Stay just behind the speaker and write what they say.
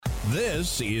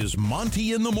This is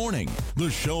Monty in the Morning, the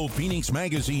show Phoenix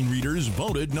Magazine readers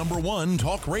voted #1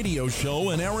 talk radio show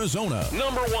in Arizona.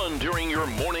 #1 during your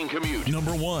morning commute.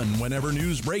 #1 whenever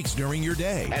news breaks during your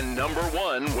day. And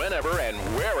 #1 whenever and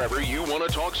wherever you want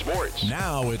to talk sports.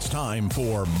 Now it's time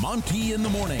for Monty in the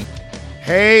Morning.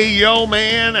 Hey, yo,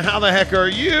 man, how the heck are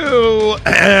you?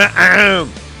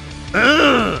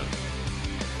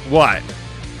 What?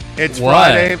 It's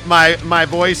Friday. My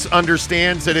voice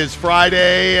understands it is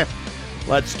Friday.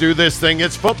 Let's do this thing.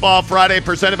 It's Football Friday,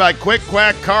 presented by Quick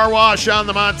Quack Car Wash on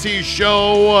the Monty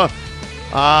Show.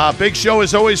 Big show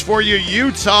as always for you.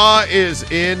 Utah is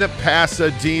in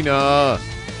Pasadena,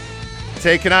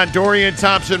 taking on Dorian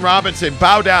Thompson-Robinson.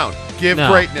 Bow down. Give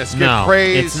greatness. Give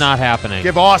praise. It's not happening.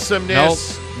 Give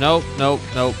awesomeness. Nope.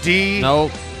 D.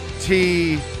 Nope.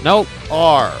 T. Nope.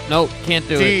 R. Nope. Can't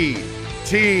do D. it.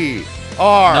 T.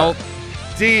 R. Nope.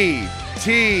 D.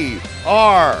 T.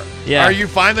 R. Yeah. Are you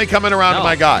finally coming around to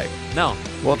my guy? No.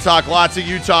 We'll talk lots of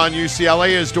Utah and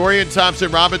UCLA. Is Dorian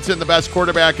Thompson-Robinson the best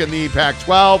quarterback in the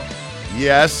Pac-12?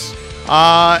 Yes.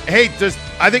 Hey,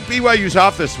 I think BYU's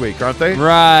off this week, aren't they?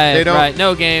 Right. Right.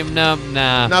 No game. No.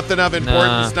 Nah. Nothing of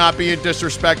importance. Not being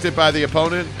disrespected by the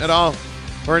opponent at all,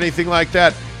 or anything like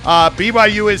that.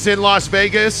 BYU is in Las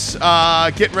Vegas,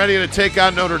 getting ready to take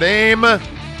on Notre Dame.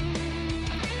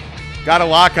 Got a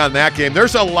lock on that game.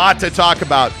 There's a lot to talk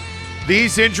about.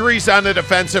 These injuries on the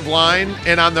defensive line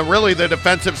and on the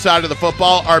defensive side of the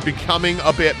football are becoming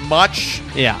a bit much.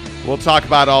 Yeah. We'll talk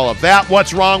about all of that.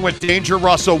 What's wrong with Danger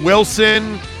Russell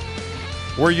Wilson?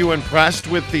 Were you impressed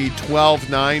with the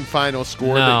 12-9 final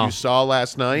score that you saw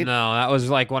last night? No, that was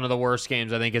like one of the worst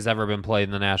games I think has ever been played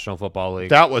in the National Football League.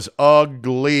 That was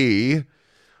ugly.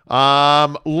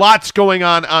 Lots going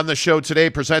on the show today,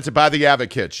 presented by the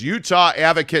Advocates.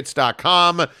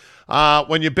 UtahAdvocates.com.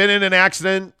 When you've been in an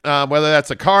accident, whether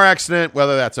that's a car accident,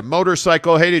 whether that's a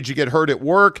motorcycle, hey, did you get hurt at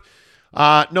work?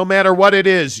 No matter what it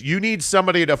is, you need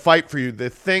somebody to fight for you. The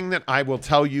thing that I will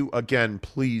tell you again,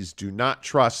 please do not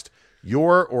trust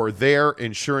your or their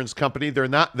insurance company. They're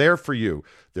not there for you.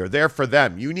 They're there for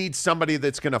them. You need somebody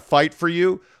that's going to fight for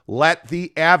you. Let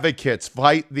the Advocates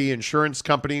fight the insurance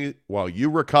company while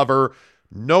you recover.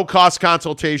 No cost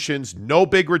consultations, no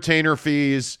big retainer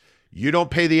fees. You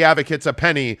don't pay the Advocates a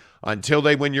penny until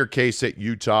they win your case at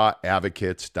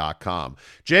UtahAdvocates.com.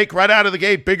 Jake, right out of the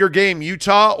gate, bigger game,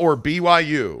 Utah or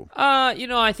BYU?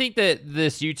 I think that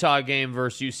this Utah game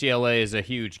versus UCLA is a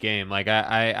huge game. Like,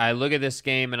 I look at this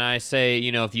game and I say,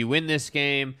 if you win this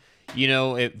game,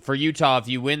 for Utah, if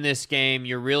you win this game,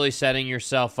 you're really setting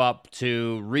yourself up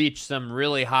to reach some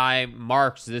really high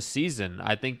marks this season.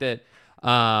 I think that,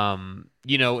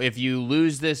 if you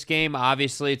lose this game,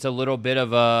 obviously it's a little bit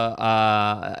of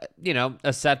a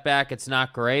setback. It's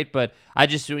not great, but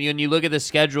when you look at the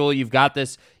schedule, you've got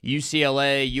this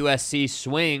UCLA, USC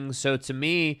swing. So to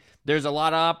me, there's a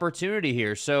lot of opportunity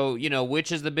here. So,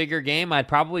 which is the bigger game? I'd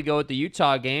probably go with the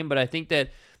Utah game, but I think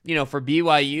that, for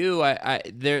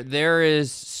BYU, there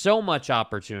is so much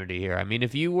opportunity here. I mean,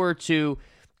 if you were to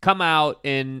come out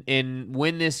and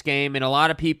win this game, and a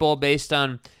lot of people, based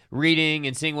on reading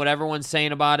and seeing what everyone's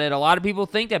saying about it, a lot of people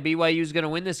think that BYU is going to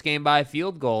win this game by a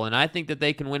field goal, and I think that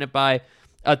they can win it by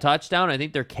a touchdown. I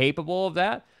think they're capable of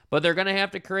that, but they're going to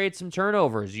have to create some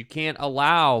turnovers. You can't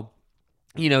allow,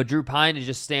 Drew Pine to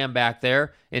just stand back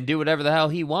there and do whatever the hell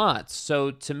he wants.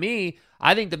 So to me,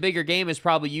 I think the bigger game is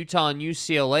probably Utah and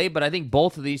UCLA, but I think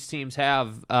both of these teams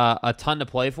have a ton to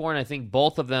play for, and I think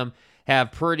both of them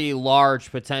have pretty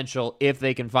large potential if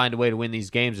they can find a way to win these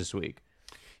games this week.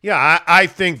 Yeah, I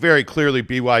think very clearly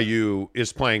BYU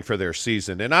is playing for their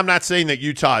season. And I'm not saying that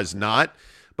Utah is not,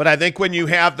 but I think when you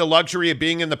have the luxury of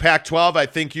being in the Pac-12, I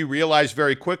think you realize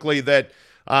very quickly that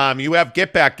you have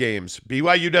get-back games.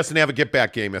 BYU doesn't have a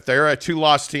get-back game. If they're a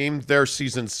two-loss team, their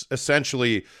season's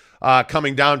essentially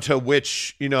coming down to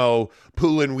which,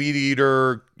 Poulin Weed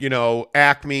Eater,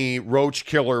 Acme Roach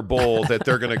Killer Bowl that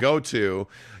they're going to go to.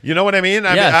 You know what I mean?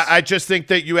 Yes. I just think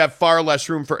that you have far less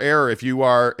room for error if you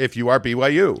are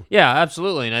BYU. Yeah,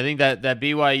 absolutely. And I think that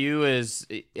BYU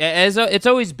it's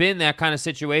always been that kind of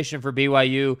situation for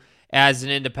BYU as an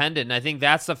independent. And I think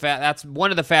that's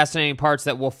one of the fascinating parts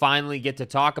that we'll finally get to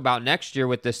talk about next year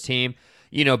with this team,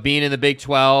 being in the Big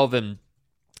 12 and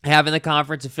having the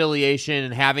conference affiliation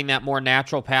and having that more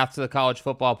natural path to the college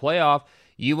football playoff.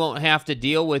 You won't have to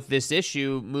deal with this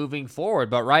issue moving forward.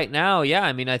 But right now,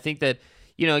 I think that,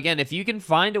 again, if you can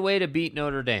find a way to beat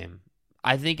Notre Dame,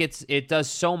 I think it does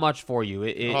so much for you.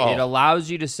 It allows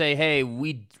you to say, hey,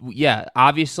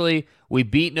 obviously we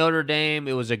beat Notre Dame.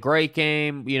 It was a great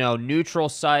game, neutral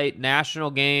site,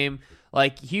 national game.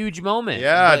 Like, huge moment.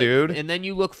 Yeah, dude. And then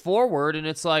you look forward, and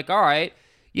it's like, all right,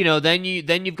 then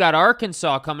you've got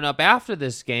Arkansas coming up after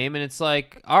this game, and it's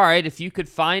like, all right, if you could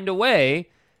find a way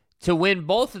to win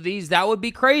both of these, that would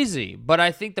be crazy. But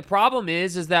I think the problem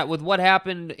is that with what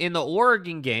happened in the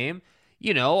Oregon game,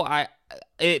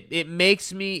 it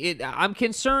makes me I'm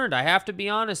concerned. I have to be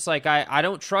honest. Like, I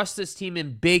don't trust this team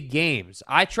in big games.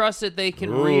 I trust that they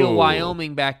can reel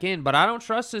Wyoming back in, but I don't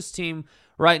trust this team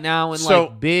right now in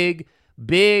like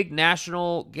big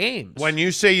national games. When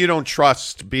you say you don't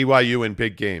trust BYU in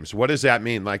big games, what does that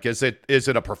mean? Like, is it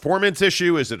a performance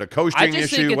issue? Is it a coaching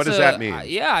issue? What does that mean?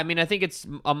 Yeah, I mean, I think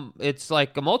it's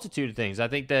like a multitude of things. I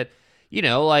think that,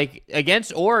 like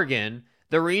against Oregon,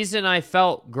 the reason I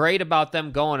felt great about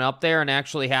them going up there and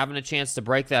actually having a chance to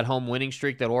break that home winning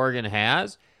streak that Oregon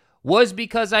has was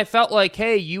because I felt like,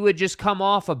 hey, you had just come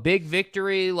off a big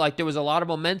victory. Like, there was a lot of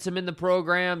momentum in the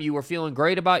program. You were feeling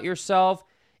great about yourself.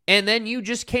 And then you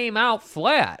just came out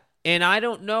flat. And I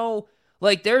don't know,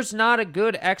 like, there's not a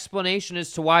good explanation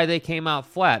as to why they came out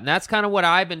flat. And that's kind of what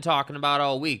I've been talking about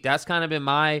all week. That's kind of been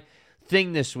my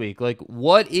thing this week. Like,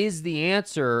 what is the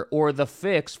answer or the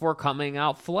fix for coming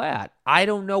out flat? I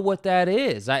don't know what that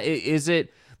is. Is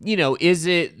it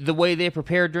the way they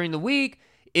prepared during the week?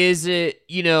 Is it,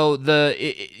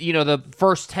 the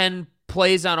first 10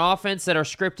 plays on offense that are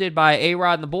scripted by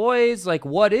A-Rod and the boys? Like,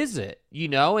 what is it?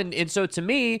 And so to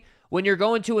me, when you're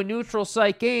going to a neutral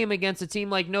site game against a team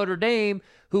like Notre Dame,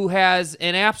 who has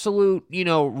an absolute,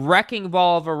 wrecking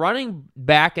ball of a running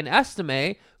back in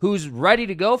Estime, who's ready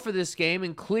to go for this game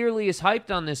and clearly is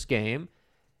hyped on this game,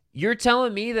 you're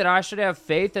telling me that I should have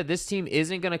faith that this team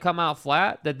isn't going to come out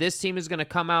flat, that this team is going to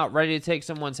come out ready to take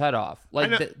someone's head off.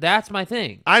 Like, that's my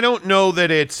thing. I don't know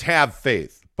that it's have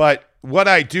faith, but what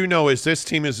I do know is this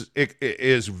team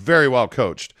is very well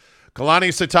coached. Kalani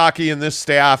Sitake and this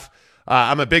staff,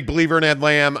 I'm a big believer in Ed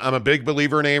Lamb. I'm a big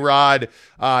believer in A-Rod.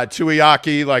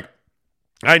 Tuiaki, like,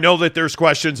 I know that there's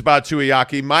questions about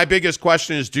Tuiaki. My biggest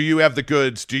question is, do you have the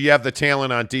goods? Do you have the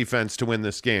talent on defense to win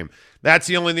this game? That's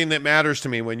the only thing that matters to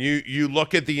me. When you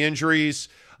look at the injuries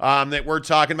that we're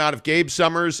talking about, if Gabe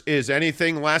Summers is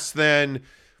anything less than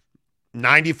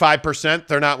 95%,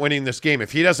 they're not winning this game.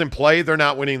 If he doesn't play, they're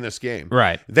not winning this game.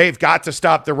 Right. They've got to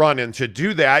stop the run. And to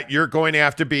do that, you're going to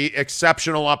have to be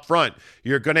exceptional up front.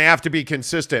 You're going to have to be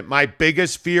consistent. My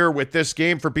biggest fear with this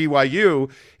game for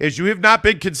BYU is you have not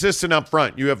been consistent up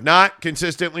front. You have not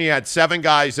consistently had 7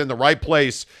 guys in the right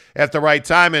place at the right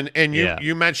time. And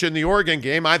you mentioned the Oregon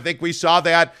game. I think we saw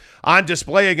that on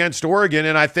display against Oregon.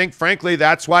 And I think, frankly,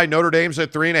 that's why Notre Dame's a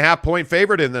 3.5-point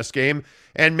favorite in this game.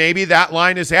 And maybe that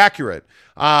line is accurate.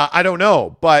 I don't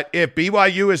know. But if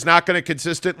BYU is not going to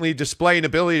consistently display an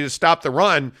ability to stop the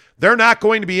run, they're not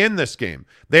going to be in this game.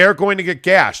 They are going to get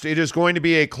gashed. It is going to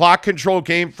be a clock control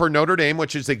game for Notre Dame,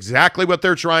 which is exactly what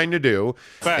they're trying to do.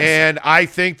 Fast. And I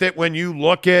think that when you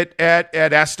look at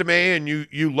Estime and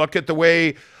you look at the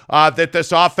way that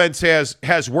this offense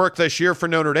has worked this year for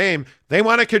Notre Dame, they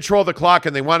want to control the clock,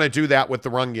 and they want to do that with the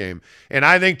run game. And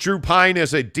I think Drew Pine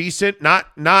is a decent,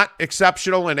 not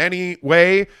exceptional in any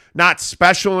way, not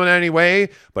special in any way,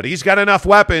 but he's got enough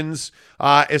weapons,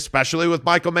 especially with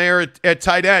Michael Mayer at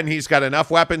tight end. He's got enough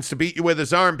weapons to beat you with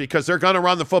his arm because they're going to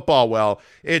run the football well.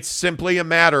 It's simply a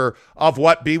matter of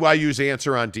what BYU's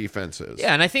answer on defense is.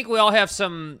 Yeah, and I think we all have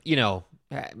some,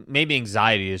 maybe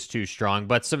anxiety is too strong,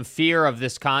 but some fear of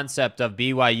this concept of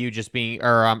BYU just being,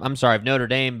 of Notre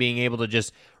Dame being able to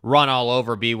just run all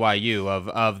over BYU,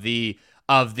 of the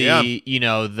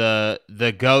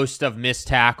the ghost of missed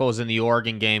tackles in the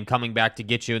Oregon game coming back to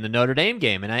get you in the Notre Dame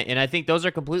game, and I think those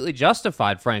are completely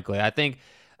justified. Frankly, I think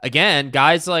again,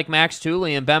 guys like Max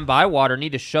Tooley and Ben Bywater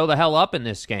need to show the hell up in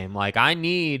this game. Like, I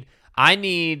need,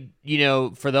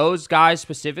 for those guys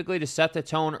specifically to set the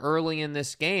tone early in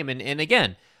this game. And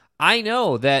again, I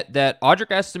know that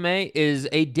Audric Estime is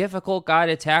a difficult guy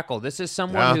to tackle. This is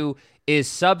someone who is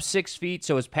sub 6 feet,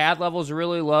 so his pad level is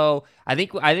really low. I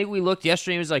think we looked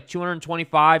yesterday, he was like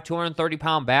 225,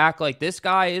 230-pound back. Like, this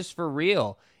guy is for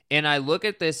real. And I look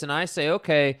at this and I say,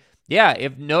 okay, yeah,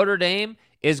 if Notre Dame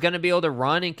is going to be able to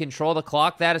run and control the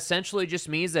clock, that essentially just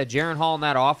means that Jaren Hall and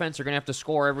that offense are going to have to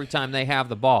score every time they have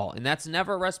the ball. And that's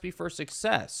never a recipe for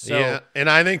success. So, yeah, and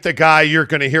I think the guy you're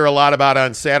going to hear a lot about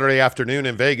on Saturday afternoon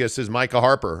in Vegas is Micah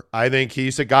Harper. I think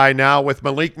he's a guy now with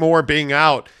Malik Moore being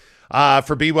out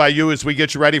for BYU as we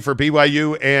get you ready for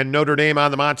BYU and Notre Dame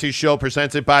on the Monty Show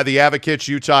presented by the Advocates,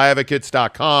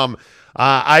 UtahAdvocates.com.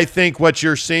 I think what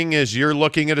you're seeing is you're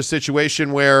looking at a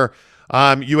situation where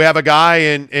you have a guy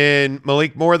in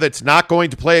Malik Moore that's not going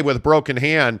to play with a broken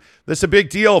hand. This is a big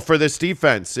deal for this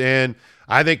defense. And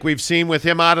I think we've seen with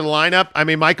him out of the lineup. I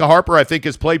mean, Micah Harper, I think,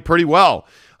 has played pretty well.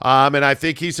 And I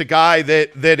think he's a guy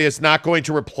that is not going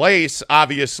to replace,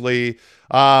 obviously,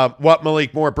 what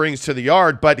Malik Moore brings to the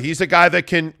yard, but he's a guy that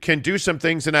can do some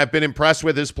things, and I've been impressed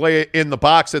with his play in the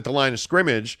box at the line of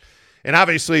scrimmage. And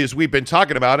obviously, as we've been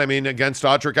talking about, I mean, against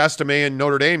Audric Estime and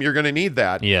Notre Dame, you're going to need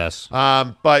that. Yes.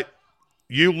 But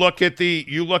you look at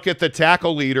the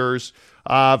tackle leaders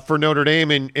for Notre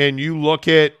Dame, and you look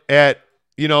at for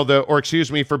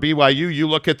BYU, you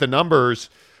look at the numbers.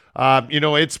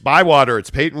 It's Bywater, it's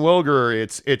Peyton Wilger,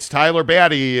 it's Tyler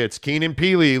Batty, it's Keenan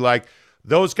Peely. Like,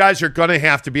 those guys are going to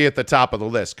have to be at the top of the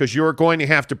list because you're going to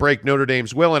have to break Notre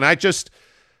Dame's will. And I just,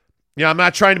 I'm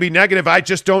not trying to be negative. I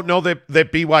just don't know that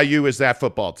BYU is that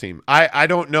football team. I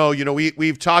don't know.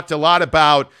 We've talked a lot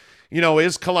about,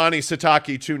 is Kalani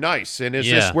Sitake too nice? And is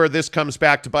this where this comes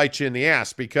back to bite you in the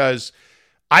ass? Because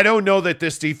I don't know that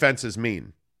this defense is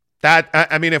mean.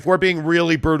 If we're being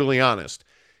really brutally honest,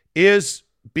 is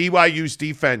BYU's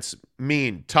defense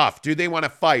mean, tough? Do they want to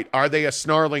fight? Are they a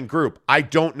snarling group? I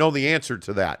don't know the answer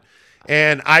to that.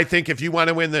 And I think if you want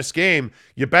to win this game,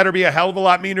 you better be a hell of a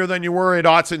lot meaner than you were at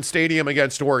Autzen Stadium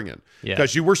against Oregon,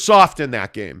 because you were soft in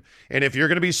that game. And if you're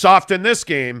going to be soft in this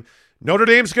game, Notre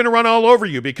Dame's going to run all over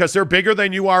you because they're bigger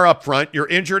than you are up front. You're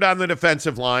injured on the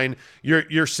defensive line.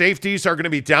 Your safeties are going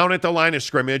to be down at the line of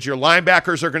scrimmage. Your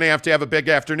linebackers are going to have a big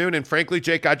afternoon. And frankly,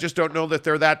 Jake, I just don't know that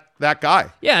they're that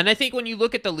guy. Yeah, and I think when you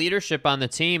look at the leadership on the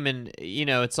team, and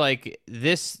it's like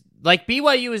this, like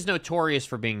BYU is notorious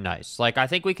for being nice. Like, I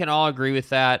think we can all agree with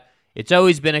that. It's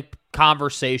always been a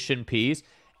conversation piece.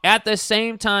 At the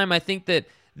same time, I think that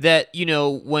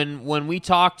when we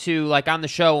talk to, like, on the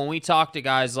show, when we talk to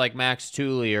guys like Max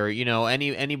Tooley or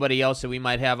anybody else that we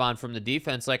might have on from the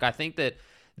defense, like, I think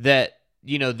that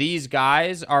these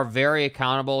guys are very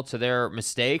accountable to their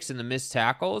mistakes and the missed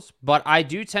tackles. But I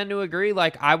do tend to agree.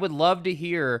 Like, I would love to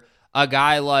hear a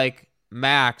guy like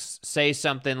Max say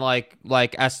something like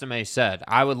Estime said.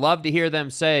 I would love to hear them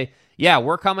say, yeah,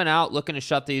 we're coming out looking to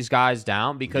shut these guys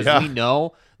down because we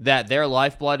know that their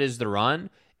lifeblood is the run.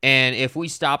 And if we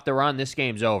stop the run, this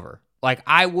game's over. Like,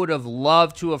 I would have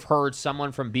loved to have heard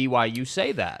someone from BYU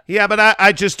say that. Yeah, but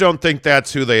I just don't think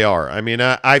that's who they are. I mean,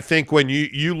 I think when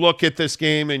you look at this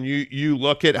game and you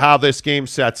look at how this game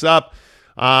sets up,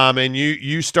 and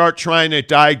you start trying to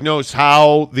diagnose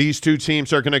how these two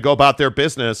teams are going to go about their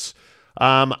business,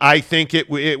 I think it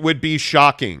would be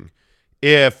shocking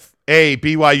if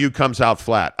BYU comes out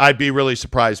flat. I'd be really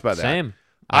surprised by that. Same.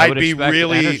 I would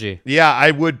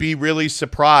be really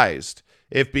surprised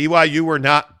if BYU were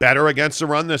not better against the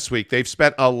run this week. They've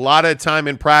spent a lot of time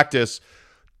in practice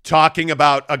talking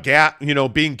about a gap,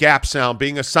 being gap sound,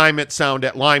 being assignment sound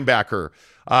at linebacker.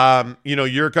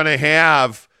 You're going to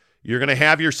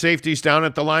have your safeties down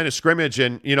at the line of scrimmage,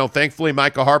 and thankfully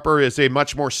Micah Harper is a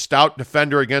much more stout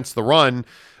defender against the run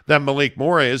than Malik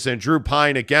Moore is, and Drew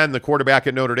Pine, again, the quarterback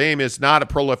at Notre Dame, is not a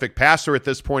prolific passer at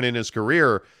this point in his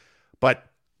career, but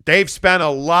they've spent a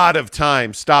lot of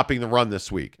time stopping the run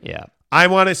this week. Yeah. I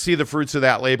want to see the fruits of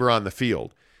that labor on the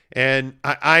field. And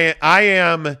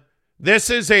this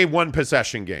is a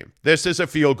one-possession game. This is a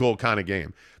field goal kind of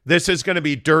game. This is going to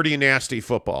be dirty, nasty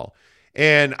football.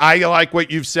 And I like what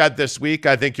you've said this week.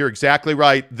 I think you're exactly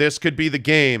right. This could be the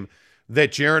game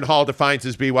that Jaren Hall defines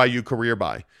his BYU career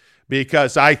by,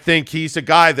 because I think he's a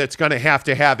guy that's going to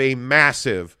have a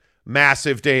massive,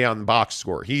 massive day on the box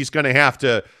score. He's going to have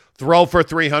to throw for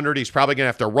 300. He's probably going to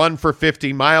have to run for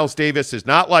 50. Miles Davis is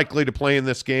not likely to play in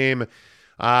this game.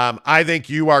 I think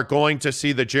you are going to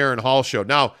see the Jaren Hall show.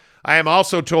 Now, I am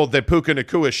also told that Puka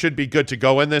Nacua should be good to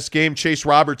go in this game. Chase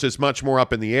Roberts is much more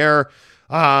up in the air.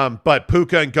 But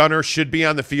Puka and Gunner should be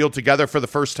on the field together for the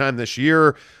first time this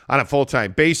year on a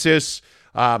full-time basis.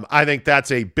 I think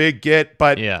that's a big get,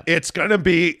 but it's going to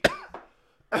be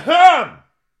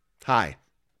hi.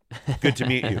 Good to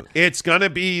meet you. It's going to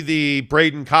be the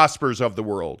Braden Cospers of the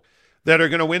world that are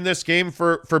going to win this game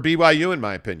for BYU, in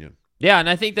my opinion. Yeah, and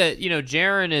I think that,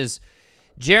 Jaren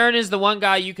is the one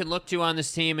guy you can look to on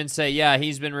this team and say, yeah,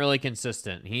 he's been really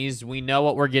consistent. We know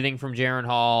what we're getting from Jaren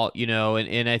Hall,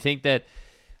 and I think that,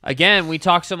 again, we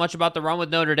talk so much about the run with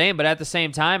Notre Dame, but at the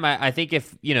same time, I think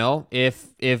if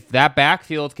that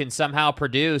backfield can somehow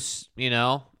produce,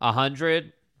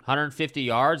 100, 150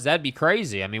 yards, that'd be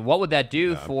crazy. I mean, what would that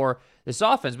do for this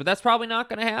offense? But that's probably not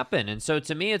going to happen. And so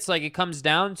to me, it's like it comes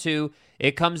down to,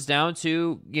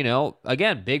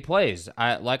 again, big plays.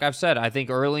 Like I've said, I think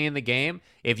early in the game,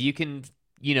 if you can,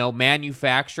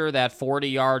 manufacture that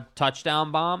 40-yard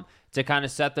touchdown bomb, to kind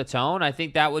of set the tone, I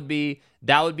think that would be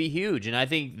huge. And I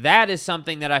think that is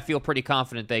something that I feel pretty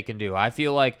confident they can do. I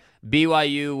feel like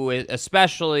BYU,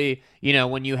 especially,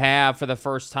 when you have for the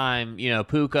first time,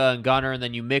 Puka and Gunner, and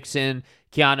then you mix in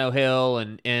Keanu Hill,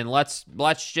 and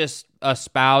let's just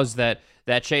espouse that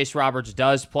Chase Roberts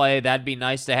does play. That'd be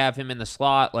nice to have him in the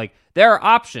slot. Like, there are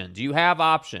options. You have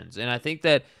options. And I think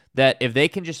that if they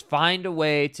can just find a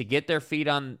way to get their feet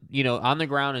on the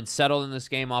ground and settle in this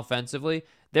game offensively,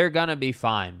 they're going to be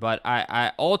fine. But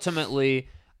I ultimately,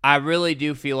 I really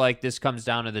do feel like this comes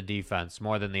down to the defense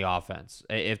more than the offense.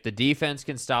 If the defense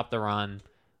can stop the run,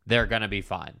 they're going to be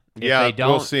fine. If they don't,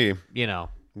 we'll see.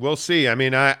 We'll see. I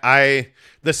mean,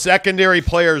 the secondary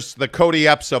players, the Cody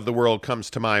Epps of the world comes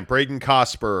to mind. Braden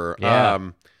Cosper.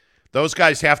 Yeah. Those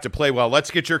guys have to play well.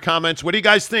 Let's get your comments. What do you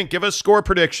guys think? Give us score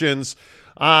predictions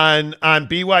on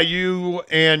BYU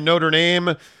and Notre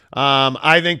Dame.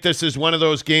 I think this is one of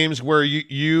those games where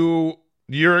you're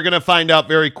going to find out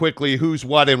very quickly who's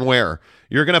what and where.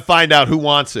 You're going to find out who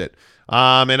wants it.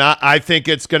 And I think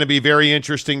it's going to be very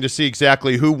interesting to see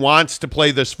exactly who wants to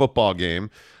play this football game.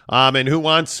 And who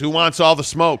wants all the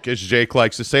smoke, as Jake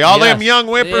likes to say. All them young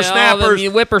whippersnappers. All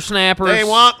them whippersnappers. They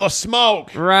want the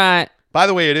smoke. Right. By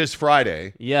the way, it is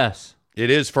Friday. Yes. It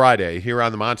is Friday here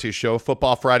on the Monty Show.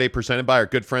 Football Friday presented by our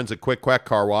good friends at Quick Quack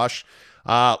Car Wash.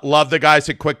 Love the guys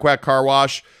at Quick Quack Car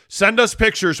Wash. Send us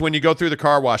pictures when you go through the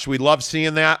car wash. We love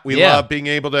seeing that. We love being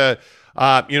able to,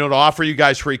 to offer you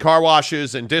guys free car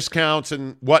washes and discounts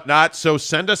and whatnot. So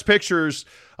send us pictures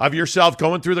of yourself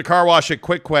going through the car wash at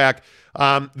Quick Quack.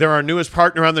 They're our newest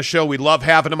partner on the show. We love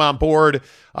having them on board.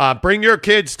 Bring your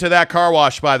kids to that car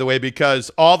wash, by the way, because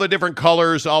all the different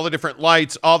colors, all the different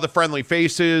lights, all the friendly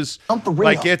faces.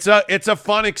 Like, it's a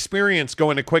fun experience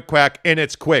going to Quick Quack, and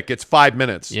it's quick. It's 5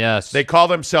 minutes. Yes. They call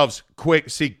themselves Quick Quack.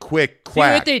 See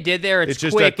what they did there? It's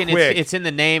just quick, a and quick. it's in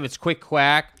the name. It's Quick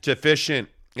Quack. It's efficient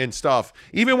and stuff.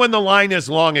 Even when the line is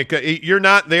long, you're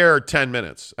not there 10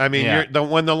 minutes. I mean,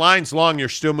 when the line's long, you're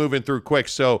still moving through quick.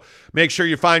 So make sure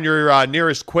you find your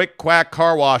nearest Quick Quack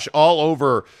car wash all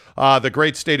over the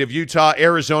great state of Utah,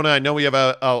 Arizona. I know we have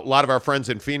a lot of our friends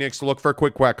in Phoenix. Look for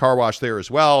Quick Quack car wash there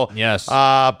as well. Yes.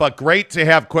 But great to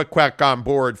have Quick Quack on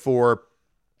board for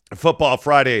Football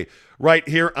Friday right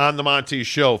here on the Monty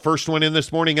Show. First one in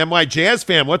this morning, NY Jazz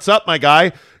fan. What's up, my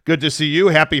guy? Good to see you.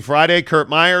 Happy Friday. Kurt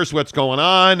Myers, what's going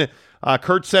on?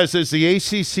 Kurt says, is the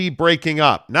ACC breaking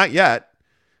up? Not yet.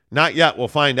 Not yet. We'll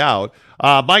find out.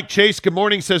 Mike Chase, good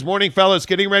morning, says, morning, fellas.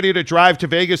 Getting ready to drive to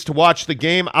Vegas to watch the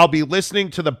game. I'll be listening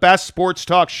to the best sports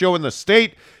talk show in the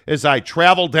state as I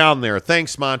travel down there.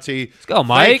 Thanks, Monty. Let's go,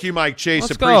 Mike. Thank you, Mike Chase.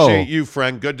 Let's Appreciate go. you,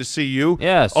 friend. Good to see you.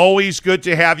 Yes. Always good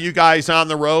to have you guys on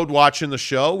the road watching the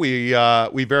show. We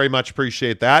very much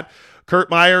appreciate that. Kurt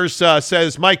Myers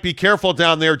says, Mike, be careful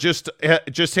down there. Just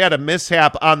had a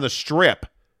mishap on the strip.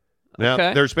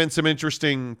 Now, There's been some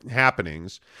interesting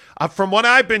happenings. From what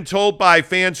I've been told by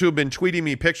fans who have been tweeting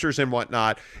me pictures and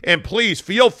whatnot, and please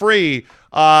feel free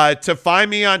to find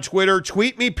me on Twitter.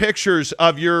 Tweet me pictures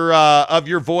of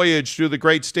your voyage through the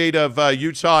great state of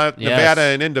Utah, Nevada,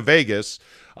 and into Vegas.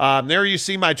 There you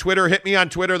see my Twitter. Hit me on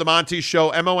Twitter, The Monty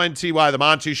Show, Monty, The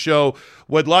Monty Show.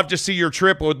 Would love to see your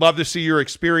trip. Would love to see your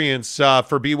experience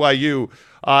for BYU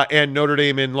and Notre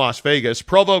Dame in Las Vegas.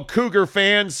 Provo Cougar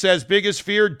fan says, biggest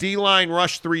fear, D-line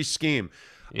rush 3 scheme.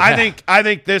 Yeah. I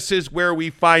think this is where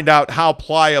we find out how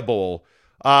pliable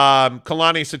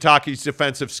Kalani Sitake's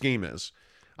defensive scheme is.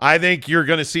 I think you're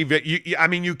going to see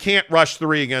you can't rush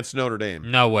 3 against Notre Dame.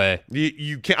 No way.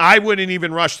 You can. I wouldn't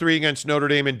even rush 3 against Notre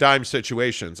Dame in dime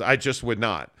situations. I just would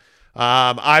not.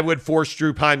 I would force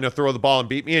Drew Pine to throw the ball and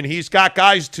beat me, and he's got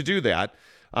guys to do that.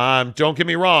 Don't get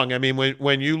me wrong. I mean,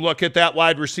 when you look at that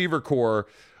wide receiver core,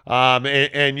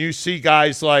 and you see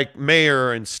guys like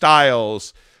Mayer and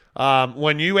Styles,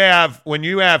 when you have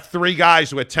 3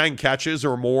 guys with 10 catches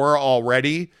or more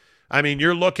already, I mean,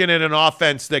 you're looking at an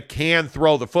offense that can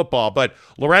throw the football. But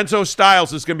Lorenzo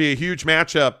Styles is going to be a huge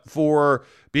matchup for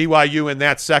BYU in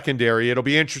that secondary. It'll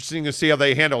be interesting to see how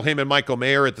they handle him and Michael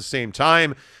Mayer at the same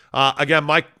time. Again,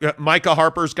 Micah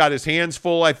Harper's got his hands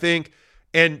full, I think.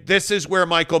 And this is where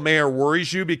Michael Mayer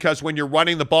worries you, because when you're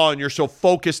running the ball and you're so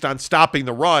focused on stopping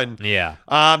the run,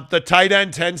 the tight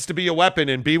end tends to be a weapon,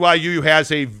 and BYU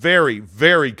has a very,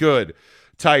 very good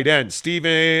tight end.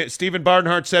 Stephen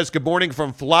Barnhart says, good morning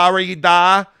from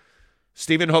Florida.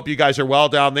 Stephen, hope you guys are well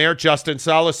down there. Justin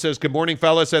Salas says, good morning,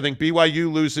 fellas. I think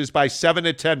BYU loses by 7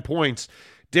 to 10 points.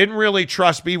 Didn't really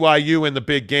trust BYU in the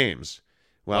big games.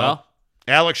 Well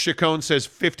Alex Chacon says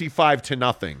 55 to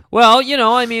nothing. Well,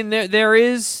 I mean, there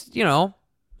is,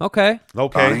 Okay.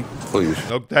 Okay. Connie, please.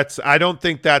 No, I don't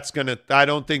think that's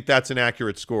an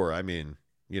accurate score. I mean,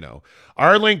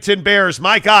 Arlington Bears,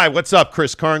 my guy. What's up,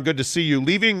 Chris Karn? Good to see you.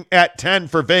 Leaving at 10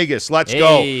 for Vegas. Let's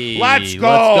go. Let's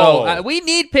go. We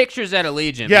need pictures at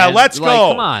Allegiant. Yeah, man. let's go.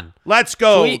 Come on. Let's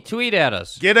go. Tweet at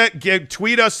us.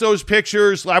 Tweet us those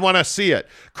pictures. I want to see it.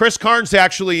 Chris Karn's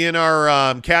actually in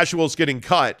our Casuals Getting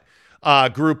Cut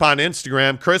group on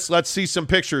Instagram. Chris, let's see some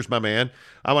pictures, my man.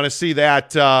 I want to see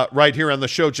that right here on the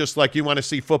show, just like you want to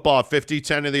see football at 50,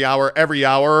 10 of the hour, every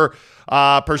hour.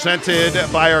 Presented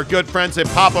by our good friends at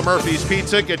Papa Murphy's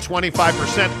Pizza. Get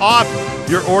 25% off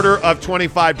your order of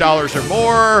 $25 or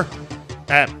more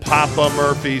at Papa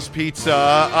Murphy's Pizza.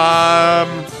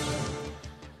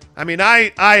 I mean,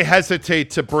 I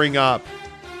hesitate to bring up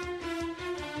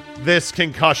this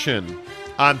concussion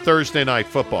on Thursday Night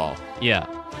Football. Yeah.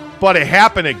 But it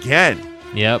happened again.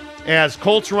 Yep. As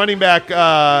Colts running back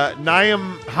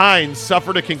Nyheim Hines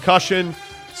suffered a concussion,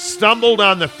 stumbled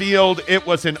on the field. It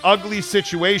was an ugly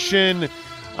situation.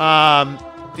 And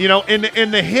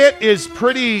the hit is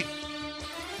pretty,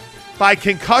 by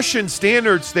concussion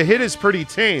standards, the hit is pretty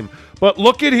tame. But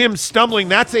look at him stumbling.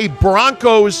 That's a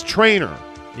Broncos trainer.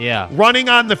 Yeah. Running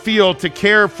on the field to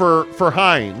care for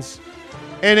Hines.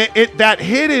 And that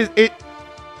hit is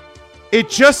it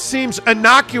just seems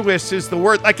innocuous is the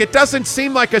word. Like, it doesn't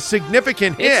seem like a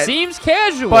significant hit. It seems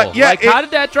casual. But yeah, how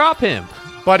did that drop him?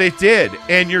 But it did.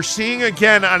 And you're seeing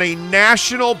again on a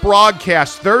national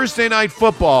broadcast, Thursday Night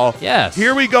Football. Yes.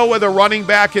 Here we go with a running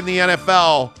back in the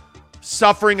NFL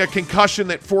suffering a concussion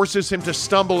that forces him to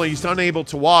stumble and he's unable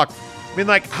to walk. I mean,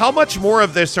 like, how much more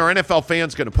of this are NFL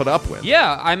fans going to put up with?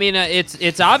 Yeah, I mean,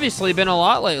 it's obviously been a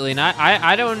lot lately, and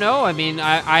I don't know. I mean,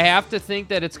 I have to think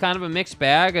that it's kind of a mixed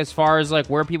bag as far as, like,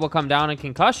 where people come down in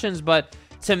concussions, but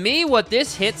to me, what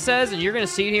this hit says, and you're going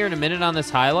to see it here in a minute on this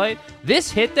highlight, this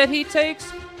hit that he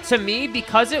takes, to me,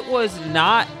 because it was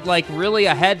not, like, really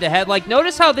a head-to-head, like,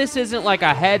 notice how this isn't, like,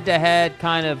 a head-to-head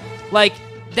kind of, like,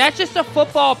 that's just a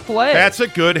football play. That's a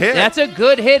good hit. That's a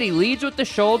good hit. He leads with the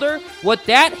shoulder. What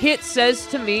that hit says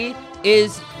to me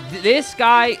is this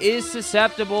guy is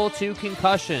susceptible to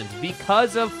concussions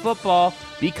because of football,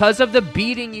 because of the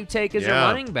beating you take as a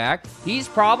running back. He's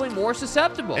probably more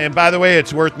susceptible. And by the way,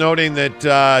 it's worth noting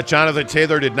that Jonathan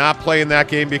Taylor did not play in that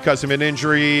game because of an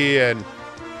injury, and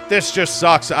this just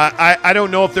sucks. I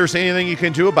don't know if there's anything you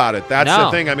can do about it. That's the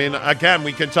thing. I mean, again,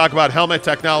 we can talk about helmet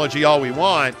technology all we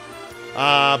want.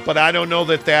 But I don't know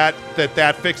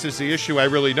that fixes the issue. I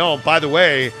really don't. By the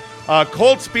way,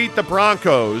 Colts beat the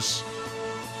Broncos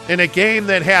in a game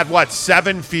that had,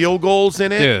 7 field goals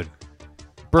in it? Dude,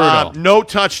 brutal. No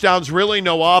touchdowns, really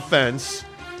no offense.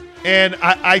 And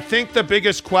I think the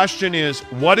biggest question is,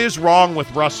 what is wrong with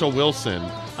Russell Wilson?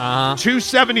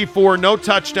 274, no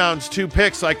touchdowns, 2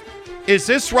 picks. Like, is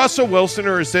this Russell Wilson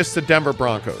or is this the Denver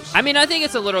Broncos? I mean, I think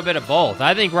it's a little bit of both.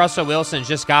 I think Russell Wilson's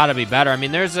just got to be better. I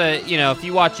mean, there's if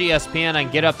you watch ESPN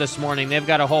on Get Up this morning, they've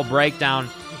got a whole breakdown,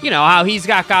 how he's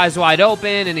got guys wide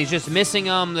open and he's just missing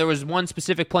them. There was one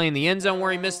specific play in the end zone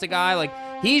where he missed a guy. Like,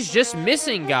 he's just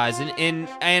missing guys. And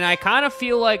I kind of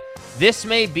feel like this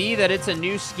may be that it's a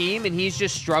new scheme and he's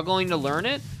just struggling to learn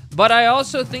it. But I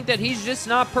also think that he's just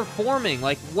not performing.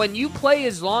 Like, when you play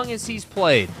as long as he's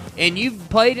played, and you've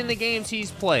played in the games he's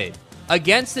played,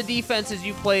 against the defenses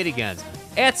you played against,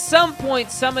 at some point,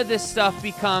 some of this stuff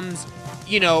becomes,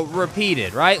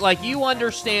 repeated, right? Like, you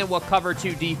understand what cover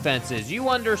 2 defense is. You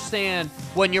understand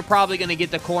when you're probably going to get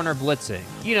the corner blitzing,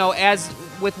 as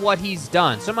with what he's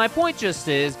done. So my point just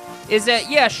is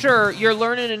that, yeah, sure, you're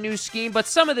learning a new scheme, but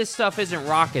some of this stuff isn't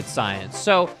rocket science.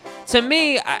 So, to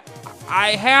me,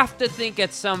 I have to think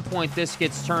at some point this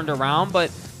gets turned around,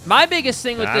 but my biggest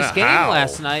thing with this game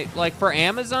last night, like for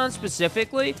Amazon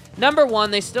specifically, number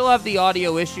one, they still have the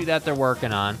audio issue that they're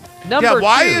working on. Number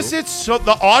why two, is it so,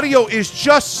 the audio is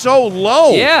just so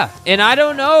low? Yeah, and I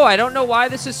don't know why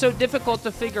this is so difficult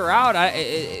to figure out.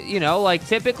 Like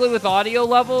typically with audio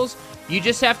levels, you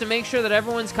just have to make sure that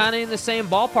everyone's kind of in the same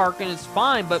ballpark and it's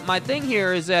fine. But my thing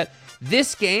here is that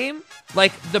this game,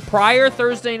 like the prior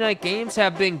Thursday night games,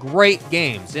 have been great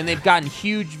games, and they've gotten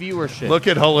huge viewership. Look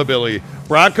at Hullabilly.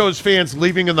 Broncos fans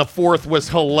leaving in the 4th was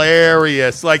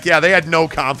hilarious. Like, yeah, they had no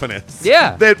confidence.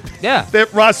 That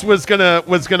Russ was gonna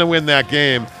win that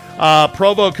game.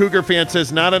 Provo Cougar fan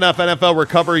says not enough NFL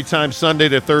recovery time Sunday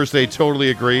to Thursday.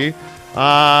 Totally agree.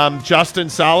 Justin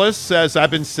Salas says,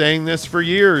 I've been saying this for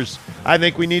years. I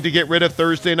think we need to get rid of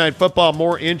Thursday night football.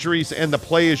 More injuries and the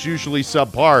play is usually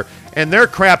subpar. And they're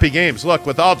crappy games. Look,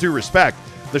 with all due respect,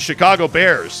 the Chicago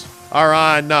Bears are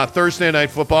on Thursday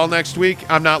night football next week.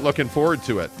 I'm not looking forward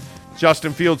to it.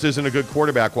 Justin Fields isn't a good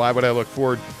quarterback. Why would I look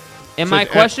forward And my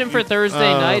question for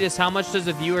Thursday night is, how much does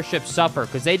the viewership suffer?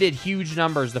 Because they did huge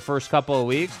numbers the first couple of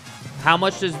weeks. How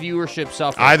much does viewership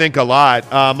suffer? I think a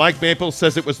lot. Mike Maple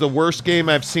says it was the worst game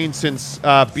I've seen since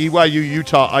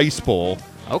BYU-Utah Ice Bowl.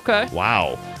 Okay.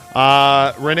 Wow.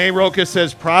 Renee Roca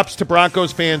says, props to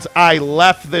Broncos fans. I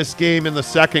left this game in the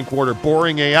second quarter.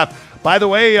 Boring AF. By the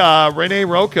way, Renee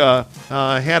Roca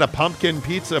had a pumpkin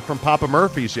pizza from Papa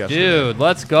Murphy's yesterday. Dude,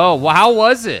 let's go. Well, how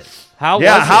was it?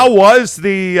 How was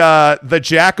the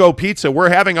Jacko pizza? We're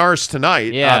having ours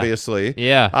tonight, obviously.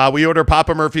 Yeah. We order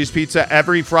Papa Murphy's pizza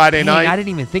every Friday night. I didn't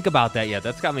even think about that yet.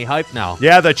 That's got me hyped now.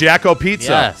 Yeah, the Jacko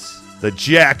pizza. Yes. The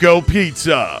Jacko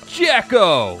pizza.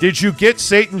 Jacko. Did you get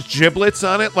Satan's giblets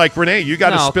on it? Like, Renee, you got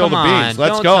to spill the beans.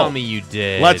 Let's Don't go. tell me you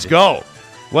did. Let's go.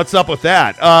 What's up with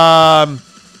that? I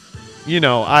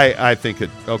think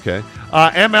it, okay.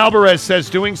 M. Alvarez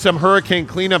says, doing some hurricane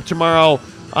cleanup tomorrow,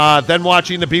 then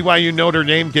watching the BYU Notre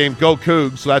Dame game. Go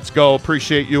Cougs. Let's go.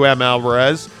 Appreciate you, M.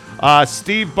 Alvarez.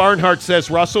 Steve Barnhart says,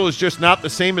 Russell is just not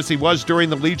the same as he was during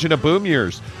the Legion of Boom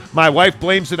years. My wife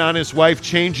blames it on his wife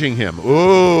changing him.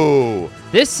 Ooh.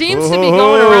 This seems to be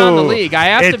going around the league. I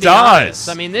have to be honest.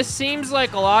 It I mean, this seems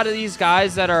like a lot of these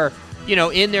guys that are,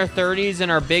 in their 30s and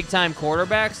are big-time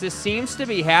quarterbacks, this seems to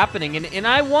be happening. And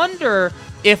I wonder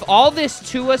if all this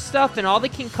Tua stuff and all the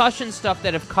concussion stuff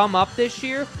that have come up this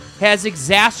year has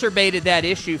exacerbated that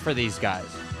issue for these guys.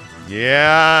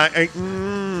 Yeah.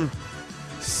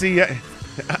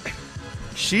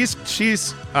 She's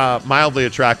mildly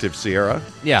attractive, Ciara.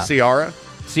 Yeah. Ciara.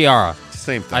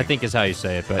 Same thing. I think is how you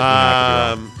say it, but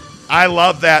I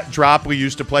love that drop we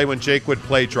used to play when Jake would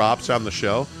play drops on the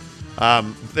show.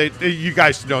 You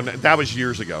guys don't know, that was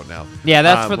years ago now. Yeah,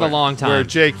 that's for the long time. Where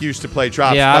Jake used to play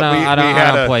drops. Yeah,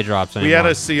 I don't play drops anymore. We had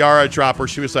a Ciara drop where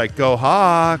she was like, "Go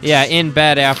Hawks." Yeah, in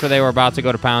bed after they were about to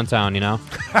go to Pound Town,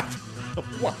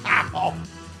 Wow.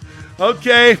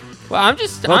 Okay. Well, I'm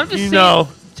just telling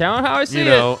how I see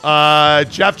it.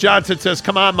 Jeff Johnson says,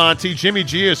 "Come on, Monty. Jimmy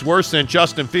G is worse than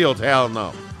Justin Fields." Hell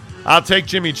no. I'll take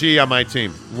Jimmy G on my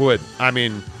team. I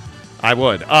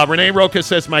would. Renee Roca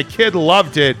says, "My kid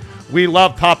loved it. We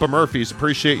love Papa Murphy's."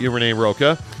 Appreciate you, Renee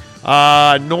Roca.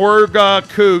 Norga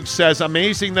Koog says,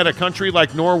 "Amazing that a country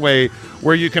like Norway,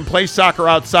 where you can play soccer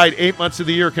outside 8 months of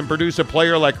the year, can produce a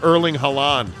player like Erling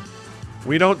Haaland."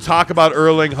 We don't talk about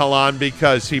Erling Haaland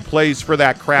because he plays for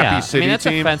that crappy City that's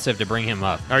team. offensive to bring him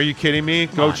up. Are you kidding me?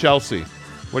 Go Chelsea.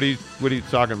 What are you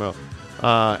talking about?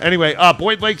 Anyway,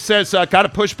 Boyd Lake says, got to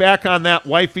push back on that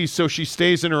wifey so she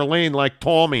stays in her lane like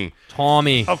Tommy.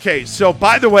 Okay, so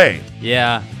by the way.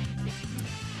 Yeah.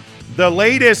 The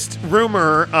latest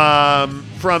rumor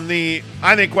from I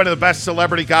think one of the best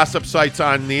celebrity gossip sites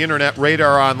on the internet,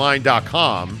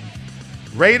 RadarOnline.com.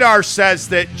 Radar says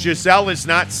that Giselle is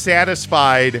not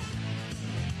satisfied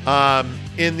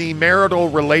in the marital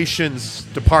relations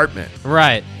department.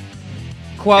 Right.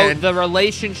 Quote, the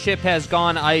relationship has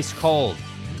gone ice cold.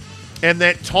 And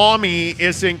that Tommy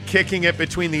isn't kicking it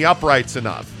between the uprights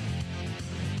enough.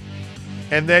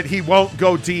 And that he won't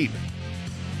go deep.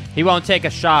 He won't take a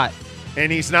shot.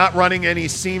 And he's not running any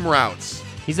seam routes.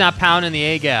 He's not pounding the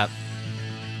A-gap.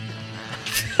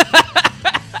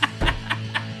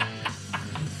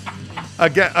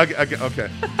 Again, okay.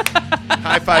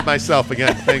 High five myself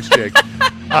again. Thanks, Jake.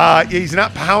 He's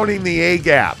not pounding the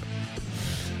A-gap.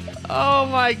 Oh,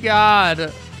 my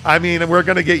God. I mean, we're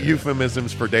going to get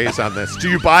euphemisms for days on this. Do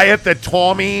you buy it that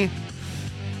Tommy's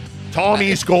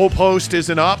goalpost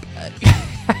isn't up?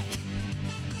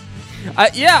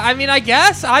 Yeah, I mean, I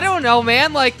guess. I don't know,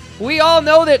 man. Like, we all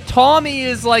know that Tommy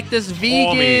is like this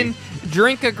vegan,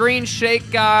 drink a green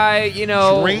shake guy,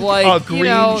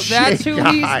 that's who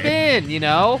he's been,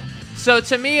 So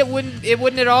to me, it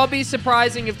wouldn't at all be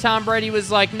surprising if Tom Brady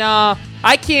was like, nah,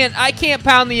 I can't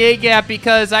pound the A-gap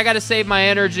because I got to save my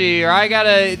energy, or I got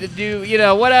to do,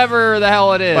 whatever the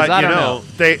hell it is. But, I don't know.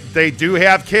 They do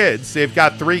have kids. They've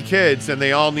got 3 kids, and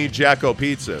they all need Jacko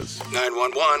pizzas.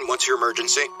 911, what's your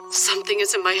emergency? Something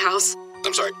is in my house.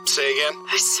 I'm sorry, say again?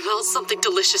 I smell something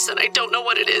delicious, and I don't know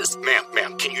what it is.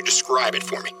 Ma'am, can you describe it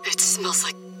for me? It smells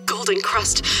like golden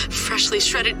crust, freshly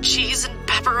shredded cheese, and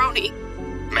pepperoni.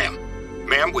 Ma'am,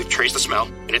 we've traced the smell,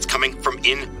 and it's coming from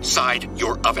inside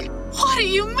your oven. What do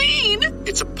you mean?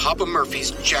 It's a Papa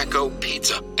Murphy's Jacko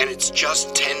pizza, and it's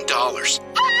just $10.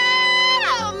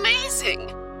 Ah, amazing.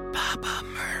 Papa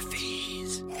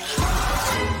Murphy's.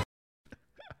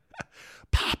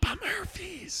 Papa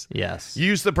Murphy's. Yes.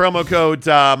 Use the promo code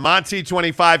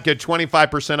Monty25. Get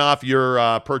 25% off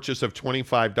your purchase of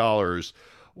 $25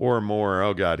 or more.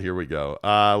 Oh, God, here we go.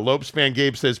 Lopes fan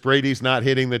Gabe says Brady's not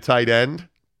hitting the tight end.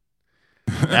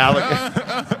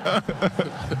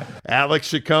 Alex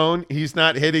Chacon, he's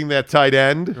not hitting that tight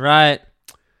end. Right.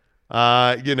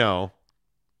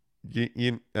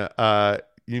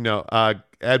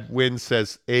 Ed Wynn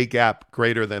says A gap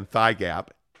greater than thigh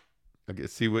gap. Okay,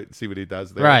 see what he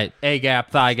does there. Right. A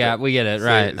gap, thigh gap. We get it.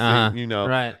 Right.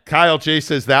 Right. Kyle J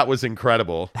says that was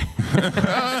incredible.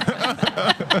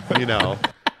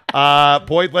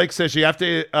 Boyd Lake says you have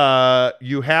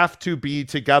to be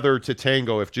together to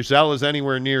tango. If Giselle is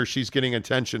anywhere near, she's getting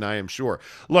attention, I am sure.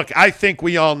 Look, I think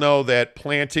we all know that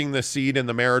planting the seed in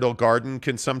the marital garden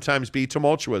can sometimes be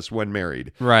tumultuous when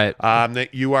married. Right.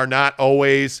 That you are not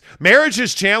always. Marriage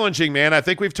is challenging, man. I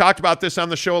think we've talked about this on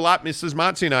the show a lot. Mrs.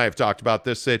 Monty and I have talked about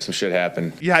this. Some shit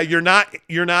happened. Yeah, you're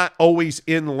not always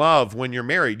in love when you're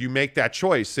married. You make that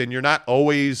choice, and you're not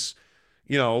always,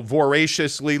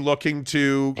 voraciously looking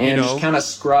to, just kind of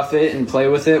scruff it and play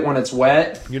with it when it's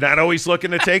wet. You're not always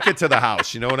looking to take it to the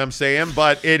house. You know what I'm saying?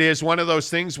 But it is one of those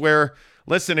things where,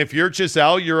 listen, if you're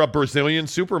Giselle, you're a Brazilian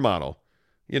supermodel.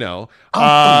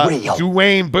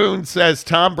 Dwayne Boone says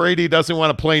Tom Brady doesn't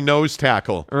want to play nose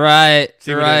tackle. Right.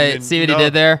 See what he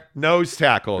did there? Nose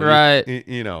tackle. Right.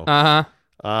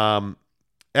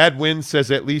 Ed Wynn says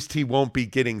at least he won't be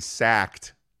getting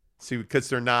sacked. See, because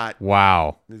they're not.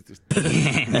 Wow.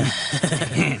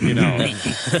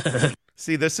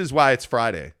 See, this is why it's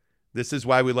Friday. This is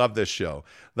why we love this show.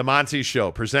 The Monty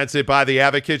Show, presented by the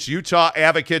Advocates,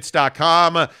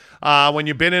 UtahAdvocates.com. When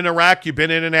you've been in a wreck, you've been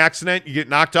in an accident, you get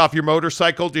knocked off your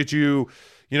motorcycle, did you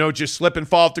just slip and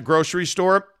fall at the grocery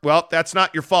store? Well, that's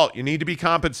not your fault. You need to be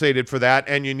compensated for that,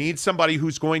 and you need somebody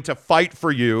who's going to fight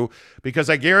for you, because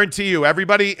I guarantee you,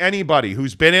 anybody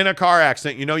who's been in a car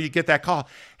accident, you get that call.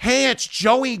 Hey, it's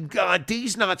Joey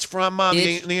D's Nuts from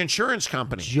the insurance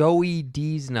company. Joey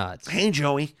D's Nuts. Hey,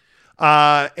 Joey.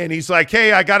 And he's like,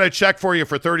 hey, I got a check for you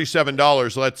for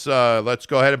 $37. Let's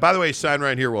go ahead. And by the way, sign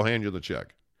right here. We'll hand you the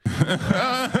check.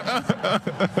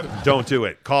 Don't do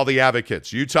it. Call the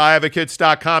Advocates.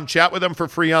 UtahAdvocates.com. Chat with them for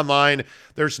free online.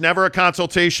 There's never a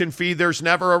consultation fee. There's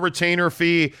never a retainer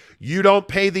fee. You don't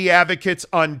pay the Advocates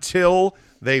until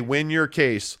they win your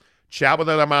case. Chat with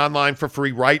them online for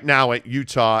free right now at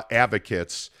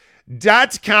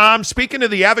UtahAdvocates.com. Speaking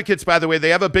of the Advocates, by the way, they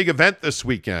have a big event this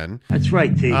weekend. That's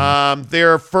right, T.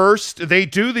 They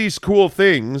do these cool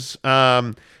things.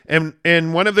 And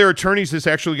one of their attorneys is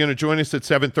actually going to join us at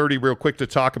 7:30 real quick to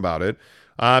talk about it.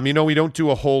 We don't do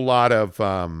a whole lot of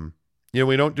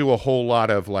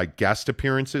like guest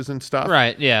appearances and stuff.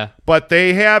 Right, yeah. But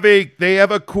they have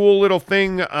a cool little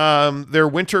thing. Their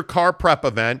winter car prep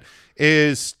event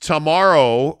is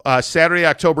tomorrow, Saturday,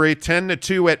 October 8th, 10 to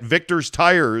 2 at Victor's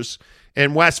Tires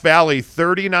in West Valley,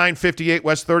 3958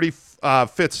 West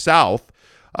 35th South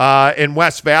in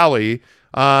West Valley.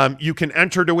 You can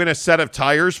enter to win a set of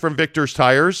tires from Victor's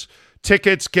Tires,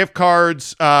 tickets, gift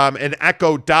cards, and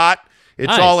Echo Dot.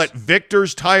 It's all at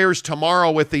Victor's Tires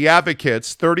tomorrow with the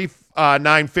Advocates,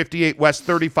 3958 West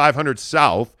 3500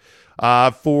 South,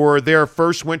 for their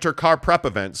first winter car prep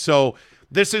event. So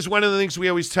this is one of the things we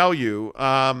always tell you.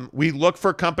 We look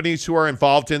for companies who are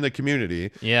involved in the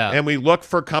community. Yeah. And we look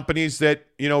for companies that,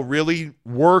 really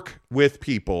work with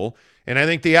people. And I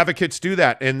think the Advocates do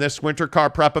that. And this winter car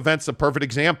prep event's a perfect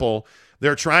example.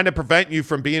 They're trying to prevent you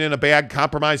from being in a bad,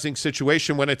 compromising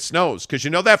situation when it snows. Because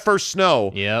that first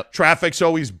snow, traffic's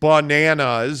always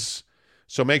bananas.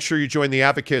 So make sure you join the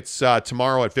Advocates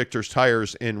tomorrow at Victor's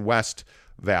Tires in West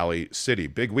Valley City.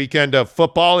 Big weekend of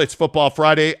football. It's Football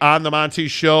Friday on the Monty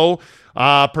Show,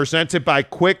 presented by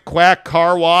Quick Quack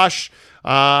Car Wash.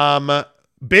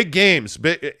 Big games.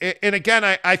 And again,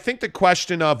 I think the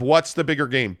question of what's the bigger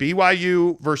game,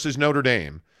 BYU versus Notre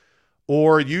Dame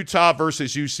or Utah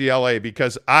versus UCLA,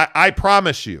 because I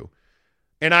promise you,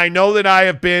 and I know that I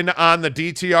have been on the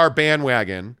DTR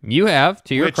bandwagon. You have,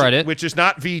 to your credit. Which is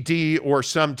not VD or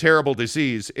some terrible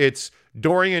disease. It's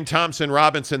Dorian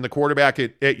Thompson-Robinson, the quarterback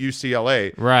at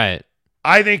UCLA. Right.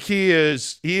 I think he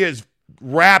is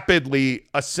rapidly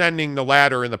ascending the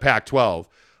ladder in the Pac-12.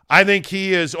 I think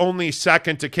he is only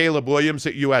second to Caleb Williams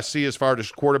at USC as far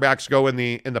as quarterbacks go in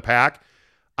the Pac.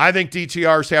 I think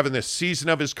DTR is having this season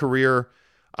of his career,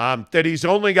 that he's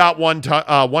only got one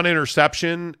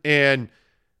interception, and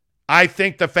I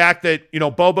think the fact that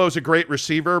Bobo's a great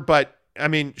receiver, but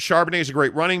Charbonnet's a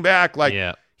great running back.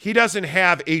 He doesn't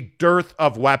have a dearth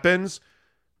of weapons.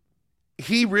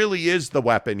 He really is the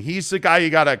weapon. He's the guy you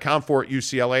got to account for at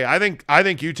UCLA. I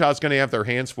think Utah's going to have their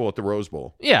hands full at the Rose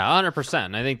Bowl. Yeah,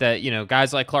 100%. I think that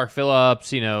guys like Clark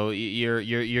Phillips, your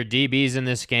DBs in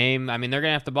this game. They're going to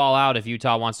have to ball out if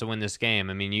Utah wants to win this game.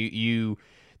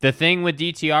 The thing with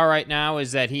DTR right now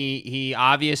is that he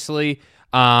obviously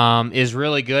is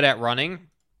really good at running.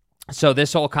 So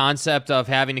this whole concept of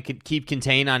having to keep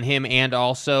contain on him and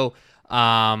also,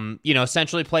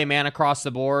 essentially play man across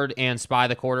the board and spy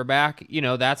the quarterback,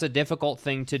 that's a difficult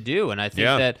thing to do. And I think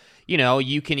that,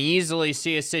 you can easily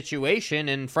see a situation.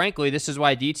 And frankly, this is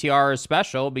why DTR is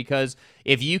special, because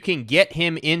if you can get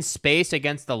him in space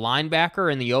against the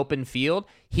linebacker in the open field,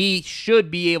 he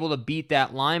should be able to beat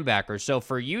that linebacker. So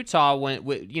for Utah,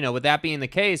 with that being the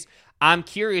case, I'm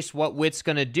curious what Witt's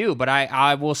going to do. But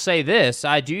I will say this.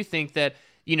 I do think that,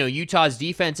 Utah's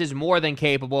defense is more than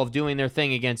capable of doing their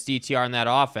thing against DTR in that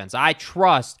offense. I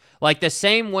trust, like the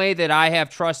same way that I have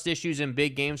trust issues in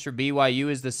big games for BYU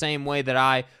is the same way that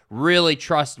I really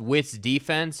trust Witt's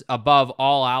defense above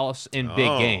all else in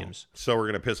big games. So we're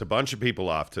going to piss a bunch of people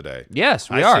off today. Yes,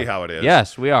 we are. I see how it is.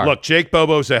 Yes, we are. Look, Jake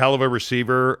Bobo's a hell of a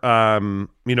receiver.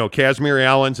 Casimir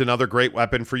Allen's another great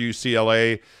weapon for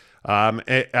UCLA.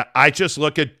 I just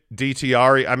look at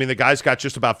DTR. I mean, the guy's got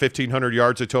just about 1,500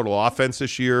 yards of total offense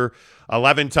this year,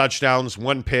 11 touchdowns,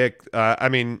 1 pick.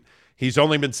 He's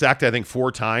only been sacked, I think,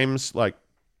 4 times. Like,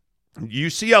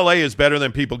 UCLA is better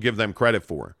than people give them credit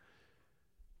for.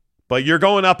 But you're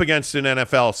going up against an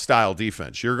NFL-style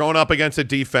defense. You're going up against a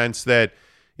defense that,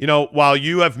 while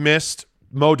you have missed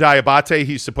Mo Diabate,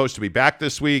 he's supposed to be back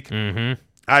this week. Mm-hmm.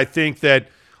 I think that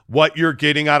what you're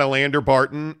getting out of Lander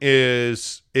Barton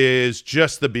is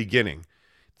just the beginning.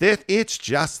 It's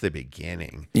just the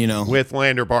beginning, with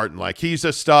Lander Barton. Like, he's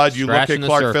a stud. You look at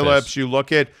Clark Phillips. You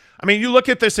look at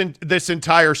this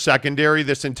entire secondary,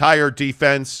 this entire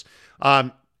defense.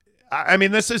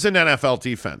 This is an NFL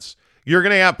defense. You're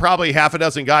going to have probably half a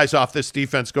dozen guys off this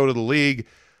defense go to the league.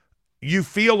 You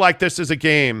feel like this is a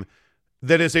game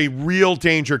that is a real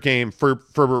danger game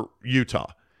for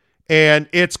Utah. And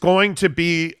it's going to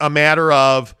be a matter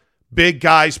of big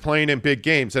guys playing in big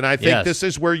games. And I think this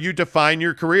is where you define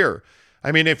your career.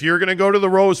 I mean, if you're going to go to the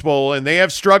Rose Bowl, and they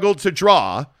have struggled to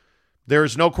draw,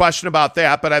 there's no question about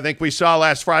that. But I think we saw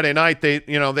last Friday night, they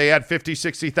had 50,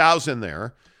 60,000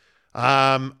 there.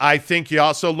 I think you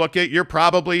also look at,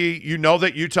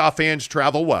 that Utah fans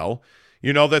travel well.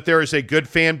 You know that there is a good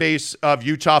fan base of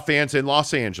Utah fans in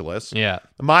Los Angeles. Yeah.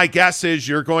 My guess is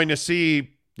you're going to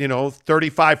see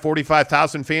 35,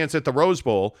 45,000 fans at the Rose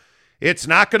Bowl. It's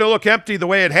not going to look empty the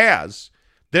way it has.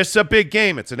 This is a big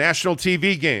game. It's a national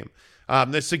TV game.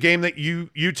 This is a game that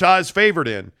Utah is favored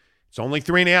in. It's only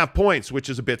 3.5 points, which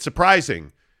is a bit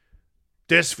surprising.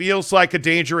 This feels like a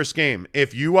dangerous game.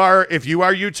 If you are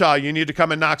Utah, you need to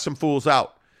come and knock some fools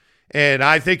out. And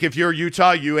I think if you're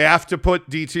Utah, you have to put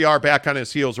DTR back on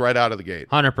his heels right out of the gate.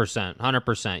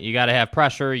 100%. You got to have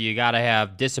pressure. You got to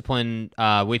have discipline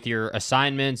with your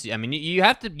assignments. I mean,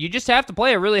 you just have to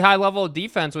play a really high level of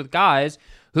defense with guys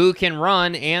who can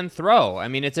run and throw. I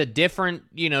mean, it's a different,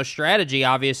 strategy,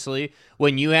 obviously,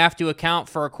 when you have to account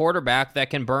for a quarterback that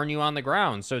can burn you on the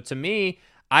ground. So to me,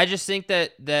 I just think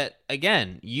that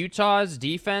again, Utah's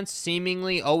defense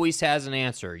seemingly always has an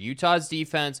answer. Utah's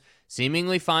defense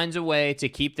seemingly finds a way to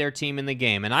keep their team in the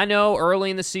game. And I know early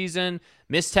in the season,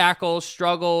 missed tackles,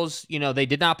 struggles, they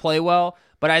did not play well,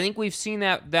 but I think we've seen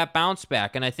that bounce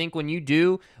back. And I think when you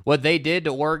do what they did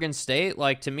to Oregon State,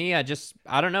 like, to me, I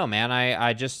don't know, man.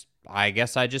 I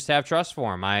guess I just have trust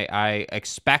for them. I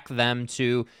expect them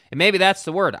to, and maybe that's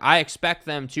the word, I expect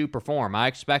them to perform. I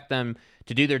expect them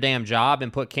to do their damn job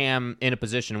and put Cam in a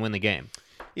position to win the game.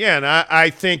 Yeah, and I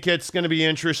think it's going to be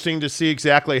interesting to see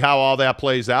exactly how all that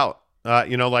plays out.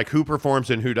 Like who performs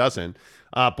and who doesn't.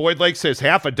 Boyd Lake says,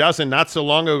 half a dozen. Not so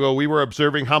long ago, we were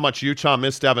observing how much Utah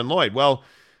missed Devin Lloyd. Well,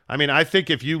 I mean, I think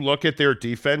if you look at their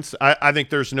defense, I think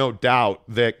there's no doubt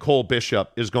that Cole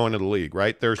Bishop is going to the league,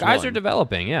 right? There's guys are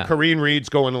developing, yeah. Kareem Reed's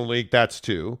going to the league. That's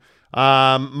 2.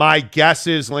 My guess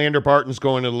is Lander Barton's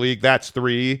going to the league. That's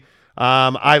 3.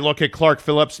 I look at Clark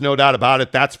Phillips, no doubt about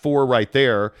it. That's 4 right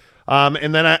there.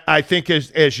 And then I think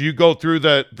as you go through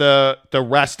the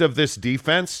rest of this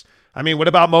defense, I mean, what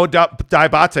about Mo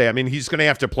Diabate? I mean, he's going to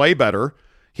have to play better.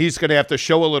 He's going to have to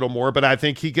show a little more, but I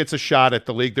think he gets a shot at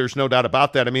the league. There's no doubt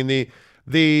about that. I mean,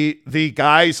 the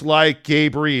guys like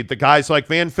Gabe Reed, the guys like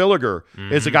Van Filliger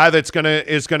is a guy that's going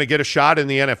to get a shot in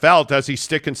the NFL. Does he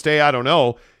stick and stay? I don't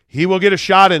know. He will get a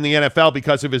shot in the NFL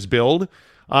because of his build.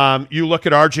 You look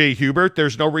at R.J. Hubert.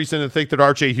 There's no reason to think that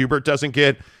R.J. Hubert doesn't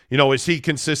get, as he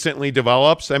consistently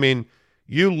develops. I mean,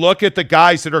 you look at the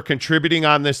guys that are contributing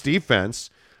on this defense,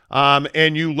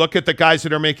 and you look at the guys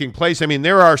that are making plays. I mean,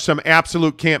 there are some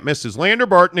absolute can't misses. Lander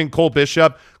Barton and Cole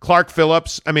Bishop, Clark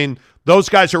Phillips. I mean, those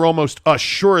guys are almost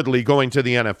assuredly going to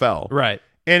the NFL. Right.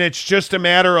 And it's just a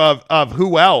matter of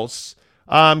who else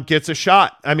gets a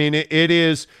shot. I mean, it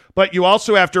is. But you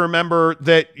also have to remember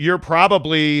that you're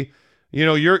probably,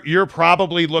 you're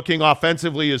probably looking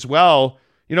offensively as well.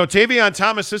 Tavion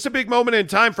Thomas, this is a big moment in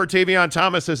time for Tavion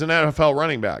Thomas as an NFL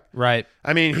running back. Right.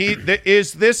 I mean,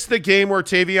 is this the game where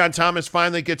Tavion Thomas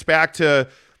finally gets back to,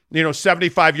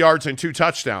 75 yards and 2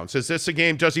 touchdowns? Is this a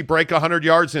game? Does he break 100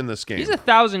 yards in this game? He's a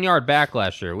 1,000-yard back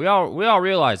last year. We all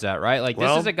realize that, right?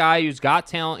 This is a guy who's got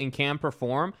talent and can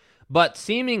perform, but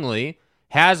seemingly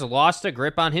has lost a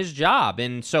grip on his job.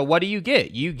 And so what do you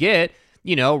get? You get,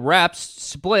 reps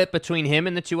split between him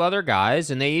and the 2 other guys,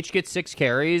 and they each get 6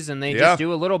 carries, and they just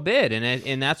do a little bit.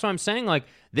 And that's what I'm saying.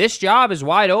 This job is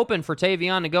wide open for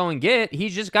Tavion to go and get.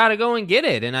 He's just got to go and get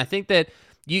it. And I think that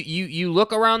you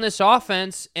look around this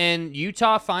offense, and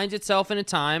Utah finds itself in a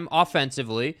time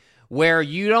offensively where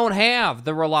you don't have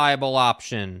the reliable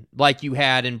option like you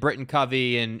had in Britton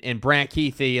Covey and Brant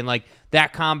Keithy and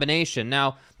that combination.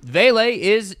 Now, Vele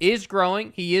is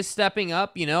growing. He is stepping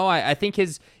up. I think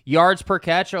his yards per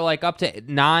catch are up to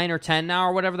 9 or 10 now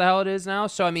or whatever the hell it is now.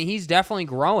 So, I mean, he's definitely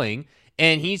growing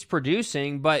and he's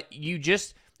producing, but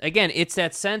again, it's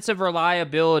that sense of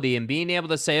reliability and being able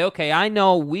to say, okay, I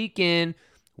know week in,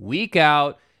 week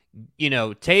out,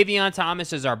 Tavion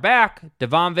Thomas is our back.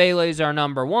 Devon Vele is our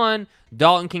number 1.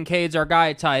 Dalton Kincaid's our guy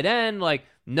at tight end.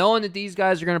 Knowing that these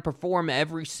guys are going to perform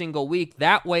every single week.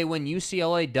 That way, when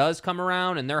UCLA does come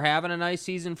around and they're having a nice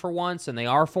season for once and they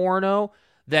are 4-0,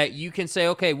 that you can say,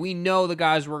 okay, we know the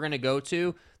guys we're going to go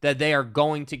to, that they are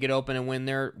going to get open and win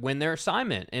their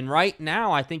assignment. And right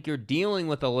now, I think you're dealing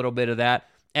with a little bit of that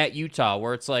at Utah,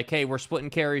 where it's hey, we're splitting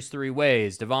carries 3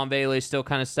 ways. Devon Vele still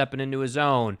kind of stepping into his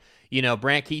own.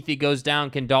 Brant Keithy goes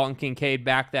down. Can Dalton Kincaid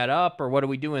back that up, or what are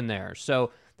we doing there?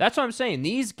 So that's what I'm saying.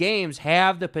 These games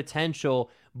have the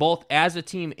potential, both as a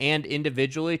team and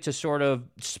individually, to sort of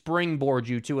springboard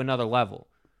you to another level.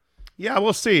 Yeah,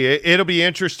 we'll see. It'll be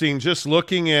interesting just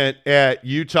looking at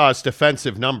Utah's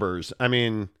defensive numbers. I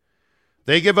mean,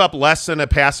 they give up less than a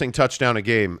passing touchdown a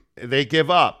game. They give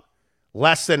up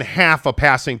less than half a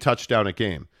passing touchdown a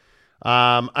game.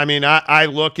 I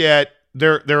look at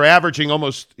they're averaging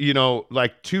almost,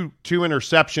 two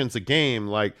interceptions a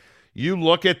game. You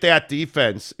look at that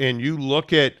defense and you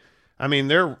look at,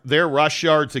 their rush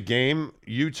yards a game.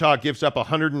 Utah gives up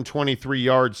 123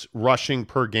 yards rushing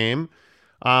per game,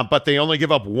 but they only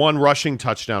give up 1 rushing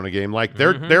touchdown a game.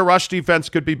 Their rush defense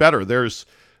could be better. There is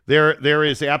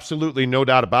absolutely no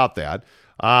doubt about that.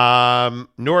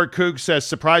 Nord Coog says,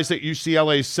 surprised that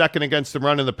UCLA is second against the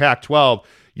run in the Pac-12.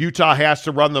 Utah has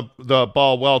to run the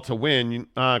ball well to win.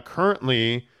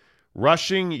 Currently,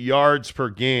 rushing yards per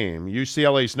game,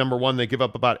 UCLA's number 1. They give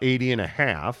up about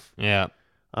 80.5. Yeah.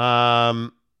 I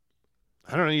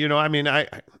don't know.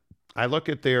 I look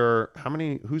at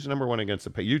who's number 1 against the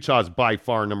pass? Utah's by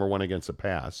far number 1 against the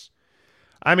pass.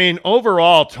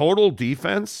 Overall, total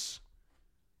defense,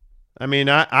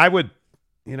 I would,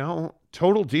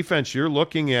 total defense, you're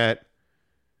looking at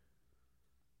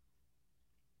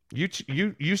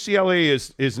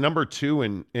UCLA is number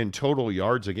 2 in total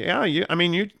yards a game. Yeah,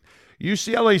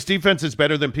 UCLA's defense is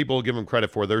better than people give them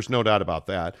credit for. There's no doubt about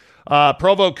that.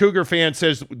 Provo Cougar fan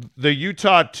says the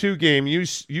Utah 2 game,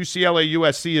 UCLA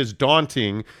USC, is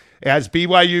daunting as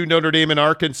BYU, Notre Dame, and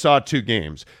Arkansas 2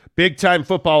 games. Big-time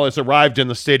football has arrived in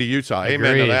the state of Utah. Agreed.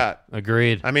 Amen to that.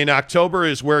 Agreed. October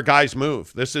is where guys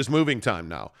move. This is moving time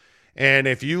now. And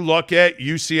if you look at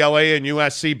UCLA and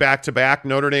USC back-to-back,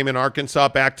 Notre Dame and Arkansas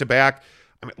back-to-back,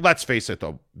 let's face it,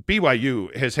 though,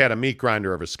 BYU has had a meat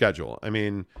grinder of a schedule.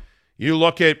 You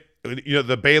look at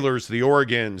the Baylors, the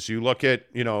Oregons, you look at,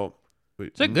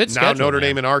 it's a good now schedule, Notre man.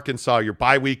 Dame and Arkansas, your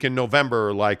bye week in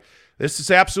November. This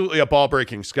is absolutely a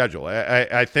ball-breaking schedule.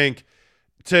 I think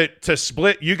to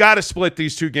split, you got to split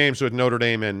these 2 games with Notre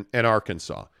Dame and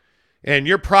Arkansas. And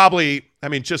you're probably,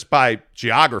 just by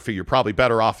geography, you're probably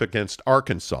better off against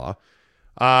Arkansas.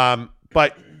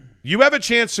 But you have a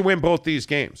chance to win both these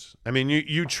games.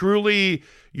 You truly,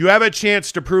 you have a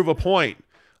chance to prove a point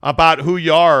about who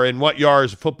you are and what you are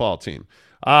as a football team.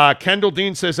 Kendall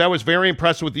Dean says, I was very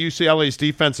impressed with UCLA's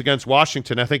defense against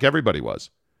Washington. I think everybody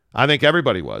was.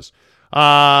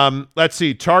 Let's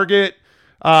see. Target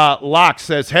Locke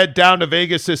says, head down to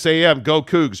Vegas this AM. Go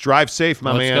Cougs. Drive safe,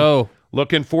 my man. Let's go.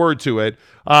 Looking forward to it.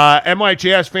 NY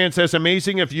Jazz fan says,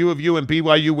 amazing if U of U and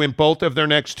BYU win both of their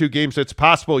next 2 games. It's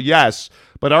possible, yes,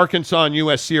 but Arkansas and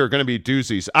USC are going to be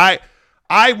doozies. I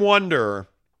wonder,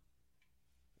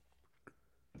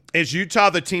 is Utah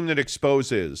the team that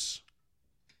exposes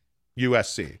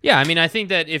USC? Yeah, I think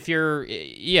that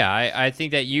I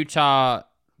think that Utah,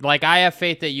 I have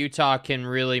faith that Utah can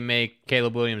really make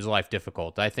Caleb Williams' life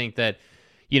difficult. I think that,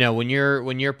 when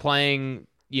you're playing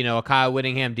a Kyle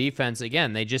Whittingham defense,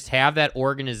 again, they just have that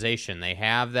organization. They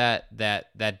have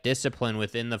that discipline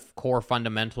within the core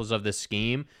fundamentals of the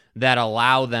scheme that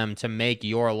allow them to make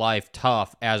your life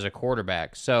tough as a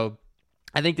quarterback. So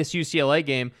I think this UCLA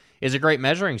game is a great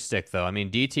measuring stick, though. I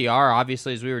mean, DTR,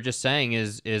 obviously, as we were just saying,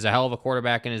 is a hell of a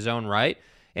quarterback in his own right.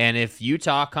 And if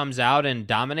Utah comes out and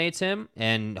dominates him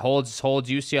and holds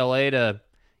UCLA to,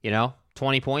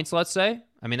 20 points, let's say,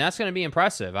 I mean, that's going to be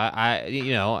impressive. I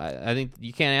think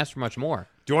you can't ask for much more.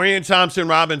 Dorian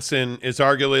Thompson-Robinson is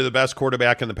arguably the best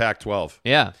quarterback in the Pac-12.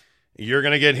 Yeah. You're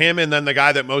going to get him, and then the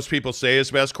guy that most people say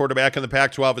is best quarterback in the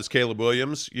Pac-12 is Caleb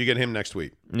Williams. You get him next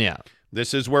week. Yeah.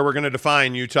 This is where we're going to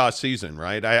define Utah's season,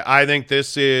 right? I think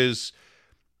this is,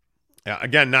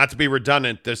 again, not to be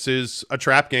redundant, this is a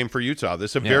trap game for Utah.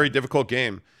 This is a very difficult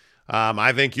game.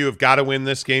 I think you have got to win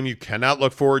this game. You cannot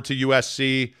look forward to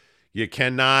USC.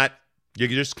 You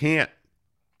just can't.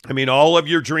 I mean, all of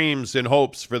your dreams and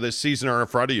hopes for this season are in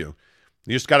front of you.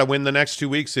 You just got to win the next 2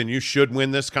 weeks, and you should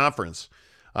win this conference.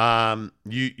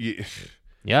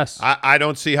 Yes. I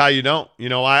don't see how you don't.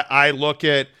 I look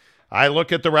at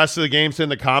the rest of the games in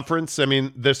the conference. I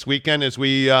mean, this weekend as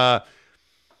we get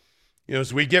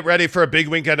ready for a big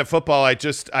weekend of football, I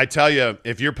tell you,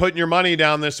 if you're putting your money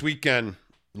down this weekend,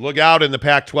 look out in the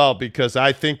Pac-12 because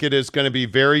I think it is going to be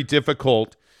very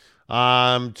difficult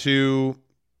to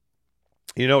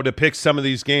pick some of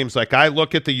these games. Like I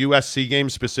look at the USC game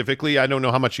specifically. I don't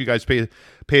know how much you guys pay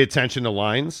attention to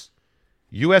lines.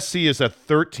 USC is a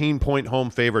 13-point home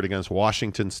favorite against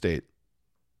Washington State.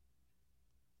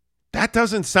 That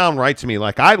doesn't sound right to me. And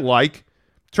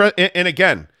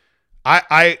again,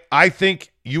 I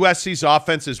think USC's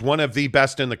offense is one of the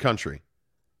best in the country.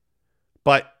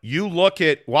 But you look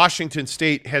at Washington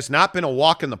State has not been a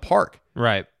walk in the park.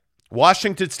 Right.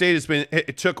 Washington State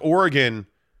it took Oregon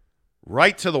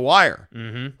right to the wire.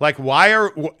 Mm-hmm.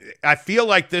 I feel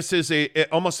like this is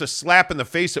almost a slap in the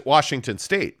face at Washington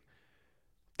State.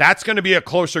 That's going to be a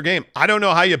closer game. I don't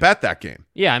know how you bet that game.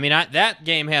 Yeah, I mean, that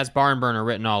game has barn burner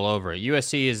written all over it.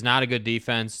 USC is not a good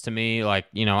defense to me.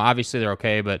 Obviously they're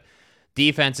okay, but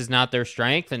defense is not their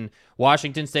strength, and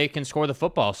Washington State can score the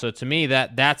football. So to me,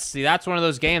 that's one of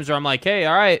those games where I'm like, hey,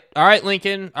 all right,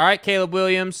 Lincoln, all right, Caleb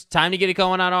Williams, time to get it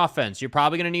going on offense. You're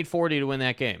probably going to need 40 to win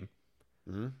that game.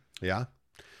 Mm-hmm. Yeah.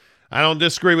 I don't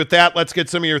disagree with that. Let's get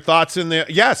some of your thoughts in there.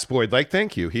 Yes, Boyd,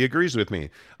 thank you. He agrees with me.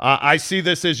 I see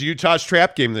this as Utah's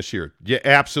trap game this year. Yeah,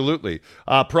 absolutely.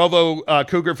 Provo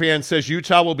Cougar fan says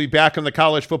Utah will be back in the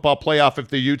college football playoff if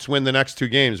the Utes win the next 2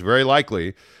 games. Very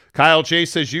likely. Kyle J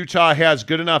says Utah has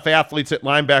good enough athletes at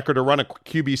linebacker to run a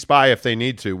QB spy if they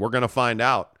need to. We're going to find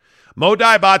out. Mo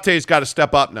Diabate's got to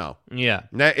step up now. Yeah.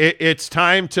 It's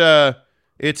time.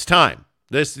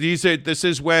 This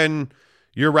is when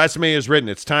your resume is written.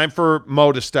 It's time for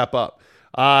Mo to step up.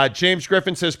 James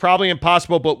Griffin says probably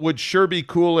impossible, but would sure be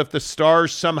cool if the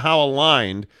stars somehow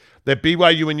aligned that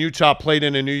BYU and Utah played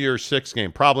in a New Year's Six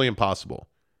game. Probably impossible.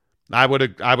 I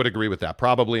would agree with that.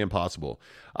 Probably impossible.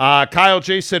 Kyle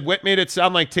J said Witt made it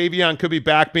sound like Tavion could be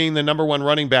back being the number 1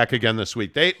 running back again this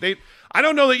week. I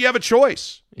don't know that you have a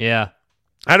choice. Yeah.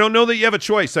 I don't know that you have a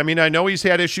choice. I mean, I know he's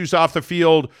had issues off the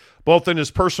field, both in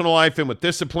his personal life and with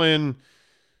discipline.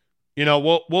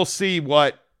 We'll see.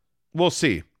 But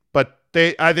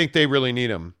I think they really need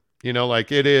him.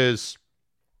 It's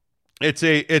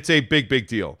a big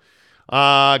deal.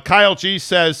 Kyle G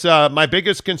says, my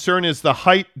biggest concern is the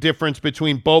height difference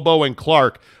between Bobo and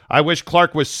Clark. I wish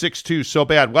Clark was 6'2", so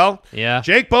bad. Well, yeah.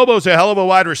 Jake Bobo's a hell of a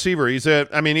wide receiver. He's a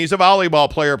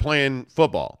volleyball player playing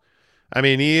football. I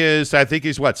mean, he is, I think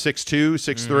he's 6'2",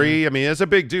 6'3". Mm-hmm. I mean, he's a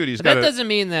big dude. That doesn't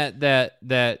mean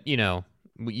that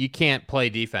you can't play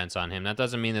defense on him. That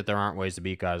doesn't mean that there aren't ways to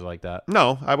beat guys like that.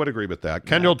 No, I would agree with that.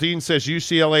 Kendall Dean says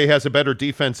UCLA has a better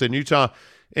defense than Utah.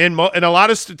 In a lot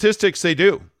of statistics, they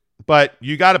do. But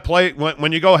you got to play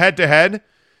when you go head to head.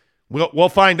 We'll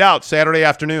find out Saturday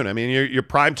afternoon. I mean, your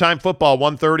primetime football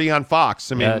 1:30 on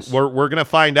Fox. I mean, yes. we're going to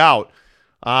find out.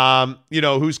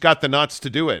 Who's got the nuts to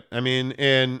do it. I mean,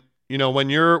 and when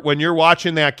you're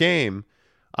watching that game,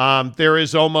 there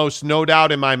is almost no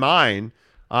doubt in my mind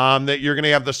that you're going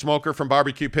to have the smoker from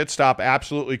Barbecue Pit Stop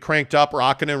absolutely cranked up,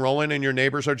 rocking and rolling, and your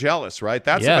neighbors are jealous, right?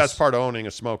 That's the best part of owning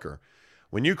a smoker.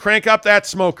 When you crank up that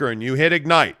smoker and you hit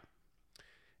ignite,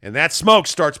 and that smoke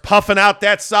starts puffing out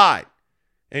that side,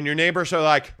 and your neighbors are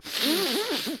like,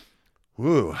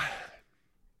 "Woo."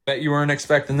 Bet you weren't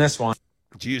expecting this one.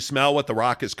 Do you smell what the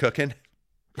rock is cooking?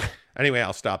 Anyway,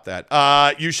 I'll stop that.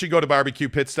 You should go to Barbecue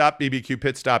Pit Stop,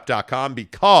 bbqpitstop.com,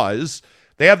 because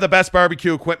they have the best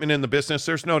barbecue equipment in the business.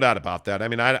 There's no doubt about that. I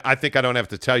mean, I think I don't have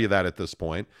to tell you that at this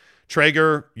point.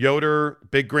 Traeger, Yoder,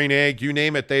 Big Green Egg, you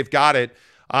name it, they've got it.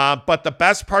 But the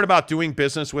best part about doing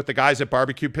business with the guys at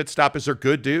Barbecue Pit Stop is they're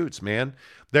good dudes, man.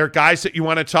 They're guys that you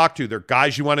want to talk to. They're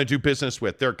guys you want to do business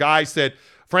with. They're guys that,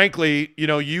 frankly,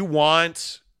 you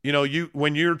want,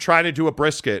 when you're trying to do a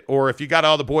brisket, or if you got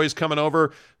all the boys coming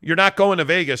over, you're not going to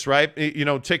Vegas, right?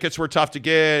 Tickets were tough to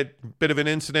get. Bit of an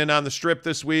incident on the Strip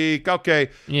this week. Okay.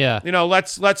 Yeah.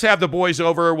 Let's have the boys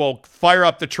over. We'll fire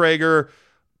up the Traeger.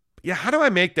 Yeah, how do I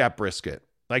make that brisket?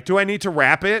 Like, do I need to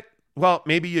wrap it? Well,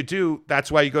 maybe you do.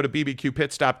 That's why you go to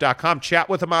bbqpitstop.com. Chat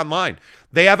with them online.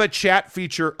 They have a chat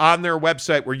feature on their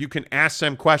website where you can ask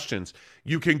them questions.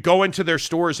 You can go into their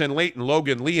stores in Layton,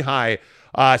 Logan, Lehigh,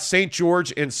 St.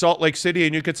 George, and Salt Lake City,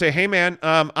 and you could say, hey, man,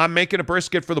 I'm making a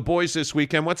brisket for the boys this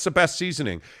weekend. What's the best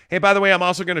seasoning? Hey, by the way, I'm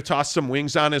also going to toss some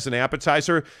wings on as an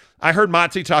appetizer. I heard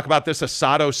Monty talk about this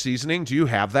Asado seasoning. Do you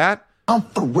have that? I'm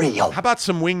for real. How about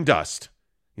some wing dust?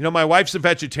 My wife's a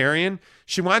vegetarian.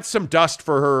 She wants some dust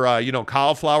for her,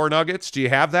 cauliflower nuggets. Do you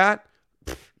have that?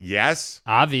 Yes.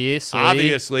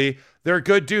 Obviously. They're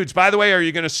good dudes. By the way, are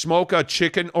you going to smoke a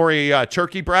chicken or a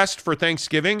turkey breast for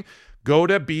Thanksgiving? Go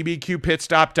to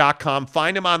bbqpitstop.com.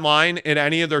 Find them online at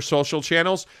any of their social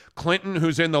channels. Clinton,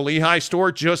 who's in the Lehigh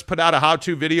store, just put out a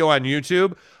how-to video on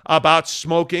YouTube about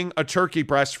smoking a turkey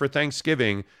breast for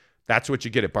Thanksgiving. That's what you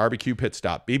get at Barbecue Pit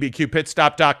Stop.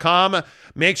 bbqpitstop.com.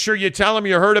 Make sure you tell them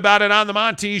you heard about it on the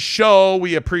Monty Show.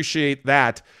 We appreciate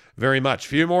that very much. A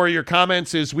few more of your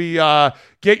comments as we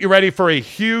get you ready for a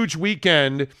huge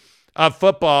weekend of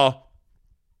football.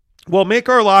 We'll make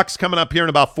our locks coming up here in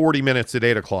about 40 minutes at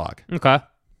 8 o'clock. Okay.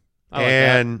 I like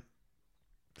that.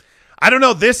 I don't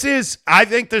know. I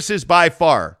think this is by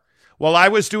far. While I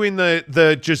was doing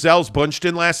the Giselle's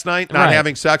Bunchton last night, not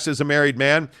having sex as a married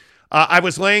man, I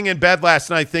was laying in bed last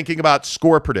night thinking about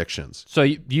score predictions. So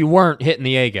you weren't hitting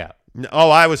the A gap? Oh,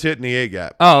 I was hitting the A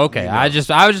gap. Oh, okay. I was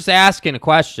just asking a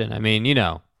question. I mean,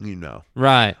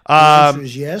 Right. The answer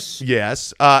is yes.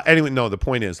 Yes. Anyway, no, the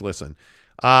point is, listen,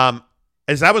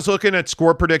 as I was looking at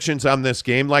score predictions on this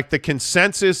game, like the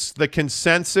consensus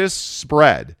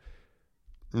spread,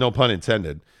 no pun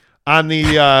intended, on the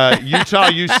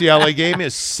Utah-UCLA game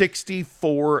is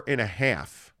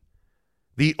 64.5.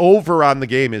 The over on the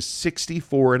game is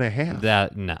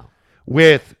 64.5. No.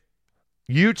 With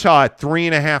Utah at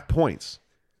 3.5 points.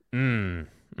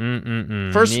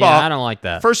 First of all, I don't like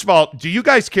that. First of all, do you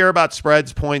guys care about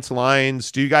spreads, points,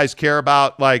 lines? Do you guys care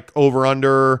about like over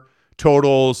under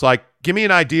totals? Like, give me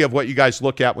an idea of what you guys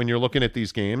look at when you're looking at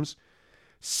these games.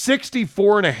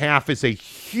 64.5 is a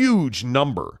huge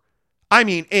number. I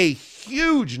mean, a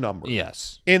huge number.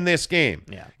 Yes. In this game.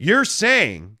 Yeah. You're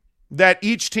saying that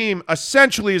each team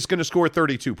essentially is going to score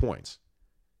 32 points.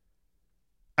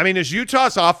 I mean, is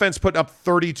Utah's offense putting up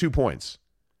 32 points?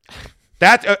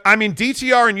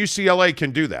 DTR and UCLA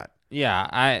can do that. Yeah,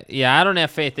 I don't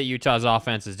have faith that Utah's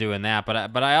offense is doing that,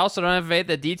 but I also don't have faith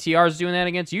that DTR is doing that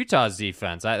against Utah's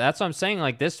defense. That's what I'm saying.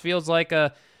 Like, this feels like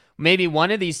maybe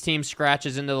one of these teams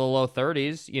scratches into the low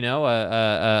 30s.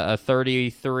 A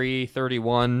 33,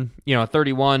 31,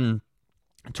 31,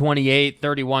 28,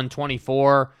 31,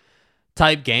 24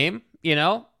 type game.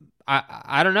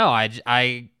 I don't know.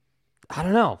 I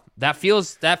don't know. That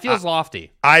feels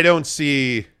lofty. I don't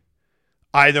see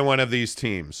either one of these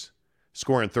teams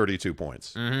scoring 32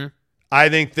 points. Mm-hmm. I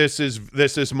think this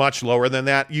is much lower than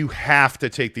that. You have to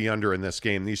take the under in this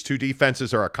game. These two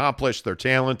defenses are accomplished. They're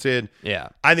talented. Yeah.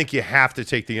 I think you have to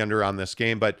take the under on this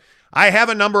game. But I have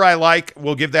a number I like.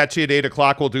 We'll give that to you at 8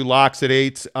 o'clock. We'll do locks at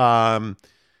 8.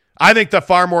 I think the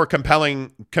far more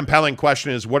compelling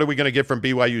question is, what are we going to get from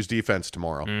BYU's defense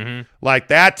tomorrow? Mm-hmm. Like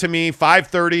that, to me,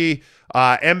 5:30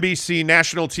 NBC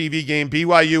national TV game,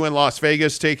 BYU in Las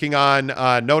Vegas taking on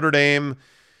Notre Dame.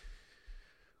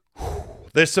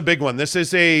 This is a big one. This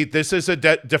is a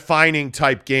defining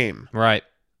type game. Right.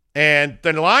 And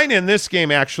the line in this game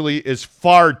actually is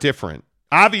far different.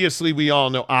 Obviously, we all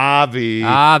know we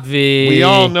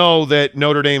all know that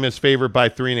Notre Dame is favored by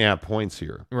 3.5 points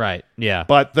here. Right. Yeah.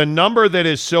 But the number that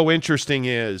is so interesting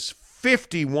is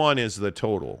 51 is the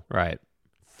total. Right.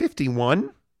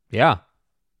 51? Yeah.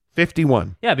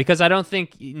 51. Yeah, because I don't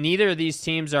think neither of these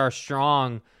teams are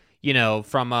strong,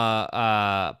 from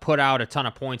a put out a ton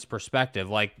of points perspective.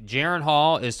 Like, Jaron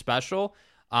Hall is special,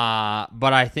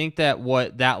 but I think that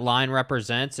what that line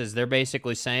represents is they're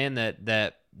basically saying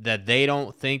that they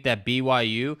don't think that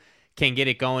BYU can get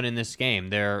it going in this game.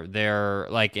 They're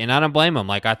like, and I don't blame them.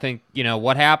 Like, I think,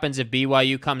 what happens if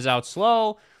BYU comes out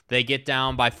slow, they get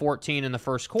down by 14 in the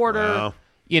first quarter. Wow.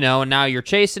 And now you're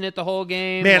chasing it the whole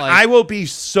game. Man, I will be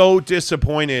so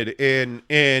disappointed in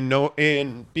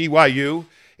BYU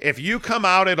If you come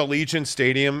out at Allegiant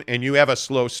Stadium and you have a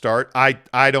slow start, I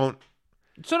don't.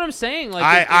 That's what I'm saying.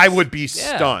 Like I would be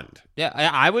stunned. Yeah,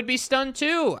 I would be stunned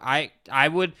too. I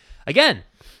would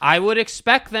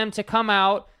expect them to come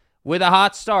out with a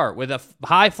hot start, with a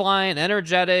high-flying,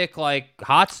 energetic, like,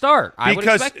 hot start. I would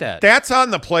expect that. Because that's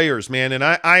on the players, man, and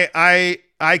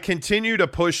I continue to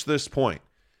push this point.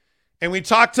 And we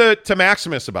talked to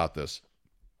Maximus about this,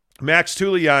 Max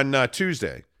Tooley on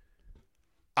Tuesday.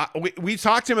 We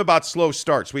talked to him about slow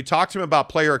starts. We talked to him about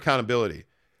player accountability.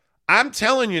 I'm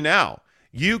telling you now,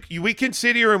 we can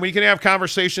sit here and we can have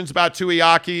conversations about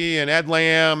Tuiaki and Ed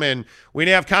Lamb, and we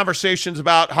can have conversations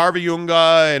about Harvey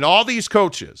Unga and all these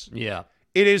coaches. Yeah.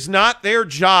 It is not their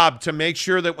job to make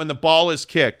sure that when the ball is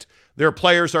kicked, their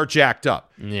players are jacked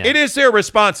up. Yeah. It is their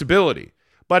responsibility.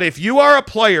 But if you are a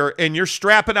player and you're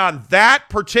strapping on that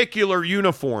particular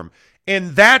uniform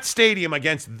in that stadium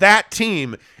against that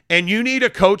team, and you need a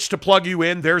coach to plug you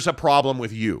in, there's a problem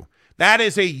with you. That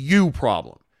is a you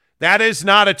problem. That is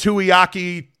not a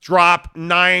Tuiaki drop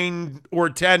 9 or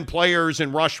 10 players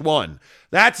in rush 1.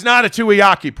 That's not a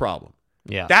Tuiaki problem.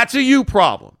 Yeah. That's a you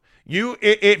problem.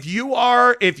 If you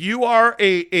are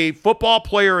a football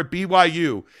player at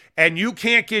BYU and you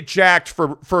can't get jacked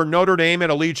for Notre Dame at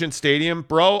Allegiant Stadium,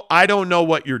 bro, I don't know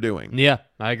what you're doing. Yeah,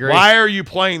 I agree. Why are you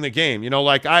playing the game?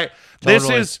 This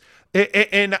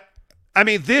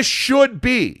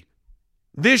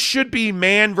should be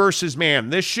man versus man.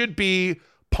 This should be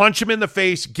punch him in the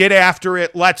face, get after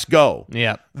it, let's go.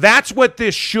 Yeah. That's what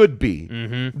this should be.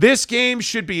 Mm-hmm. This game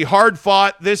should be hard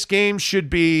fought. This game should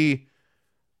be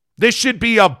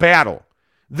a battle.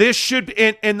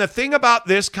 And the thing about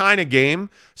this kind of game,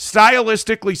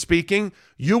 stylistically speaking,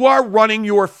 you are running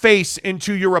your face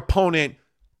into your opponent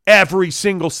every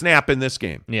single snap in this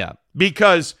game. Yeah.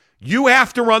 Because you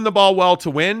have to run the ball well to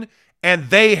win, and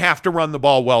they have to run the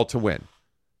ball well to win.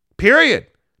 Period.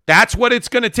 That's what it's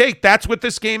going to take. That's what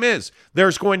this game is.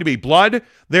 There's going to be blood.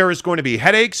 There is going to be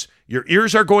headaches. Your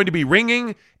ears are going to be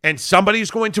ringing, and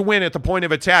somebody's going to win at the point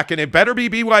of attack, and it better be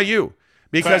BYU.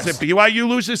 Because if BYU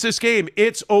loses this game,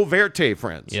 it's overte,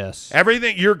 friends. Yes.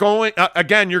 Everything you're going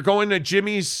you're going to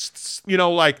Jimmy's,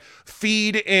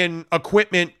 feed and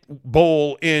equipment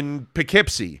bowl in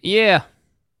Poughkeepsie. Yeah.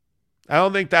 I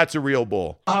don't think that's a real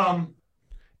bowl.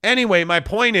 Anyway, my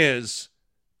point is,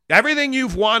 everything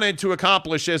you've wanted to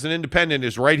accomplish as an independent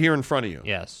is right here in front of you.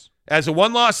 Yes. As a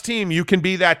one-loss team, you can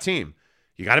be that team.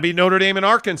 You got to beat Notre Dame and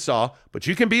Arkansas, but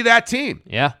you can be that team.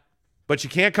 Yeah. But you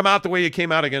can't come out the way you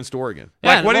came out against Oregon.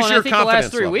 Yeah, what is your I think confidence the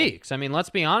last 3 level? weeks? I mean, let's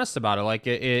be honest about it. Like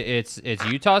it's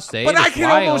Utah State. But I can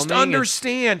Wyoming, almost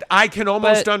understand. I can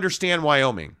almost understand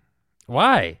Wyoming.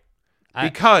 Why?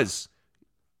 Because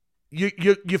you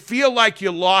feel like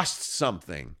you lost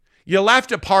something. You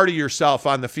left a part of yourself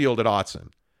on the field at Autzen.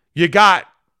 You got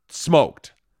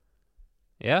smoked.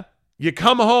 Yeah. You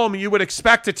come home, you would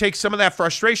expect to take some of that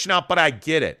frustration out, but I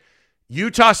get it.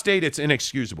 Utah State, it's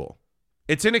inexcusable.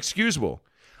 It's inexcusable.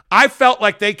 I felt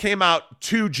like they came out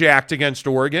too jacked against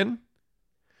Oregon.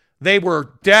 They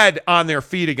were dead on their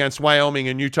feet against Wyoming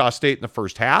and Utah State in the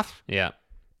first half. Yeah.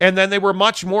 And then they were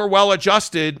much more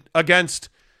well-adjusted against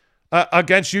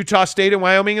Utah State and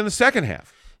Wyoming in the second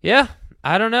half. Yeah.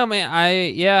 I don't know, man.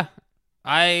 I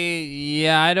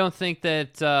don't think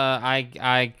that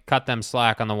I cut them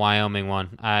slack on the Wyoming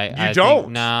one. I don't?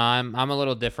 Think, no, I'm a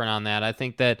little different on that. I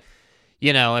think that,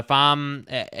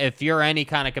 if you're any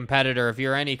kind of competitor, if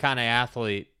you're any kind of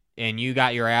athlete, and you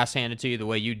got your ass handed to you the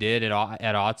way you did at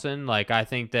Autzen, like I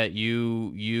think that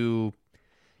you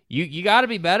got to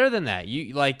be better than that.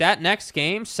 You like that next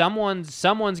game, someone's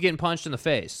getting punched in the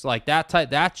face. Like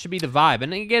that should be the vibe.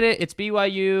 And then you get it. It's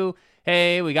BYU.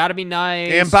 Hey, we got to be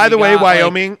nice. And by the way,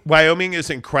 Wyoming is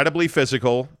incredibly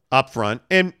physical up front.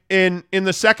 And in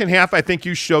the second half, I think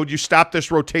you stopped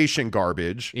this rotation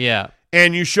garbage. Yeah.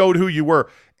 And you showed who you were.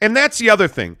 And that's the other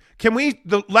thing.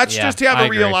 Let's just have a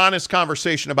real honest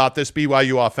conversation about this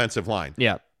BYU offensive line.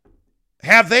 Yeah.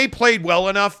 Have they played well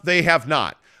enough? They have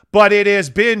not. But it has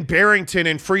been Barrington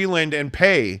and Freeland and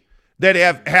Pay that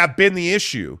have been the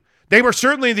issue. They were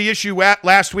certainly the issue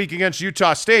last week against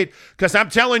Utah State, because I'm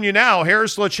telling you now,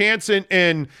 Harris LaChance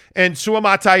and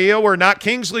Suamataia were not.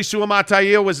 Kingsley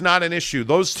Suamataia was not an issue.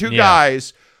 Those two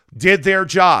guys did their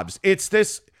jobs. It's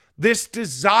this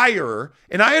desire,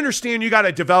 and I understand you got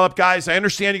to develop guys. I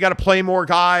understand you got to play more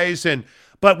guys,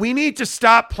 but we need to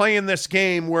stop playing this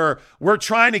game where we're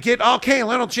trying to get, okay,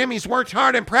 little Jimmy's worked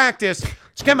hard in practice.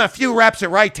 Let's give him a few reps at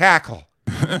right tackle.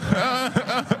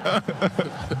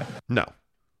 No.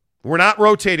 We're not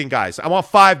rotating guys. I want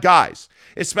 5 guys.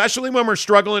 Especially when we're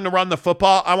struggling to run the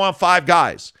football, I want 5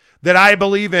 guys. that I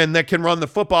believe in that can run the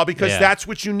football, because that's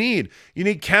what you need. You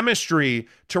need chemistry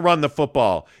to run the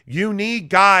football. You need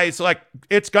guys like,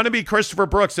 it's going to be Christopher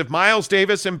Brooks. If Miles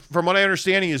Davis, and from what I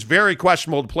understand, he is very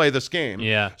questionable to play this game.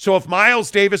 Yeah. So if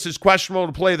Miles Davis is questionable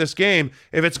to play this game,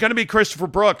 if it's going to be Christopher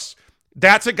Brooks,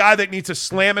 that's a guy that needs to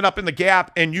slam it up in the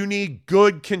gap, and you need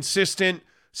good, consistent,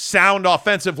 sound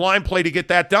offensive line play to get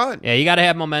that done. Yeah, you got to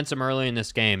have momentum early in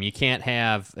this game. You can't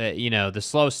have, the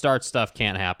slow start stuff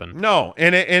can't happen. No,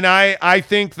 and I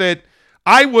think that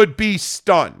I would be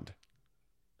stunned.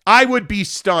 I would be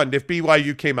stunned if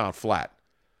BYU came out flat.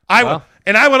 I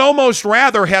would almost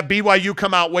rather have BYU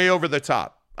come out way over the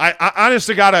top. I honest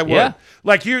to God, I would. Yeah.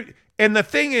 Like and the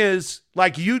thing is,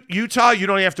 like Utah, you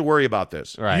don't have to worry about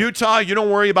this. Right. Utah, you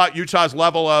don't worry about Utah's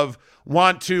level of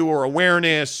want to or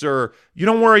awareness, or you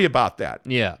don't worry about that.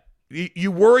 Yeah.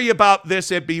 You worry about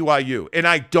this at BYU, and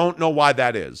I don't know why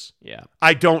that is. Yeah.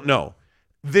 I don't know.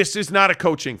 This is not a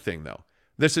coaching thing, though.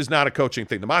 This is not a coaching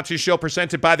thing. The Monty Show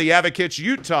presented by the Advocates,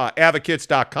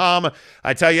 UtahAdvocates.com.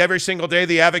 I tell you every single day,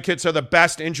 the Advocates are the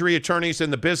best injury attorneys in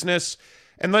the business.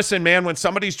 And listen, man, when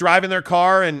somebody's driving their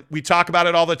car, and we talk about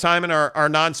it all the time in our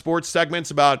non-sports segments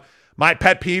about my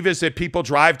pet peeve is that people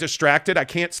drive distracted. I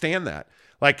can't stand that.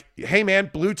 Like, hey, man,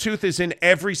 Bluetooth is in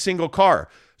every single car.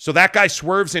 So that guy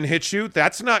swerves and hits you.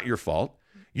 That's not your fault.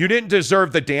 You didn't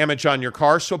deserve the damage on your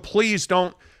car. So please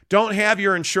don't have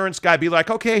your insurance guy be like,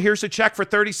 okay, here's a check for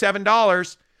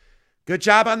 $37. Good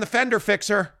job on the fender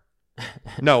fixer.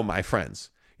 No, my friends.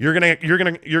 You're gonna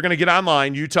get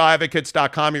online,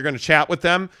 UtahAdvocates.com. You're gonna chat with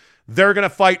them. They're gonna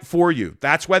fight for you.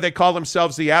 That's why they call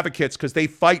themselves the Advocates, because they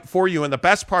fight for you. And the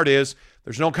best part is,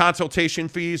 there's no consultation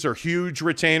fees or huge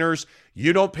retainers.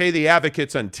 You don't pay the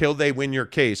Advocates until they win your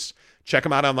case. Check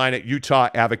them out online at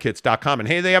UtahAdvocates.com. And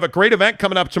hey, they have a great event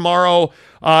coming up tomorrow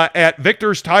at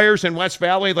Victor's Tires in West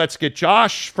Valley. Let's get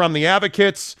Josh from the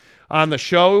Advocates on the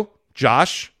show.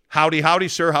 Josh, howdy,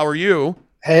 sir. How are you?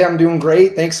 Hey, I'm doing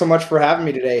great. Thanks so much for having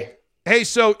me today. Hey,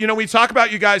 so, we talk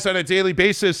about you guys on a daily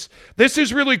basis. This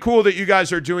is really cool that you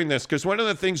guys are doing this, because one of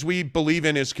the things we believe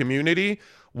in is community.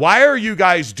 Why are you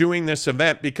guys doing this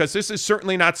event? Because this is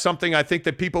certainly not something I think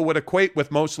that people would equate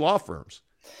with most law firms.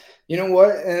 You know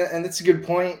what? And that's a good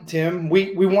point, Tim.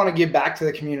 We want to give back to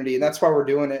the community, and that's why we're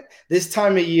doing it. This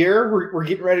time of year, we're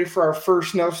getting ready for our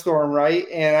first snowstorm, right?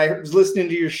 And I was listening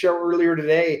to your show earlier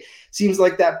today. Seems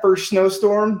like that first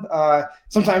snowstorm,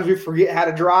 sometimes we forget how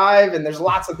to drive, and there's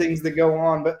lots of things that go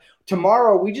on. But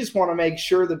tomorrow, we just want to make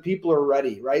sure that people are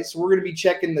ready, right? So we're going to be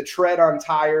checking the tread on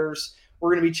tires. We're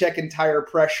going to be checking tire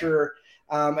pressure.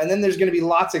 And then there's going to be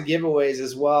lots of giveaways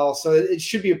as well. So it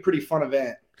should be a pretty fun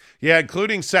event. Yeah,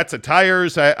 including sets of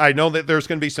tires. I know that there's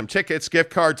going to be some tickets,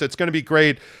 gift cards. It's going to be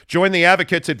great. Join the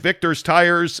Advocates at Victor's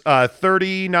Tires,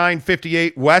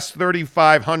 3958 West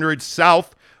 3500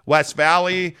 South, West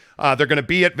Valley. They're going to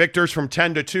be at Victor's from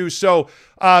 10 to 2. So,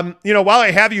 while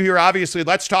I have you here, obviously,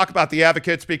 let's talk about the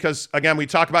Advocates, because, again, we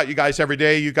talk about you guys every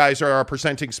day. You guys are our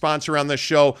presenting sponsor on this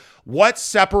show. What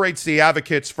separates the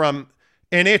Advocates from...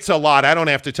 And it's a lot. I don't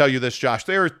have to tell you this, Josh.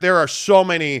 There are so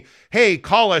many, hey,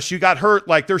 call us, you got hurt.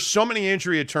 Like, there's so many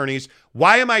injury attorneys.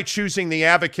 Why am I choosing the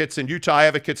Advocates and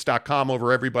UtahAdvocates.com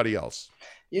over everybody else?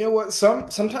 You know what?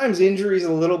 Sometimes injury is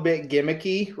a little bit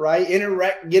gimmicky, right? In a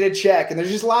wreck, get a check. And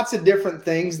there's just lots of different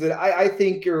things that I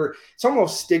think it's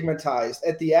almost stigmatized.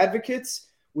 At the Advocates,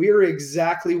 we are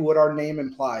exactly what our name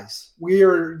implies. We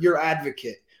are your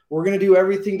advocate. We're going to do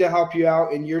everything to help you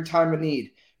out in your time of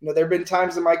need. There have been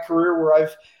times in my career where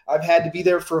I've had to be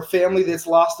there for a family that's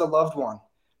lost a loved one,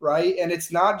 right? And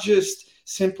it's not just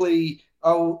simply,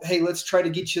 oh, hey, let's try to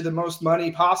get you the most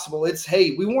money possible. It's,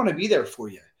 hey, we want to be there for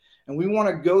you. And we want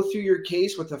to go through your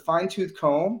case with a fine-tooth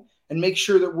comb and make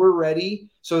sure that we're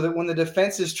ready so that when the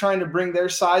defense is trying to bring their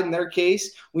side in their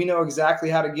case, we know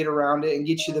exactly how to get around it and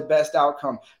get you the best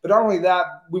outcome. But not only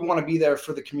that, we want to be there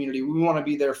for the community. We want to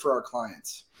be there for our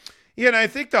clients. Yeah, and I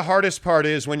think the hardest part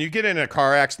is when you get in a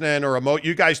car accident or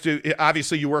you guys do,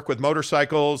 obviously you work with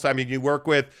motorcycles. I mean, you work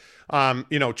with,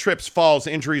 trips, falls,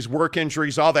 injuries, work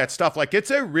injuries, all that stuff. Like,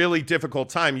 it's a really difficult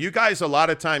time. You guys a lot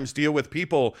of times deal with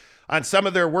people on some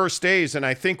of their worst days. And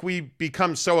I think we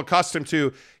become so accustomed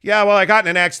to, I got in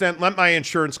an accident, let my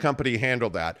insurance company handle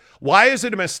that. Why is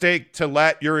it a mistake to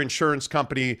let your insurance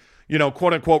company,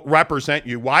 quote unquote, represent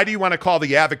you? Why do you want to call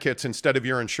the Advocates instead of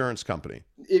your insurance company?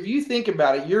 If you think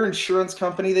about it, your insurance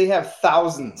company, they have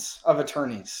thousands of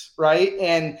attorneys, right?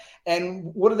 And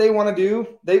what do they want to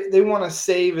do? They want to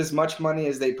save as much money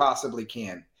as they possibly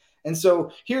can. And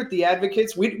so here at the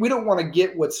Advocates, we don't want to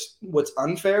get what's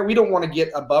unfair. We don't want to get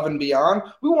above and beyond.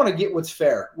 We want to get what's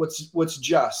fair, what's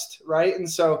just, right? And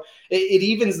so it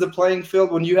evens the playing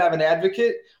field when you have an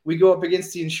advocate. We go up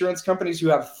against the insurance companies who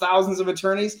have thousands of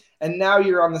attorneys, and now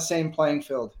you're on the same playing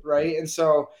field, right? And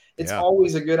so it's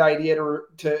always a good idea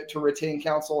to retain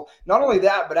counsel. Not only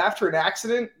that, but after an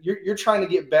accident, you're trying to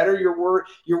get better. You're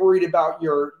worried about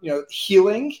your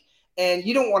healing. And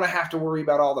you don't want to have to worry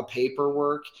about all the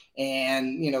paperwork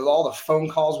and, all the phone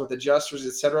calls with adjusters,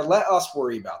 et cetera. Let us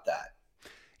worry about that.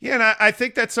 Yeah, and I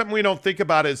think that's something we don't think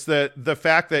about is the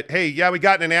fact that, hey, we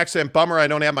got in an accident, bummer, I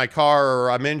don't have my car or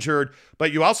I'm injured,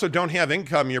 but you also don't have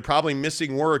income. You're probably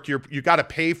missing work. You got to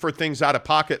pay for things out of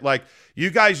pocket. Like, you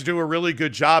guys do a really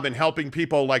good job in helping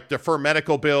people like defer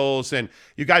medical bills, and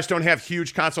you guys don't have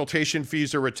huge consultation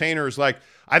fees or retainers. Like,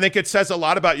 I think it says a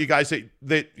lot about you guys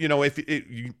that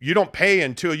if you don't pay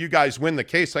until you guys win the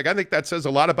case. Like, I think that says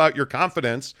a lot about your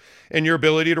confidence and your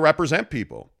ability to represent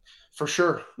people. For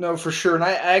sure. No, for sure. And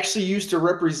I actually used to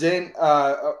represent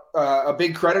a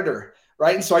big creditor,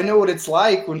 right? And so I know what it's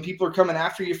like when people are coming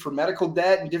after you for medical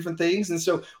debt and different things. And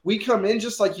so we come in,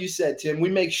 just like you said, Tim, we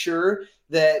make sure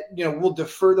that, we'll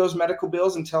defer those medical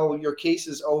bills until your case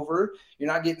is over.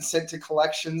 You're not getting sent to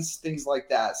collections, things like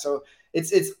that. So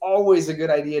it's always a good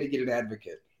idea to get an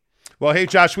advocate. Well, hey,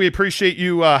 Josh, we appreciate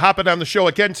you hopping on the show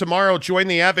again tomorrow. Join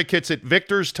the Advocates at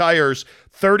Victor's Tires,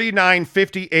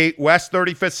 3958 West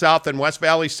 35th South in West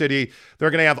Valley City. They're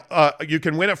going to have, you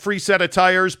can win a free set of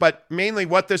tires, but mainly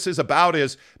what this is about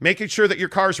is making sure that your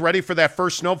car's ready for that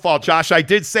first snowfall. Josh, I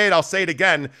did say it, I'll say it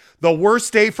again. The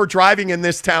worst day for driving in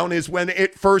this town is when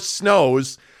it first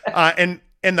snows.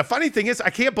 And the funny thing is, I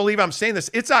can't believe I'm saying this.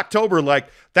 It's October. Like,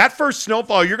 that first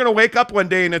snowfall, you're going to wake up one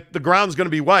day and the ground's going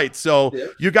to be white. So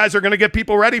you guys are going to get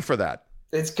people ready for that.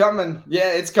 It's coming.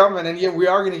 Yeah, it's coming. And we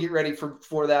are going to get ready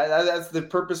for that. That's the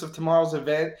purpose of tomorrow's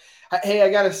event. Hey, I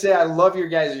got to say, I love your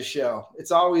guys' show. It's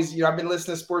always, I've been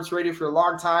listening to sports radio for a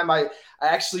long time. I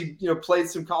actually, played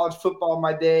some college football in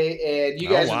my day, and you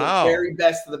guys are the very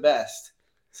best of the best.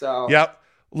 So, yep.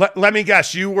 Let me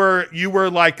guess. You were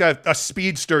like a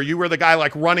speedster. You were the guy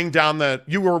like running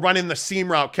you were running the seam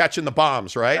route, catching the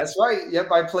bombs, right? That's right.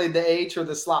 Yep. I played the H or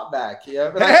the slot back. Yeah.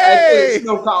 But hey! I played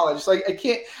Snow College. Like,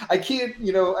 I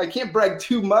can't brag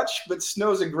too much, but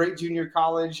Snow's a great junior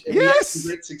college. And we had some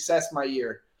great success my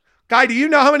year. Guy, do you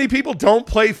know how many people don't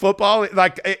play football?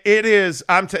 Like, it is.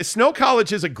 Snow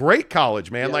College is a great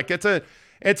college, man. Yep. Like,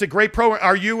 it's a great program.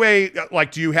 Are you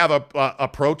do you have a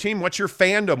pro team? What's your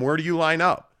fandom? Where do you line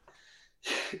up?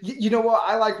 You know what?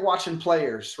 I like watching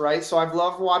players, right? So I've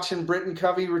loved watching Brenton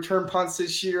Covey return punts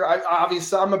this year.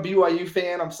 Obviously, I'm a BYU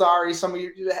fan. I'm sorry.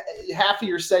 Half of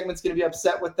your segment's going to be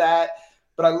upset with that.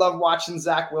 But I love watching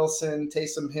Zach Wilson,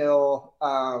 Taysom Hill.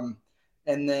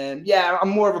 And then, I'm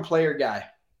more of a player guy.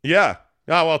 Yeah.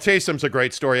 Oh, well, Taysom's a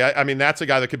great story. I mean, that's a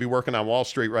guy that could be working on Wall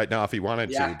Street right now if he wanted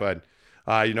to. But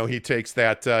he takes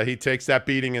that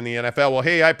beating in the NFL. Well,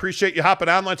 hey, I appreciate you hopping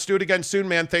on. Let's do it again soon,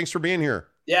 man. Thanks for being here.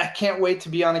 Yeah, can't wait to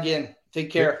be on again.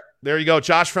 Take care. There you go.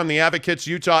 Josh from the Advocates,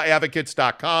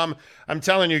 UtahAdvocates.com. I'm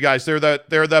telling you guys, they're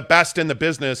the best in the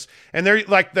business. And they're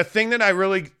like, the thing that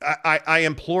I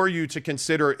implore you to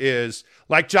consider is,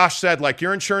 like Josh said, like,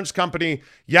 your insurance company,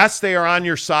 yes, they are on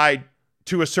your side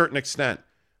to a certain extent,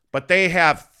 but they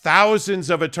have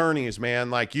thousands of attorneys, man.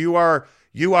 Like, you are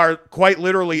quite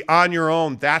literally on your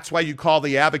own. That's why you call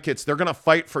the Advocates. They're going to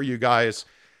fight for you guys.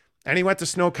 And he went to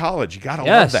Snow College. You got to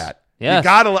love that. Yes.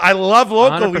 I love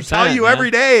local. We tell you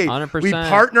every day. 100%. We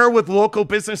partner with local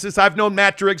businesses. I've known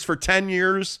Matt Driggs for 10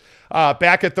 years.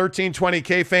 Back at 1320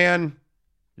 K-Fan.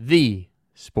 The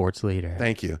sports leader.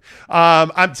 Thank you.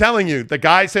 I'm telling you, the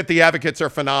guys at the Advocates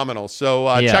are phenomenal.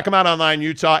 So check them out online,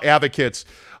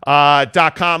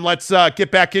 UtahAdvocates.com. Let's get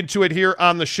back into it here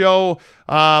on the show.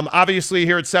 Obviously,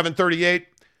 here at 7:38.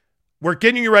 We're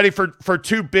getting you ready for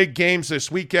two big games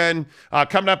this weekend.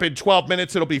 Coming up in 12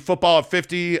 minutes, it'll be football at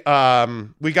 50.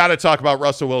 We got to talk about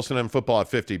Russell Wilson and football at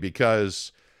 50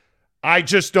 because I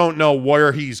just don't know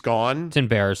where he's gone. It's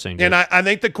embarrassing, dude. And I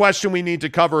think the question we need to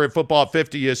cover at football at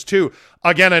 50 is, too,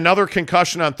 again, another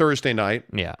concussion on Thursday night.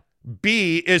 Yeah.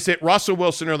 B, is it Russell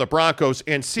Wilson or the Broncos?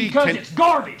 And C, it's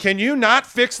garbage. Can you not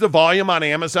fix the volume on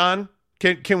Amazon?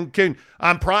 Can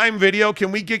on Prime Video,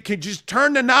 can you just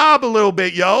turn the knob a little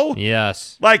bit, yo?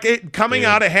 Yes. Like coming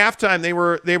out of halftime,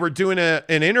 they were doing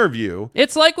an interview.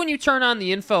 It's like when you turn on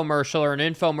the infomercial or an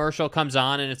infomercial comes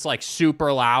on and it's like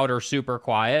super loud or super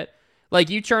quiet.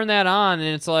 Like you turn that on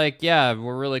and it's like, yeah,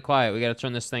 we're really quiet. We got to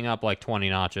turn this thing up like 20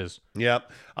 notches.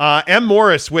 Yep. M.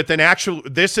 Morris with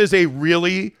this is a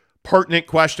really pertinent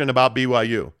question about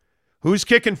BYU. Who's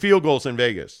kicking field goals in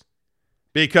Vegas?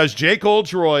 because Jake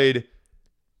Oldroyd's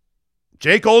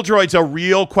a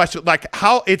real question. Like,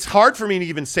 how it's hard for me to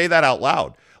even say that out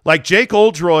loud. Like, Jake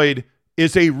Oldroyd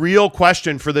is a real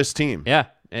question for this team. Yeah.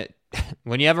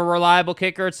 When you have a reliable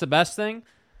kicker, it's the best thing.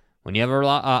 When you have an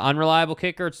unreliable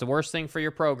kicker, it's the worst thing for your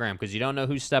program because you don't know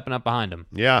who's stepping up behind him.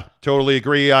 Yeah, totally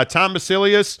agree. Tom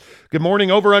Basilius, good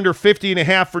morning. Over under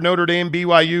 50.5 for Notre Dame,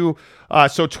 BYU.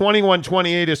 So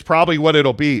 21-28 is probably what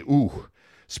it'll be. Ooh,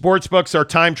 sportsbooks are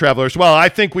time travelers. Well, I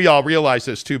think we all realize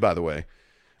this too, by the way.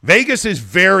 Vegas is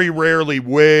very rarely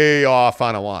way off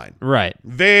on a line. Right.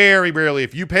 Very rarely.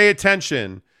 If you pay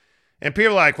attention, and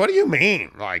people are like, what do you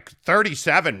mean? Like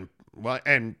 37,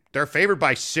 and they're favored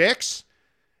by 6?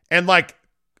 And, like,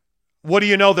 what do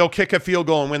you know? They'll kick a field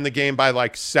goal and win the game by,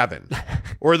 like, 7.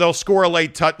 Or they'll score a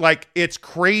late touch. Like, it's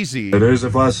crazy. It is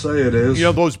if I say it is. You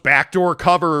know, those backdoor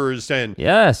covers. And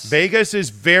yes, Vegas is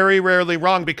very rarely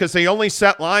wrong because they only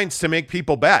set lines to make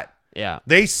people bet. Yeah.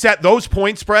 They set those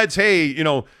point spreads. Hey, you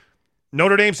know,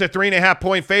 Notre Dame's a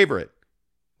 3.5-point favorite.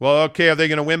 Well, okay, are they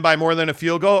going to win by more than a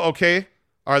field goal? Okay.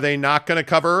 Are they not going to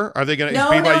cover? Are they going to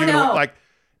No. like?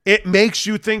 It makes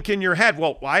you think in your head,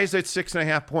 well, why is it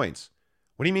 6.5 points?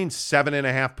 What do you mean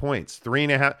 7.5 points?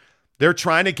 3.5? They're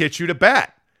trying to get you to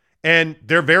bet. And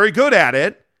they're very good at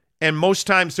it. And most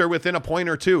times they're within a point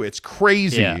or two. It's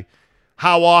crazy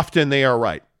how often they are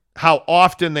right. How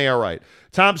often they are right.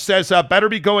 Tom says, better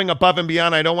be going above and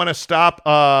beyond. I don't want to stop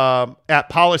at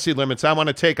policy limits. I want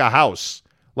to take a house.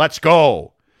 Let's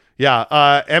go.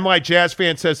 Yeah, NY Jazz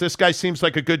fan says, this guy seems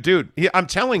like a good dude. I'm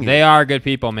telling you. They are good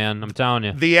people, man. I'm telling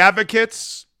you. The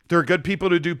Advocates, they're good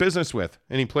people to do business with.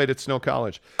 And he played at Snow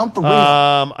College.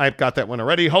 I've got that one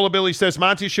already. Hullabilly says,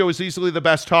 Monty Show is easily the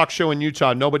best talk show in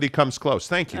Utah. Nobody comes close.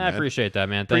 Thank you, man. I appreciate that,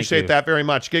 man. Appreciate that very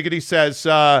much. Giggity says,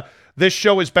 this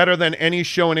show is better than any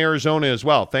show in Arizona as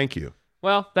well. Thank you.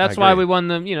 Well, that's why we won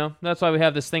the, that's why we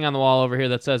have this thing on the wall over here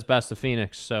that says Best of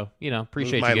Phoenix. So,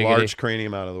 appreciate my you, Giggity. large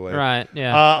cranium out of the way. Right,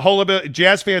 yeah.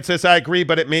 Jazz fan says, I agree,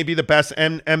 but it may be the best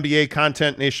NBA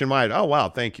content nationwide. Oh, wow.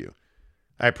 Thank you.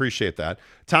 I appreciate that.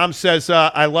 Tom says,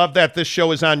 I love that this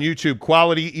show is on YouTube.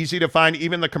 Quality, easy to find.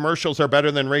 Even the commercials are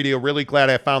better than radio. Really glad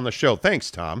I found the show.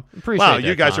 Thanks, Tom. Appreciate wow, that,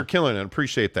 you guys Tom. are killing it.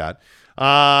 Appreciate that.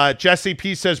 Jesse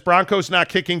P says, Broncos not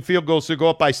kicking field goals to go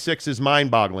up by 6 is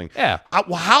mind-boggling. Yeah.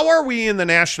 How are we in the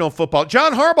National Football?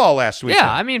 John Harbaugh last week.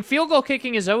 Yeah, I mean, field goal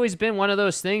kicking has always been one of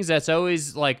those things that's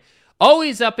always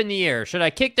up in the air. Should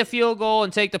I kick the field goal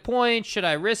and take the point? Should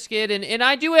I risk it? And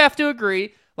I do have to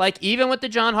agree, even with the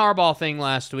John Harbaugh thing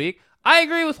last week, I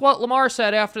agree with what Lamar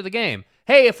said after the game.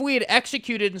 Hey, if we had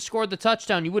executed and scored the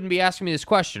touchdown, you wouldn't be asking me this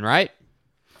question, right?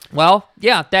 Well,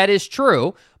 yeah, that is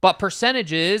true, but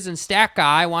percentages and Stat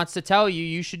Guy wants to tell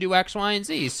you should do X, Y, and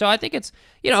Z. So I think it's,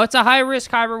 it's a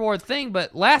high-risk, high-reward thing,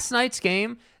 but last night's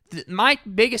game, my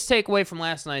biggest takeaway from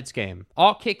last night's game,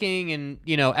 all kicking and,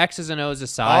 X's and O's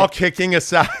aside. All kicking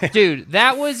aside. Dude,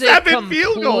 that was a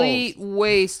complete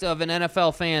waste of an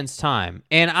NFL fan's time.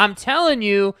 And I'm telling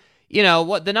you,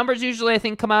 what the numbers usually, I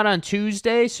think, come out on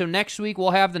Tuesday, so next week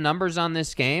we'll have the numbers on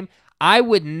this game. I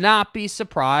would not be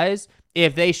surprised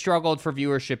if they struggled for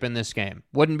viewership in this game.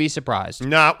 Wouldn't be surprised.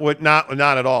 Not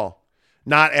at all.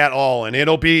 Not at all. And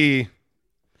it'll be,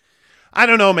 I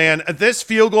don't know, man. This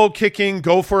field goal kicking,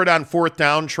 go for it on 4th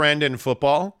down trend in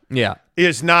football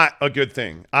is not a good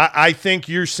thing. I think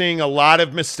you're seeing a lot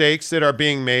of mistakes that are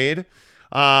being made.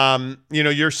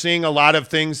 You're seeing a lot of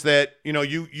things that,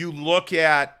 you look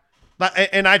at,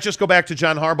 and I just go back to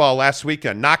John Harbaugh last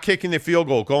weekend, not kicking the field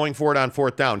goal, going for it on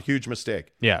 4th down, huge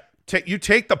mistake. Yeah. You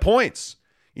take the points.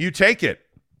 You take it.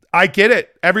 I get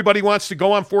it. Everybody wants to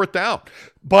go on 4th down.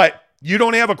 But you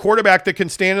don't have a quarterback that can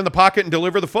stand in the pocket and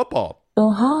deliver the football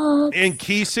in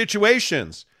key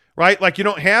situations, right? Like, you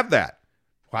don't have that.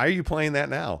 Why are you playing that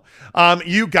now?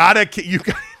 You gotta kick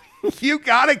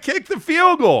the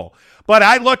field goal. But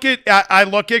I look at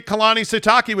Kalani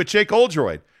Sitake with Jake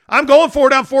Oldroyd. I'm going for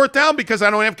it on 4th down because I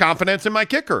don't have confidence in my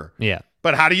kicker. Yeah.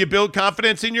 But how do you build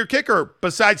confidence in your kicker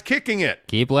besides kicking it?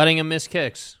 Keep letting him miss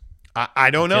kicks.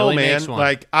 I don't know, man.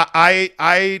 Like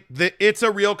it's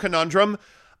a real conundrum.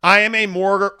 I am a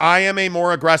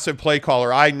more aggressive play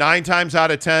caller. 9 times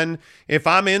out of 10, if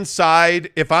I'm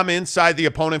inside the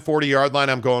opponent 40-yard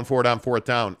line, I'm going for it on 4th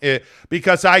down.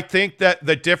 Because I think that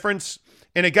the difference,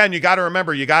 and again, you got to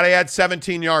remember, you got to add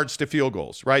 17 yards to field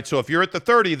goals, right? So if you're at the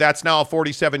 30, that's now a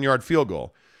 47-yard field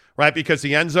goal, right? Because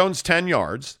the end zone's 10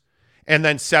 yards. And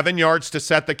then 7 yards to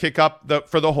set the kick up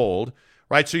for the hold,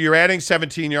 right? So you're adding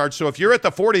 17 yards. So if you're at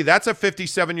the 40, that's a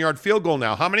 57-yard field goal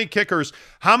now. How many kickers,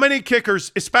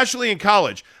 especially in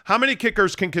college, how many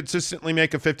kickers can consistently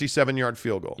make a 57-yard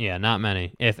field goal? Yeah, not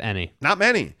many, if any. Not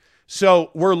many.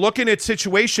 So we're looking at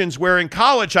situations where in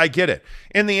college, I get it.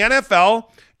 In the NFL,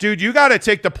 dude, you got to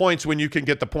take the points when you can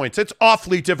get the points. It's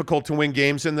awfully difficult to win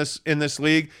games in this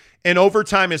league, and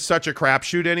overtime is such a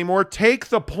crapshoot anymore. Take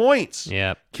the points.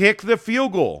 Yeah. Kick the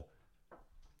field goal.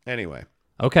 Anyway.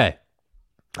 Okay.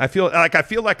 I feel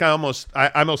like I almost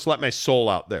let my soul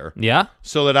out there. Yeah.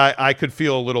 So that I could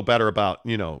feel a little better about,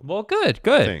 Well, good.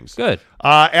 things. Good.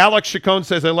 Alex Chacon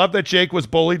says, I love that Jake was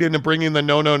bullied into bringing the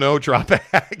no drop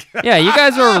back. Yeah, you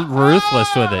guys were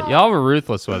ruthless with it. Y'all were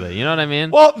ruthless with it. You know what I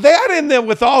mean? Well, that and then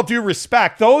with all due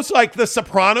respect, those like the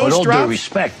Sopranos With drops. all due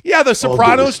respect. Yeah, the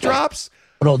Sopranos drops.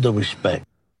 With all due respect.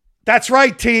 That's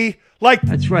right, T.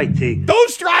 That's right, T.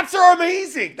 Those drops are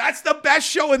amazing. That's the best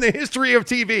show in the history of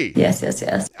TV. Yes.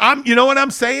 You know what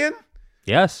I'm saying?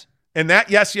 Yes. And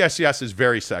that yes is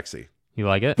very sexy. You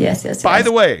like it? Yes. By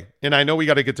the way, and I know we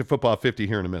got to get to football 50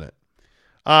 here in a minute.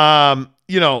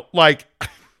 Like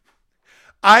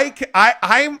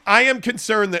I am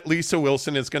concerned that Lisa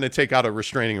Wilson is going to take out a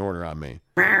restraining order on me.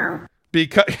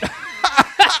 Because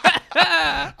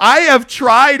I have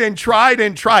tried and tried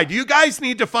and tried. You guys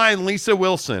need to find Lisa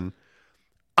Wilson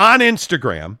on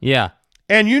Instagram. Yeah.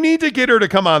 And you need to get her to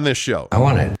come on this show. I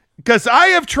want it. Because I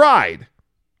have tried.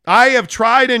 I have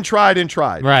tried and tried and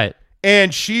tried. Right.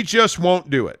 And she just won't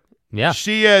do it. Yeah.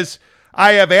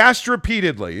 I have asked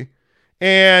repeatedly,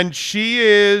 and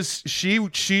she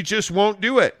just won't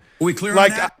do it. Are we clear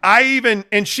like on that?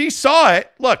 and she saw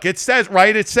it. Look, it says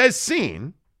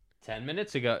seen. 10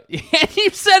 minutes ago. And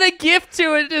you sent a gift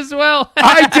to it as well.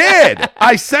 I did.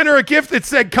 I sent her a gift that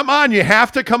said, come on, you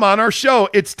have to come on our show.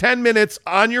 It's 10 minutes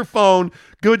on your phone.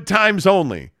 Good times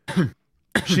only.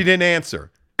 She didn't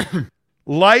answer.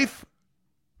 Life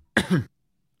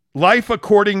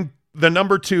according the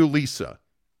number 2, Lisa.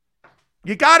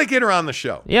 You got to get her on the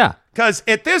show. Yeah. Because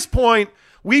at this point,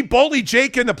 we bully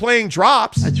Jake into playing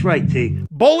drops. That's right, T.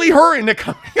 Bully her into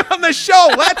coming on the show.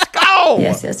 Let's go.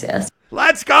 Yes.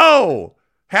 Let's go.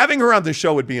 Having her on the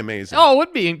show would be amazing. Oh, it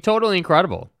would be totally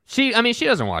incredible. She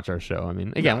doesn't watch our show. I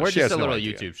mean, again, No, we're she just has a no little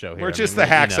idea. YouTube show here. We're just the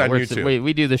hacks on YouTube.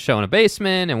 We do the show in a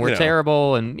basement, and we're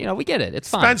terrible, and, we get it. It's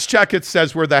fine. Spence Checkett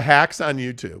says we're the hacks on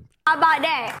YouTube. How about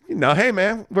that? No, hey,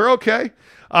 man, we're okay.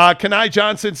 Kanai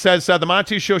Johnson says the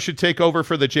Monty Show should take over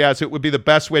for the Jazz. It would be the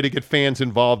best way to get fans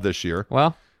involved this year.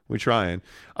 Well, we're trying.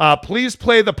 Please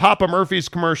play the Papa Murphy's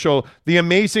commercial. The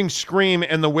amazing scream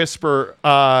and the whisper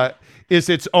is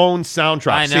its own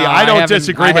soundtrack. I know. See, I don't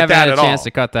disagree with that at all. I haven't had a chance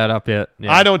to cut that up yet.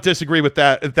 Yeah. I don't disagree with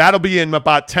that. That'll be in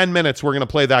about 10 minutes. We're going to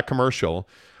play that commercial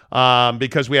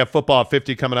because we have Football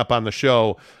 50 coming up on the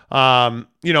show.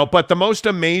 But the most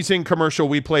amazing commercial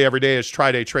we play every day is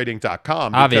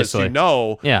TryDayTrading.com. Obviously.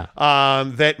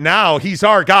 That now he's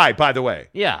our guy, by the way.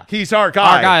 Yeah. He's our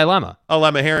guy. Our guy, Alema.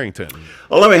 Alema Harrington.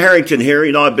 Alema Harrington here.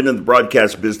 I've been in the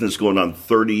broadcast business going on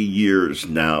 30 years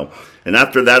now. And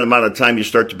after that amount of time, you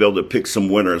start to be able to pick some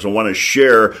winners. I want to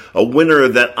share a winner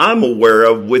that I'm aware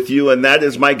of with you, and that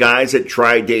is my guys at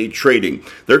Tri-Day Trading.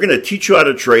 They're going to teach you how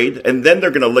to trade, and then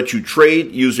they're going to let you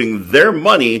trade using their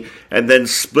money and then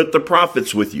split the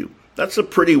profits with you. That's a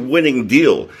pretty winning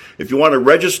deal. If you want to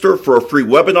register for a free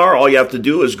webinar, all you have to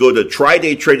do is go to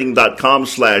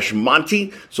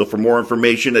trydaytrading.com/Monty. So for more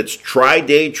information, it's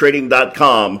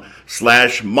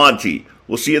trydaytrading.com/Monty.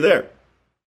 We'll see you there.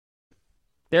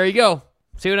 There you go.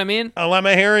 See what I mean?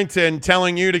 Alema Harrington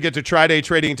telling you to get to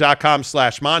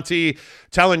trydaytrading.com/Monty,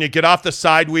 telling you get off the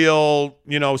side wheel,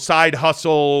 side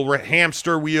hustle,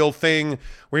 hamster wheel thing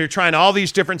where you're trying all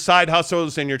these different side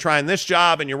hustles and you're trying this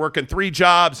job and you're working 3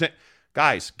 jobs.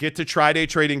 Guys, get to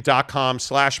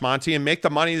trydaytrading.com/Monty and make the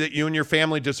money that you and your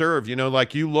family deserve. You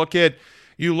look at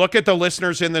the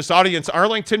listeners in this audience,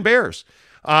 Arlington Bears.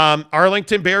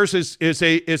 Arlington Bears is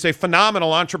a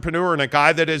phenomenal entrepreneur and a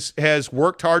guy that has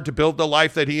worked hard to build the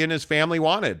life that he and his family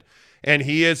wanted. And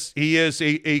he is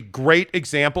a great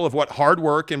example of what hard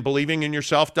work and believing in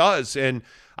yourself does. And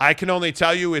I can only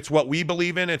tell you it's what we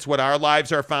believe in. It's what our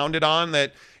lives are founded on,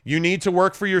 that you need to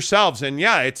work for yourselves. And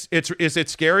yeah, is it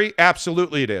scary?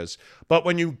 Absolutely it is. But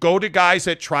when you go to guys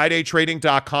at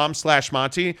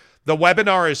trydaytrading.com/Monty, the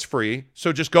webinar is free.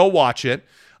 So just go watch it.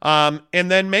 And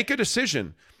then make a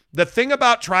decision. The thing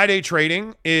about Tri-Day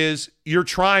Trading is you're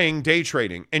trying day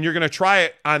trading, and you're going to try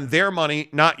it on their money,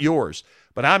 not yours.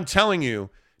 But I'm telling you,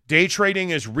 day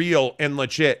trading is real and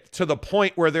legit to the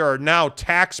point where there are now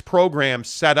tax programs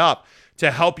set up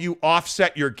to help you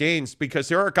offset your gains, because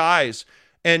there are guys,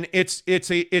 and it's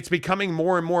becoming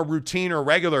more and more routine or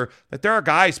regular, that there are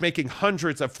guys making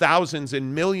hundreds of thousands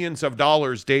and millions of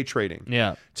dollars day trading.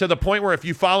 Yeah. To the point where if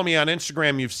you follow me on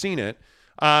Instagram, you've seen it.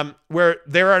 Where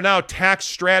there are now tax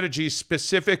strategies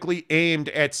specifically aimed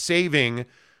at saving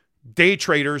day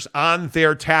traders on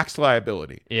their tax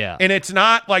liability. Yeah. And it's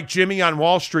not like Jimmy on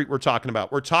Wall Street we're talking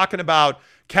about. We're talking about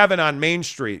Kevin on Main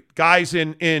Street, guys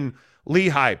in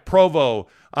Lehigh, Provo,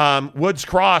 Woods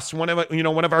Cross, one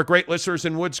of our great listeners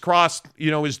in Woods Cross,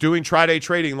 is doing tri-day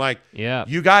trading. Like,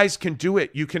 you guys can do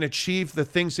it. You can achieve the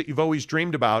things that you've always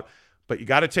dreamed about, but you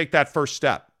got to take that first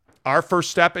step. Our first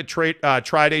step at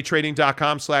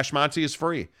tridaytrading.com/Monty is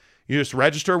free. You just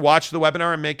register, watch the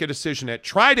webinar, and make a decision at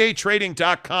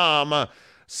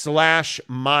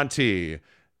tridaytrading.com/Monty.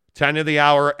 10 to the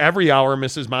hour, every hour,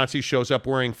 Mrs. Monty shows up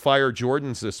wearing Fire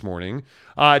Jordans this morning.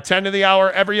 10 to the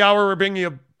hour, every hour, we're bringing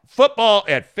you football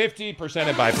at 50,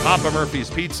 presented by Papa Murphy's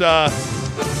Pizza.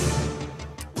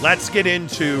 Let's get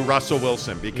into Russell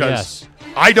Wilson, because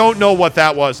I don't know what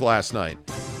that was last night.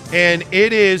 And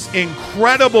it is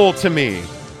incredible to me,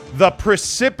 the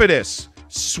precipitous,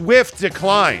 swift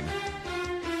decline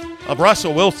of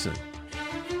Russell Wilson.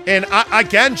 And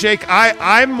again, Jake,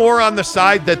 I'm more on the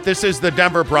side that this is the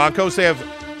Denver Broncos.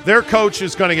 Their coach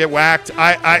is going to get whacked.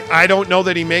 I don't know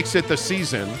that he makes it this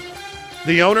season.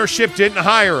 The ownership didn't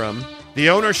hire him. The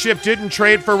ownership didn't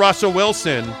trade for Russell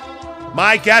Wilson.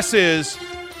 My guess is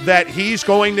that he's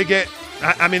going to get,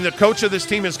 the coach of this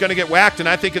team is going to get whacked, and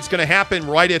I think it's going to happen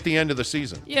right at the end of the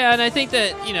season. Yeah, and I think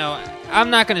that, I'm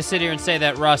not going to sit here and say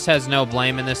that Russ has no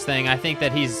blame in this thing. I think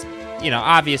that he's,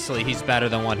 obviously he's better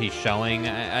than what he's showing.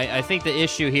 I think the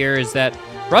issue here is that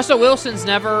Russell Wilson's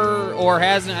never, or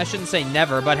hasn't, I shouldn't say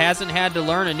never, but hasn't had to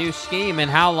learn a new scheme in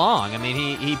how long? I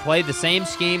mean, he played the same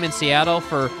scheme in Seattle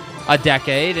for a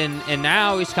decade, and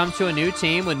now he's come to a new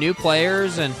team with new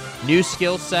players and new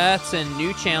skill sets and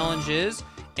new challenges,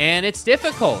 and it's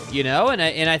difficult, and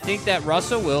I think that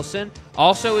Russell Wilson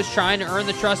also is trying to earn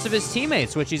the trust of his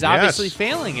teammates, which he's obviously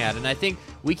failing at, and I think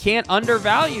we can't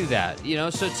undervalue that,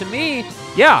 so to me,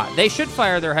 they should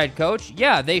fire their head coach.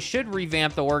 Yeah, they should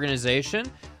revamp the organization.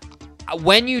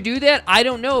 When you do that, I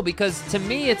don't know, because to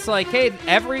me, it's like, hey,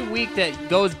 every week that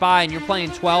goes by and you're playing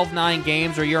 12-9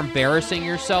 games or you're embarrassing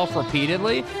yourself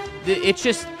repeatedly, it's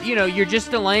just, you're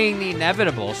just delaying the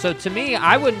inevitable. So to me,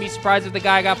 I wouldn't be surprised if the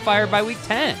guy got fired by week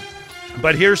 10.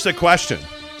 But here's the question.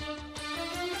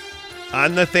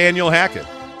 On Nathaniel Hackett,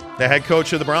 the head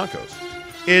coach of the Broncos,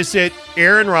 is it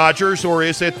Aaron Rodgers or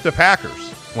is it the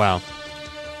Packers? Wow.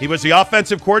 He was the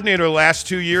offensive coordinator the last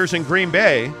 2 years in Green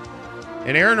Bay,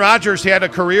 and Aaron Rodgers had a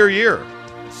career year.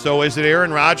 So is it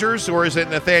Aaron Rodgers or is it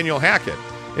Nathaniel Hackett?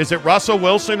 Is it Russell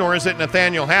Wilson or is it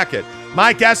Nathaniel Hackett?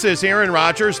 My guess is Aaron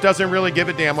Rodgers doesn't really give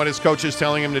a damn what his coach is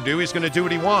telling him to do. He's going to do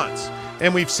what he wants.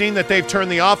 And we've seen that they've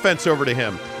turned the offense over to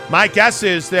him. My guess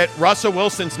is that Russell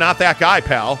Wilson's not that guy,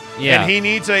 pal. Yeah. And he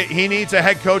needs a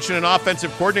head coach and an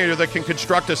offensive coordinator that can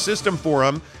construct a system for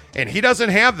him, and he doesn't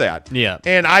have that. Yeah.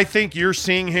 And I think you're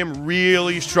seeing him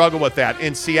really struggle with that.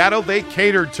 In Seattle, they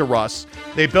catered to Russ.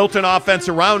 They built an offense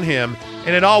around him,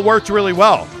 and it all worked really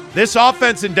well. This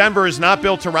offense in Denver is not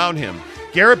built around him.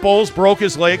 Garrett Bowles broke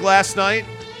his leg last night.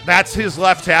 That's his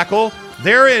left tackle.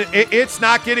 It's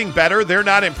not getting better. They're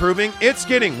not improving. It's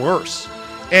getting worse.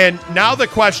 And now the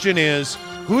question is,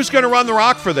 who's going to run the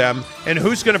rock for them and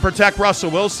who's going to protect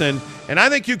Russell Wilson? And I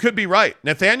think you could be right.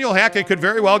 Nathaniel Hackett could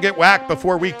very well get whacked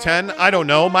before week 10. I don't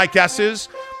know. My guess is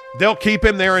they'll keep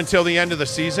him there until the end of the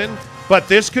season. But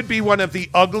this could be one of the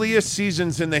ugliest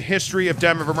seasons in the history of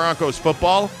Denver Broncos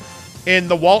football. And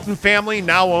the Walton family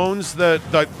now owns the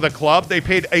club. They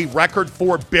paid a record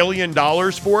 $4 billion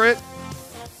for it.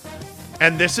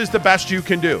 And this is the best you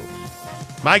can do.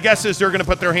 My guess is they're going to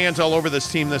put their hands all over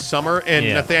this team this summer, and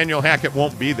Nathaniel Hackett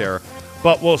won't be there.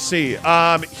 But we'll see.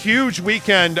 Huge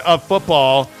weekend of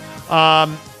football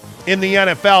in the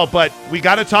NFL, but we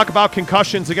got to talk about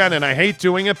concussions again, and I hate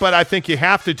doing it, but I think you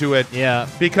have to do it. Yeah.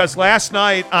 Because last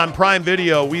night on Prime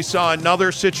Video, we saw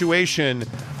another situation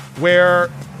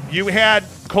where you had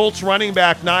Colts running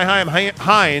back Nyheim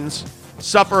Hines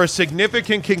suffer a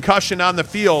significant concussion on the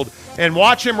field. And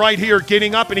watch him right here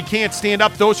getting up, and he can't stand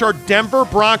up. Those are Denver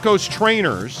Broncos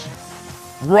trainers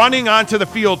running onto the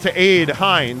field to aid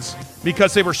Hines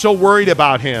because they were so worried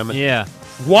about him. Yeah.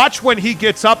 Watch when he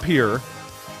gets up here.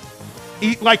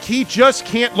 He just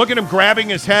can't. Look at him grabbing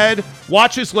his head.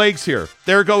 Watch his legs here.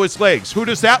 There go his legs. Who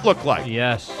does that look like?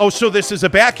 Yes. Oh, so this is a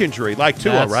back injury like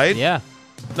Tua, right? Yeah.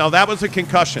 No, that was a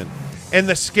concussion. And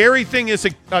the scary thing is,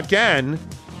 again,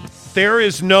 there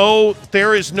is no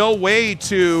way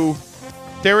to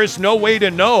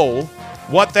know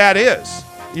what that is.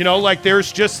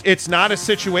 It's not a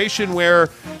situation where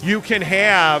you can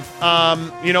have,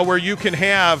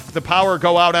 the power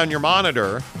go out on your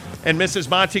monitor and Mrs.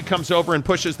 Monty comes over and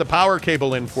pushes the power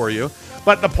cable in for you.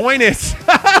 But the point is,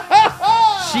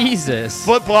 Jesus.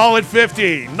 Football at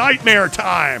 50. Nightmare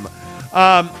time.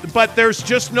 But there's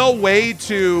just no way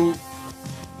to,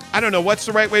 I don't know, what's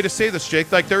the right way to say this,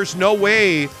 Jake? Like, there's no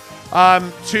way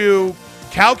to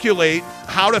calculate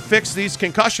how to fix these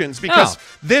concussions because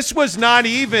this was not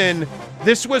even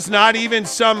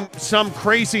some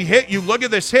crazy hit. You look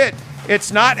at this hit,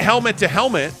 it's not helmet to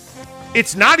helmet.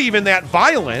 It's not even that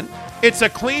violent. It's a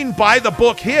clean by the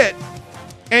book hit,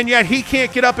 and yet he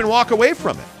can't get up and walk away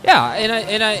from it. Yeah,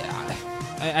 and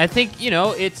I think,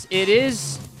 it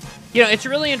is it's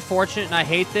really unfortunate, and I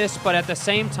hate this, but at the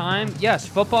same time, yes,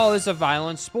 football is a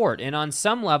violent sport, and on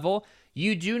some level,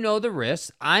 you do know the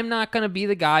risks. I'm not going to be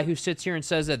the guy who sits here and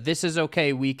says that this is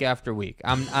okay week after week.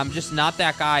 I'm just not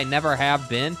that guy. I never have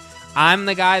been. I'm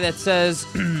the guy that says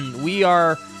we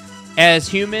are, as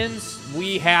humans,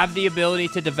 we have the ability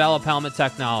to develop helmet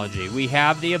technology. We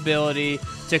have the ability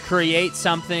to create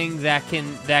something that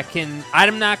can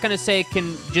I'm not going to say it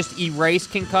can just erase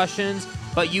concussions,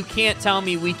 but you can't tell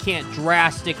me we can't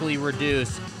drastically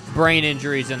reduce brain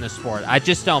injuries in the sport. I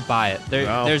just don't buy it.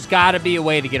 There's got to be a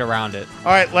way to get around it.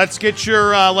 All right, let's get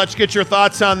your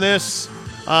thoughts on this.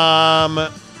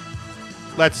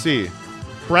 Let's see.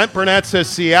 Brent Burnett says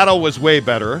Seattle was way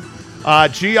better.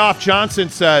 Geoff Johnson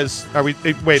says,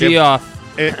 wait,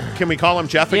 Geoff. Can we call him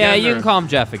Jeff again? Yeah, you can call him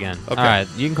Jeff again. Okay. All right,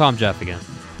 you can call him Jeff again.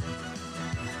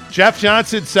 Jeff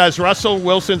Johnson says Russell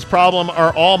Wilson's problem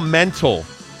are all mental.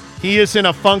 He is in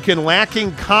a funk and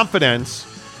lacking confidence,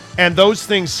 and those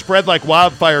things spread like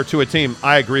wildfire to a team.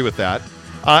 I agree with that.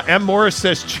 M. Morris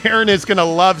says Jaron is going to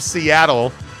love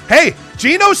Seattle. Hey,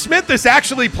 Geno Smith is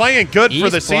actually playing good for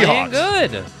the Seahawks. He's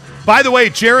playing good. By the way,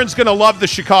 Jaron's going to love the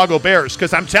Chicago Bears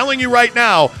because I'm telling you right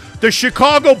now, the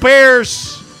Chicago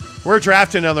Bears, we're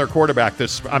drafting another quarterback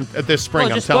this spring.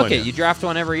 Well, just look it. You draft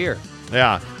one every year.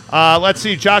 Yeah. Let's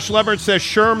see. Josh Leverett says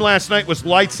Sherm last night was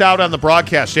lights out on the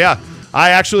broadcast. Yeah,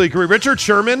 I actually agree. Richard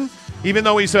Sherman, even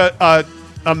though he's a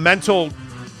mental,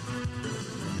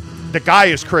 the guy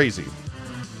is crazy.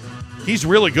 He's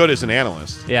really good as an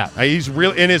analyst. Yeah. He's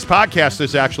real, and his podcast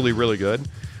is actually really good.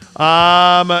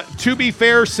 To be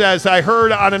fair says, I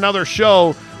heard on another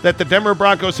show that the Denver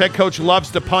Broncos head coach loves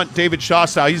to punt David Shaw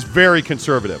style. He's very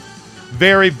conservative.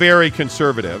 Very, very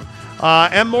conservative.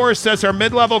 M. Morris says, are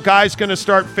mid-level guys going to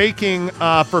start faking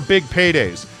for big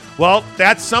paydays? Well,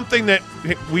 that's something that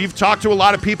we've talked to a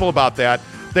lot of people about that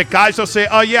guys will say,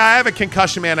 oh, yeah, I have a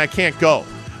concussion, man, I can't go.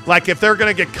 Like if they're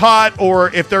going to get caught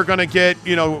or if they're going to get,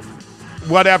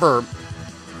 whatever,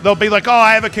 they'll be like, oh,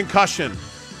 I have a concussion.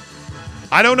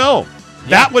 I don't know. Yeah.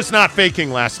 That was not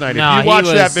faking last night. No, if you watch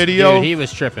that video, dude, he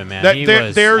was tripping, man.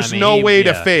 There's no way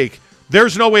to fake.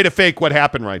 There's no way to fake what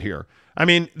happened right here. I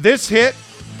mean, this hit,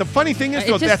 the funny thing is,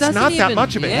 though, that's not that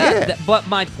much of a hit. But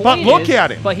my point But look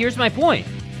at him. But here's my point.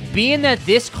 Being that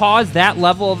this caused that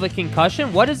level of a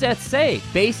concussion, what does that say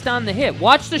based on the hit?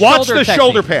 Watch the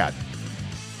shoulder pad.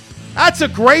 That's a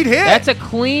great hit. That's a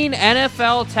clean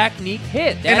NFL technique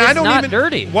hit. That is not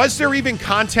dirty. Was there even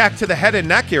contact to the head and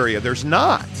neck area? There's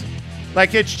not.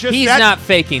 Like it's just he's not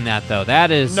faking that though.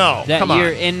 That is come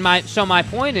on. So my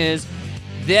point is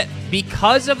that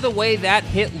because of the way that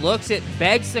hit looks, it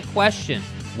begs the question: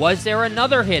 was there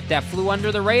another hit that flew under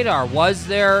the radar? Was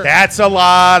there? There's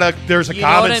a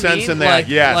common sense in that.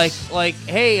 Yes. Like,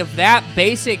 hey, if that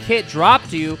basic hit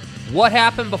dropped you, what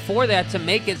happened before that to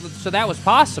make it so that was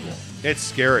possible? It's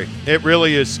scary. It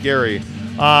really is scary.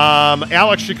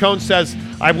 Alex Chacon says,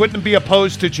 I wouldn't be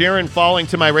opposed to Jaron falling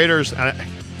to my Raiders.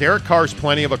 Derek Carr's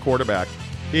plenty of a quarterback.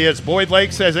 He is. Boyd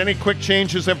Lake says, any quick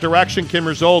changes of direction can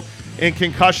result in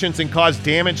concussions and cause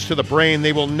damage to the brain.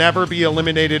 They will never be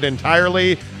eliminated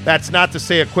entirely. That's not to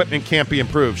say equipment can't be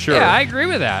improved. Sure. Yeah, I agree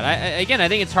with that. I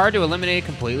think it's hard to eliminate it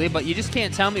completely, but you just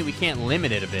can't tell me we can't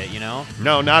limit it a bit,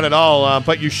 No, not at all.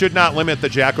 But you should not limit the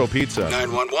Jacko Pizza.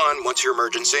 911, what's your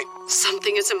emergency?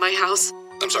 Something is in my house.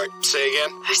 I'm sorry, say again?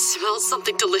 I smell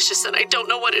something delicious and I don't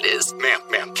know what it is.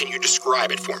 Ma'am, can you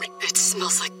describe it for me? It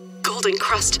smells like golden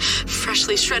crust,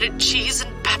 freshly shredded cheese,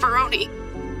 and pepperoni.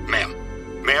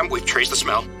 Ma'am, we've traced the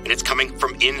smell, and it's coming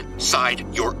from inside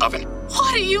your oven.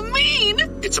 What do you mean?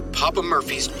 It's a Papa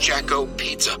Murphy's Jacko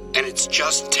Pizza, and it's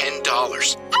just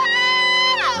 $10.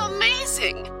 Ah,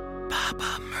 amazing.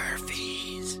 Papa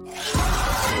Murphy's.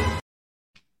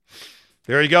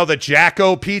 There you go, the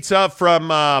Jacko Pizza from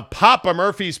Papa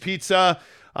Murphy's Pizza.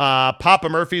 Papa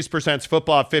Murphy's presents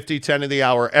football at 50-10 of the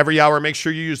hour. Every hour, make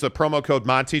sure you use the promo code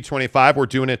Monty25. We're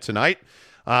doing it tonight.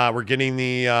 We're getting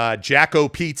the Jacko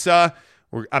Pizza.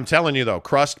 I'm telling you, though,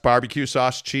 crust, barbecue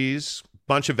sauce, cheese,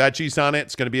 bunch of veggies on it.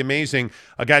 It's going to be amazing.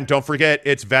 Again, don't forget,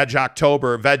 it's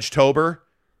Veg-October. Veg-tober.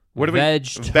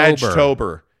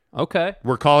 Veg-tober. Okay.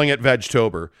 We're calling it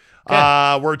Vegtober.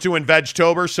 We're doing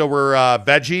Vegtober, so we're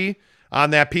veggie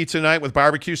on that pizza night with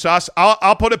barbecue sauce.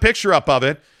 I'll put a picture up of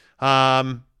it.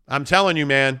 I'm telling you,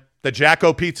 man, the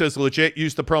Jacko Pizza is legit.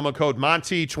 Use the promo code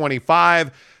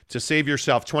Monty25 to save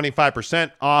yourself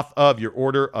 25% off of your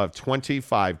order of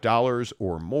 $25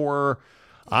 or more.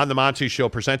 On the Monty Show,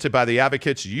 presented by the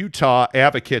Advocates,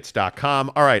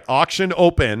 UtahAdvocates.com. All right, auction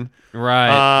open.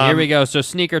 Right. Here we go. So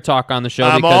sneaker talk on the show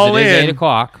I'm because all it is in. 8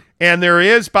 o'clock. And there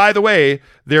is, by the way,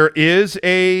 there is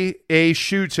a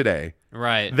shoe today.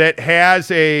 Right. That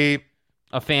has a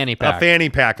fanny pack. A fanny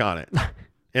pack on it.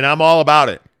 And I'm all about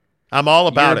it. I'm all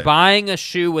about You're buying a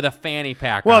shoe with a fanny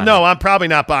pack Well, on no, it. I'm probably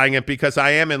not buying it because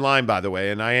I am in line, by the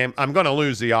way, and I'm going to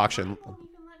lose the auction.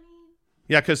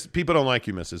 Yeah, because people don't like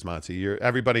you, Mrs. Monty.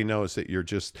 Everybody knows that you're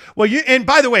just and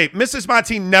by the way, Mrs.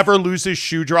 Monty never loses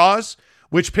shoe draws,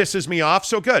 which pisses me off.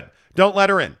 So good. Don't let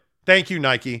her in. Thank you,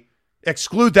 Nike.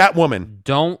 Exclude that woman.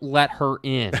 Don't let her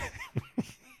in.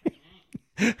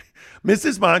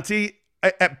 Mrs. Monty,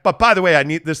 but by the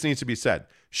way, this needs to be said.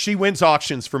 She wins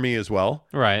auctions for me as well.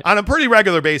 Right. On a pretty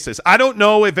regular basis. I don't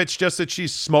know if it's just that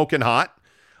she's smoking hot.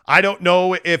 I don't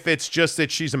know if it's just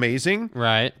that she's amazing.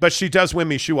 Right. But she does win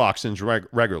me shoe auctions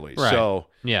regularly. Right. So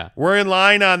yeah, we're in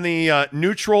line on the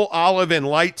neutral olive and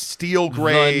light steel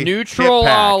gray. The neutral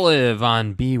olive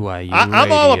on BYU.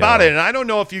 I'm all about it. And I don't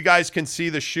know if you guys can see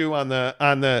the shoe on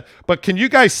the but can you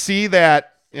guys see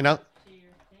that,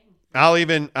 I'll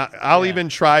even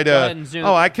try to.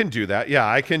 Oh, I can do that. Yeah,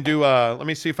 I can do. Let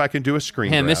me see if I can do a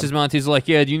screen. And grab. Mrs. Monty's like,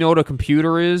 yeah. Do you know what a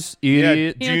computer is,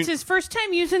 idiot? Yeah, it's his first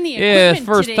time using the equipment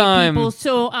first today, time. people.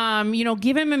 So,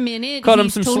 give him a minute. Cut him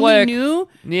He's some totally slack. new.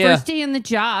 Yeah. First day in the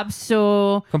job,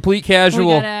 so complete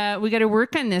casual. We gotta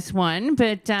work on this one.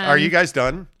 But are you guys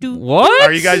done? What?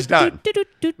 Are you guys done?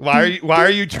 Why are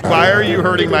you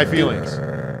hurting my feelings?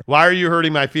 Why are you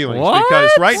hurting my feelings? What? Because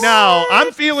right now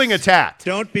I'm feeling attacked.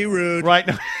 Don't be rude. Right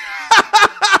now.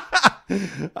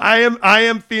 I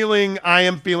am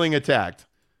feeling attacked.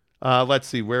 Let's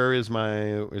see. Where is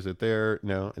is it there?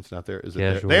 No, it's not there. Is it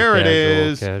casual, there? There it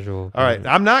is. Casual. All right.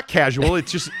 I'm not casual.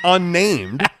 It's just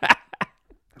unnamed.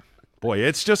 Boy,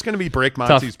 it's just going to be break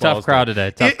Monty's balls. Tough crowd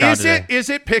today. Tough crowd today. Is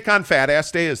it pick on fat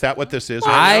ass day? Is that what this is?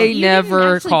 I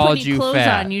never didn't called put any you clothes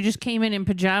fat. On. You just came in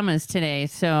pajamas today,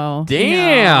 so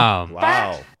damn.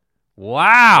 Wow.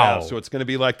 Wow. Yeah, so it's going to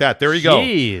be like that. There you go.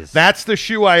 Jeez. That's the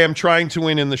shoe I am trying to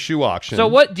win in the shoe auction. So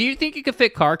what, do you think you could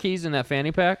fit car keys in that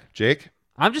fanny pack? Jake?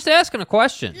 I'm just asking a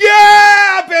question.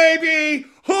 Yeah, baby!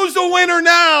 Who's the winner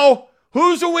now?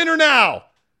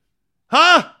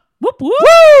 Huh? Whoop, whoop.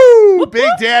 Woo! Whoop, Big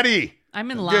whoop. Daddy. I'm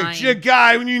in line. Your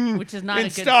guy, which is not and a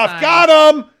good stuff. sign.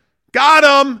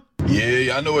 Got him.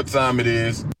 Yeah, I know what time it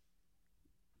is.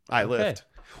 I lift.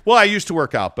 Well, I used to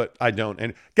work out, but I don't.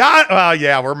 And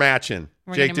we're matching.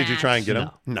 We're Jake, gonna did you try and get match.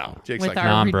 him? No. Jake's with like, our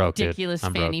no, I'm broke, ridiculous dude.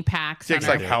 I'm broke. fanny packs. Jake's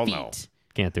on like, our hell feet. no.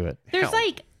 Can't do it. There's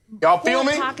like Y'all feel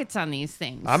 4 me? pockets on these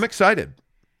things. I'm excited.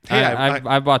 Hey,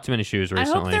 I bought too many shoes I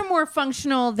recently. hope they're more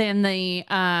functional than the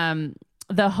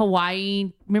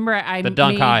Hawaii. Remember, I The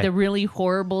Dunk made High. the really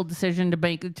horrible decision to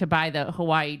buy the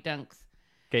Hawaii Dunks.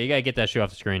 Okay, you got to get that shoe off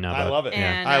the screen now. I love it.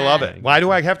 And, I love it. Why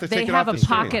do I have to They take it have off a the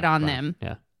screen? pocket on them.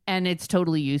 Yeah. And it's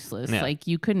totally useless. Yeah. Like,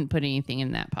 you couldn't put anything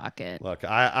in that pocket. Look,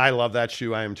 I love that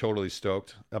shoe. I am totally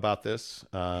stoked about this.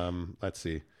 Let's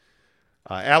see.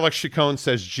 Alex Chacon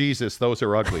says, Jesus, those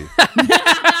are ugly.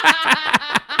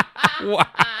 Wow.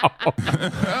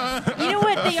 You know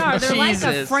what they are? They're like a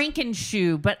Jesus. Franken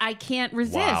shoe, but I can't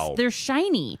resist. Wow. They're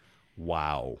shiny.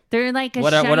 Wow. They're like a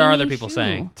What shiny are other people shoe.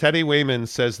 saying? Teddy Wayman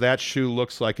says that shoe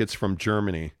looks like it's from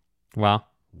Germany. Wow.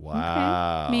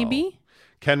 Wow. Okay, maybe.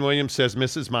 Ken Williams says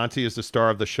Mrs. Monty is the star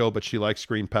of the show, but she likes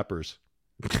green peppers.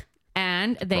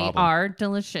 And they Problem. are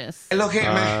delicious. Look here,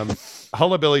 man.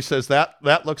 Hullabilly says that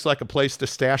looks like a place to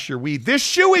stash your weed. This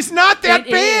shoe is not that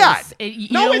It bad. is. You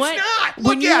No, know it's what? not. Look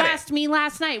When you at it. asked me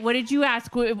last night, what did you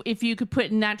ask if you could put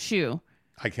in that shoe?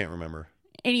 I can't remember.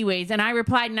 Anyways, and I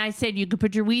replied and I said you could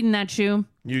put your weed in that shoe.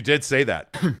 You did say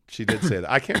that. She did say that.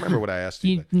 I can't remember what I asked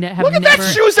you. You have Look at that never,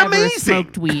 shoe's ever amazing.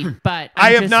 smoked weed, but I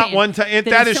I'm have just not saying one time. that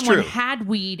That if is someone true. had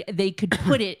weed, they could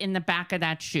put it in the back of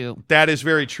that shoe. That is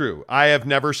very true. I have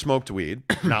never smoked weed,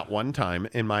 not one time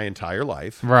in my entire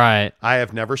life. Right. I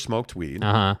have never smoked weed.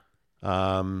 Uh-huh.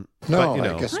 But, you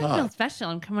know, I guess I feel not. special.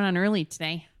 I'm coming on early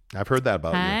today. I've heard that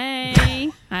about you. Hi.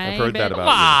 I've heard that baby.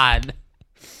 about Come on.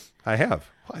 I have.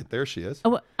 Why, there she is.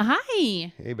 Oh,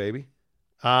 hi. Hey, baby.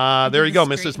 There you go,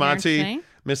 Did Mrs. this great hair Monty. today.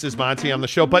 Mrs. Monty on the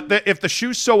show. But if the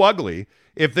shoe's so ugly,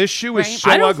 if this shoe is Right.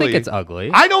 so I don't ugly, think it's ugly.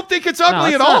 I don't think it's ugly no,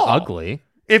 at it's all. not ugly.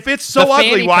 If it's so the ugly,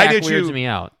 fanny why pack did weirds you? me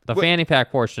out. The fanny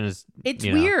pack portion is. It's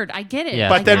you know. weird. I get it. Yeah.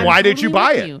 But then I'm why did you totally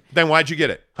buy with it? you. Then why'd you get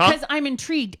it? Huh? Because I'm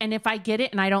intrigued, and if I get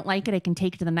it and I don't like it, I can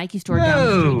take it to the Nike store down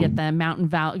the street at the Mountain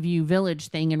View Village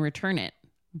thing and return it.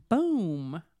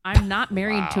 Boom. I'm not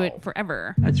married to it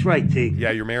forever. That's right, Tig.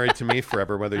 Yeah, you're married to me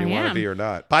forever, whether you I want to am. be or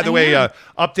not. By the I way, am.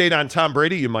 update on Tom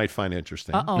Brady you might find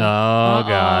interesting. Uh-oh. Oh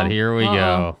God, here we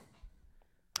go.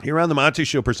 Here on the Monty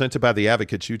Show, presented by the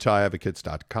Advocates,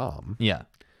 UtahAdvocates.com. Yeah.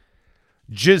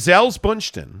 Giselle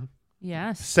Bundchen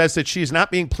Yes. says that she's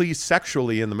not being pleased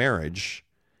sexually in the marriage,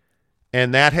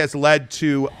 and that has led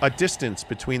to a distance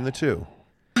between the two.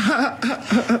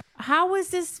 How was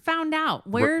this found out?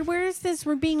 Where is this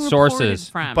we're being Sources. reported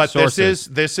from? But Sources.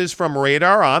 this is from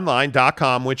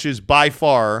RadarOnline.com, which is by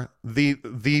far the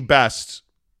best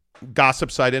gossip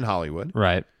site in Hollywood.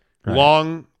 Right.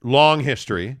 Long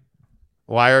history.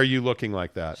 Why are you looking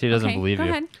like that? She doesn't Okay, believe go you.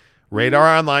 ahead.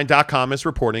 RadarOnline.com is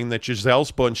reporting that Giselle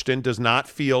Bundchen does not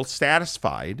feel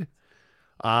satisfied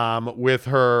with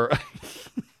her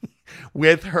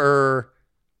with her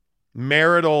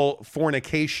marital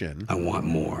fornication. I want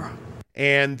more.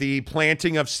 And the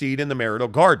planting of seed in the marital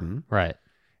garden. Right.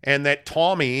 And that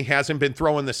Tommy hasn't been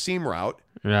throwing the seam route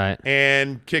Right.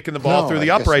 and kicking the ball through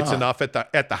the uprights enough at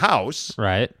the house.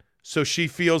 Right. So she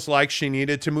feels like she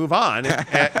needed to move on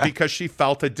because she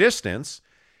felt a distance.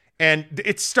 And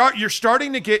you're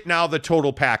starting to get now the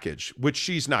total package, which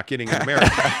she's not getting in marriage.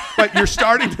 But you're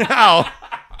starting now.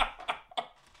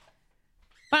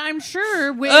 But I'm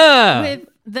sure with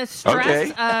the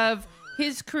stress of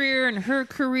his career and her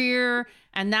career,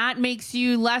 and that makes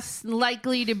you less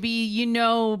likely to be,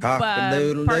 parking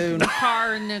the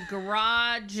car in the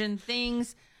garage and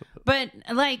things. But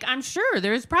I'm sure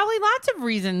there's probably lots of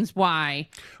reasons why.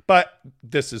 But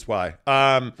this is why.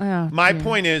 My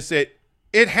point is that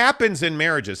it happens in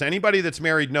marriages. Anybody that's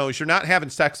married knows you're not having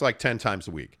sex like 10 times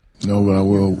a week. No, but I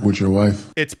will with your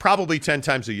wife. It's probably 10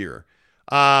 times a year.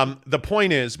 The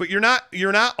point is, but you're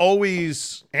not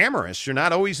always amorous. You're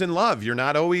not always in love. You're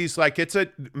not always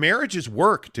marriage is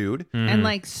work, dude.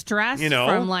 And stress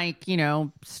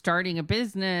from starting a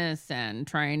business and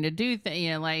trying to do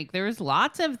things. There's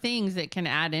lots of things that can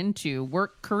add into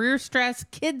work, career stress,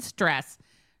 kid stress,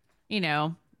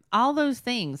 all those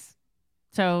things.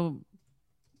 So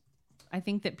I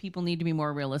think that people need to be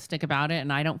more realistic about it,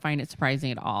 and I don't find it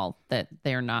surprising at all that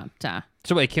they're not.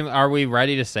 So wait, Kim, are we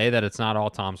ready to say that it's not all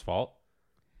Tom's fault?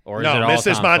 Or is No, it all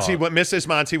Mrs. Tom's Monty. fault? Mrs.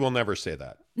 Monty will never say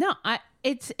that. No,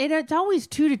 it's always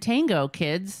two to tango,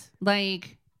 kids.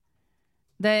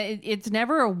 It's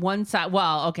never a one side.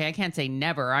 Well, okay, I can't say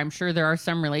never. I'm sure there are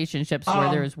some relationships where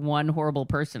there's one horrible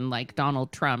person like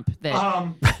Donald Trump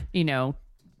that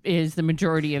is the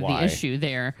majority of the issue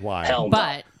there. Why?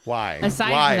 But why? Aside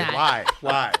from that,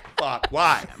 Why? Fuck.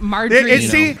 Why?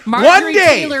 Marjorie, one Marjorie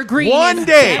day. Taylor Greene One is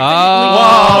day.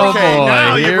 definitely Okay. boy,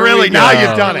 Now here you've we really. go. Now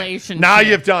you've done it. Relationship. Now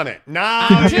you've done it. Now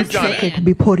I'm you've just done saying. it. It can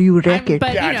be part of your record.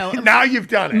 But Yeah, now you've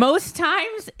done it. most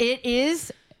times it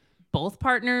is both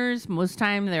partners. Most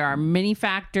time there are many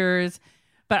factors,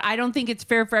 but I don't think it's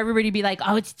fair for everybody to be like,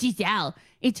 "Oh, it's Giselle.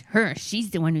 It's her. She's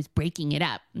the one who's breaking it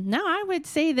up." No, I would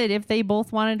say that if they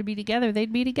both wanted to be together,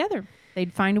 they'd be together.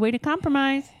 They'd find a way to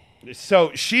compromise.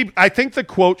 So I think the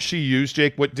quote she used,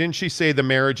 Jake, what didn't she say? The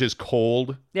marriage is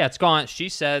cold. Yeah, it's gone. She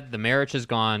said the marriage has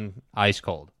gone ice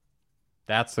cold.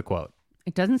 That's the quote.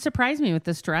 It doesn't surprise me with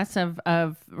the stress of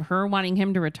her wanting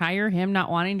him to retire, him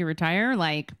not wanting to retire.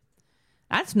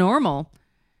 That's normal.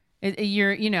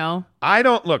 I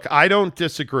don't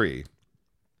disagree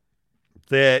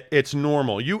that it's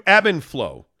normal. You ebb and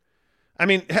flow. I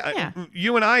mean,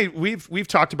 you and I, we've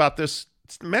talked about this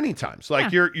many times.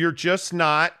 You're just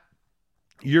not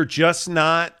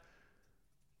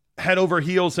head over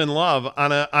heels in love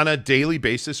on a daily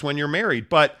basis when you're married.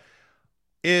 But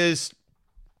is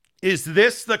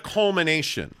this the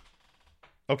culmination?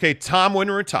 Okay, Tom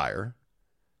wouldn't retire.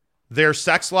 Their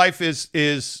sex life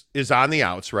is on the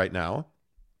outs right now.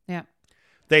 Yeah.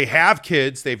 They have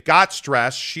kids. They've got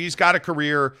stress. She's got a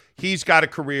career. He's got a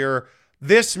career.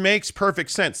 This makes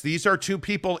perfect sense. These are two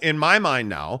people in my mind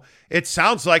now. It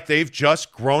sounds like they've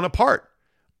just grown apart.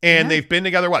 And they've been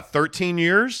together, 13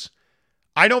 years?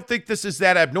 I don't think this is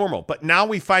that abnormal. But now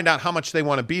we find out how much they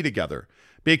want to be together.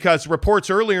 Because reports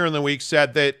earlier in the week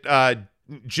said that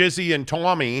Jizzy and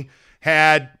Tommy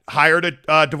had hired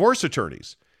divorce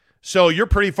attorneys. So you're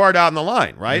pretty far down the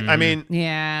line, right? I mean,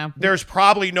 there's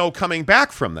probably no coming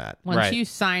back from that. Once you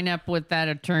sign up with that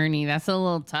attorney, that's a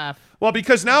little tough. Well,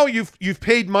 because now you've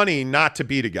paid money not to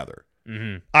be together.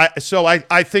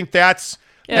 I think that's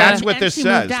what And this she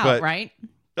says. moved out, but right?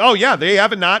 Oh, yeah. They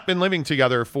have not been living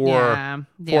together for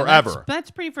forever.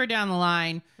 That's pretty far down the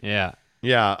line. Yeah.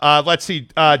 Yeah. Let's see.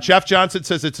 Jeff Johnson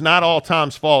says it's not all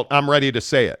Tom's fault. I'm ready to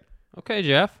say it. Okay,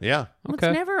 Jeff. Yeah. Well, Okay.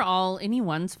 it's never all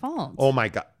anyone's fault. Oh, my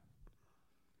God.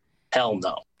 Hell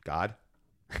no. God.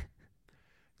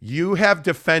 You have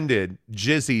defended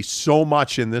Jizzy so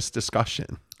much in this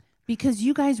discussion. Because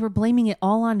you guys were blaming it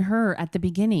all on her at the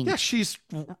beginning. Yeah, she's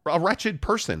a wretched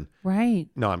person. Right.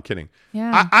 No, I'm kidding.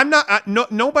 Yeah. I'm not.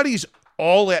 Nobody's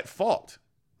all at fault.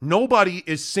 Nobody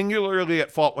is singularly at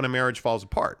fault when a marriage falls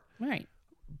apart. Right.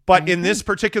 But in this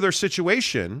particular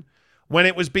situation, when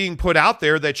it was being put out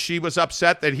there that she was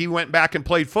upset that he went back and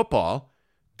played football,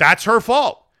 that's her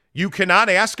fault. You cannot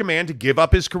ask a man to give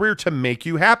up his career to make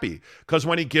you happy, because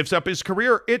when he gives up his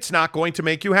career, it's not going to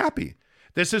make you happy.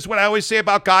 This is what I always say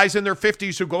about guys in their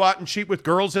 50s who go out and cheat with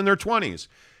girls in their 20s.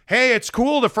 Hey, it's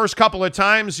cool the first couple of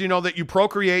times, that you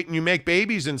procreate and you make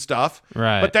babies and stuff.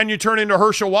 Right. But then you turn into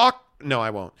Herschel Walk. No, I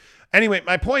won't. Anyway,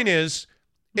 my point is,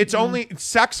 it's only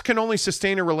sex can only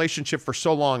sustain a relationship for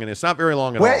so long, and it's not very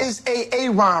long at all. Where is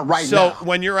Aaron right now? So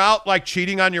when you're out like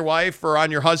cheating on your wife or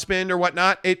on your husband or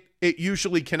whatnot, it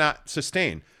usually cannot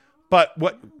sustain. But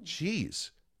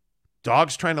geez.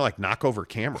 Dog's trying to knock over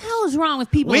cameras. What the hell is wrong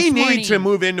with people? We need to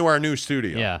move into our new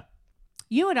studio. Yeah.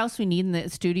 You know what else we need in the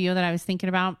studio that I was thinking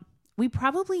about? We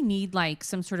probably need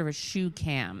some sort of a shoe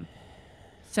cam.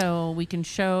 So we can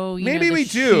show Maybe the we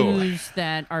do. shoes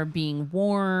that are being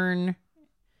worn.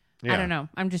 Yeah. I don't know.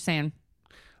 I'm just saying.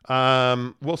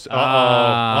 We'll see. Boy,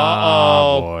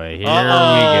 here we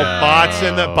go. Bots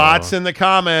in the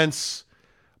comments.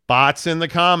 Bots in the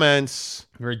comments.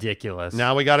 Ridiculous.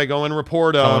 Now we got to go and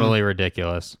report them. Totally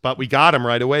ridiculous. But we got them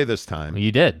right away this time.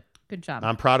 You did. Good job.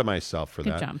 I'm proud of myself for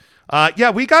that. Good job. Yeah,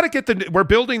 we got to get we're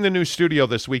building the new studio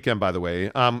this weekend, by the way.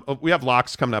 We have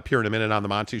locks coming up here in a minute on the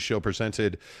Monty Show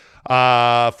presented.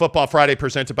 Football Friday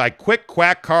presented by Quick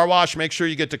Quack Car Wash. Make sure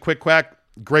you get to Quick Quack.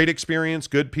 Great experience,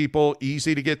 good people,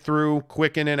 easy to get through,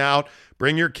 quick in and out.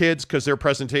 Bring your kids because their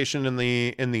presentation in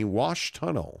the wash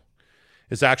tunnel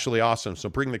is actually awesome. So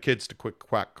bring the kids to Quick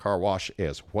Quack Car Wash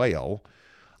as well.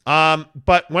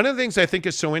 But one of the things I think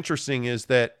is so interesting is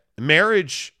that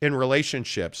marriage and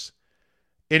relationships,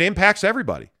 it impacts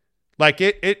everybody.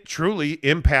 It truly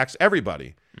impacts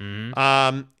everybody.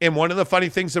 Mm-hmm. And one of the funny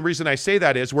things, the reason I say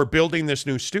that is we're building this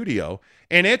new studio,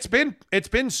 and it's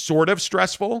been sort of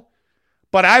stressful,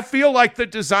 but I feel like the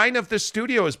design of this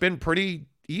studio has been pretty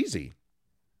easy.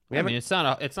 It's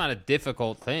not a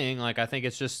difficult thing. I think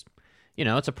it's just,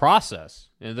 it's a process.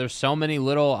 There's so many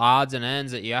little odds and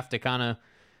ends that you have to kind of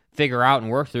figure out and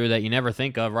work through that you never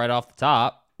think of right off the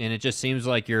top. And it just seems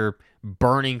like you're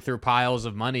burning through piles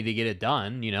of money to get it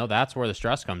done. That's where the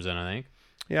stress comes in, I think.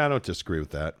 Yeah, I don't disagree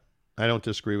with that. I don't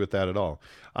disagree with that at all.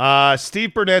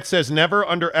 Steve Burnett says, never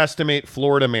underestimate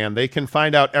Florida man. They can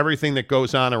find out everything that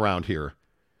goes on around here.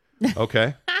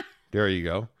 Okay. There you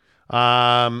go.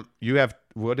 You have,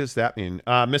 what does that mean?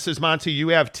 Mrs. Monty, you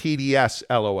have TDS,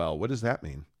 LOL. What does that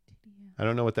mean? I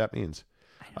don't know what that means.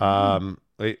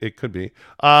 It could be.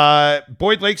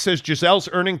 Boyd Lake says, Giselle's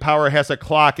earning power has a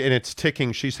clock and it's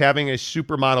ticking. She's having a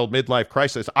supermodel midlife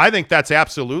crisis. I think that's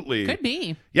absolutely. Could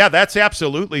be. Yeah, that's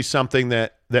absolutely something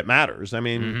that matters. I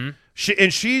mean,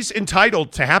 she's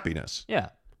entitled to happiness. Yeah.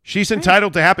 She's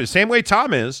entitled to happiness. Same way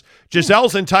Tom is.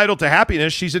 Giselle's entitled to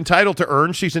happiness. She's entitled to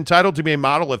earn. She's entitled to be a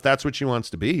model if that's what she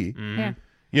wants to be. Yeah.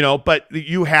 But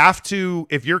you have to,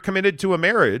 if you're committed to a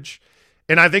marriage,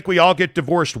 and I think we all get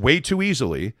divorced way too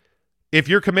easily. If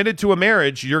you're committed to a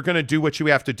marriage, you're going to do what you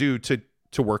have to do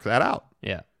to work that out.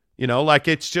 Yeah.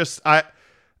 It's just, I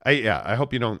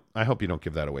hope you don't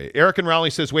give that away. Eric and Raleigh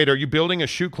says, wait, are you building a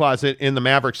shoe closet in the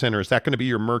Maverick Center? Is that going to be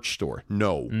your merch store?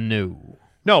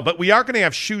 No, but we are going to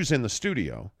have shoes in the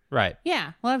studio. Right.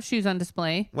 Yeah. We'll have shoes on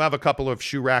display. We'll have a couple of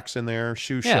shoe racks in there,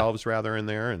 shelves rather in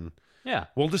there, and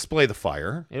we'll display the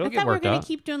fire. It'll I get thought we were worked going out. to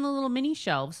keep doing the little mini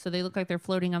shelves so they look like they're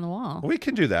floating on the wall. We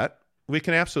can do that. We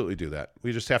can absolutely do that.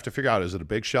 We just have to figure out, is it a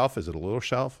big shelf? Is it a little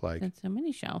shelf? It's a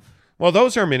mini shelf. Well,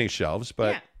 those are mini shelves,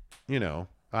 but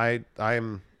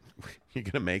I'm you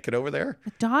going to make it over there?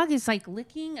 The dog is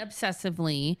licking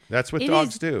obsessively. That's what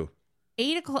dogs do.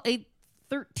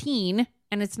 8:13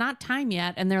 and it's not time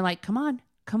yet. And they're like, come on.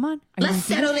 Let's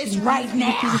settle this right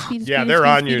now. Yeah, they're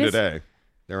on you today.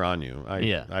 They're on you.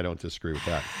 I don't disagree with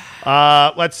that.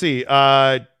 Let's see.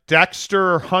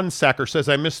 Dexter Hunsacker says,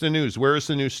 I missed the news. Where is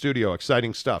the new studio?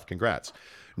 Exciting stuff. Congrats.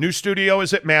 New studio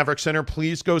is at Maverick Center.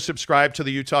 Please go subscribe to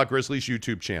the Utah Grizzlies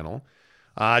YouTube channel.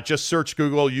 Just search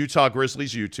Google Utah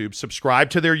Grizzlies YouTube. Subscribe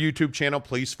to their YouTube channel.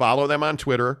 Please follow them on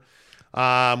Twitter.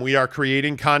 We are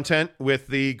creating content with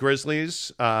the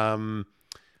Grizzlies.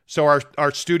 So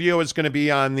our studio is going to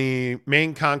be on the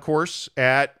main concourse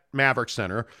at Maverick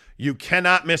Center. You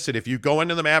cannot miss it. If you go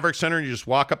into the Maverick Center and you just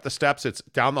walk up the steps, it's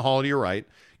down the hall to your right.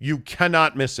 You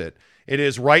cannot miss it. It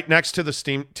is right next to the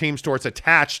team store. It's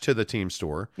attached to the team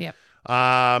store. Yep.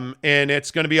 And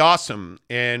it's going to be awesome.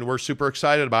 And we're super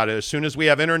excited about it. As soon as we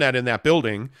have internet in that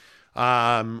building,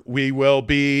 we will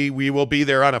be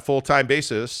there on a full-time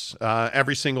basis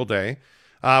every single day.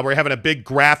 We're having a big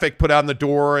graphic put on the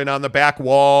door and on the back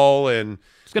wall, and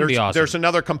it's going to be awesome. There's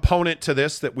another component to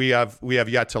this that we have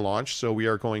yet to launch, so we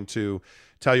are going to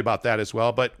tell you about that as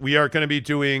well. But we are going to be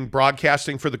doing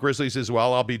broadcasting for the Grizzlies as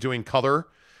well. I'll be doing color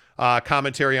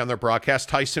commentary on their broadcast.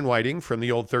 Tyson Whiting from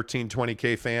the old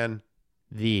 1320K fan.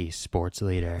 The sports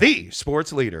leader. Is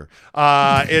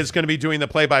going to be doing the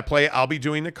play-by-play. I'll be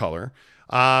doing the color.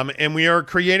 And we are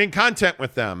creating content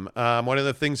with them. One of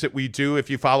the things that we do, if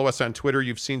you follow us on Twitter,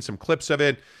 you've seen some clips of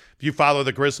it. If you follow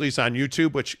the Grizzlies on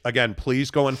YouTube, which, again, please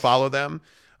go and follow them.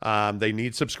 They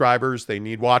need subscribers. They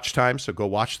need watch time, so go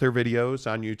watch their videos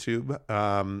on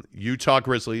YouTube. Utah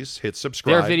Grizzlies, hit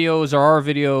subscribe. Their videos are our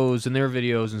videos and their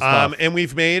videos and stuff. And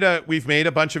we've made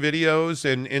a bunch of videos,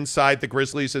 and Inside the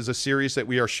Grizzlies is a series that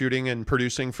we are shooting and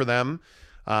producing for them.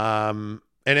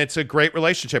 And it's a great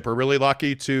relationship. We're really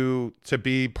lucky to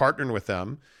be partnering with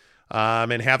them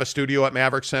and have a studio at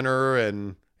Maverick Center,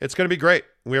 and it's going to be great.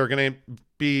 We are going to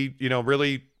be,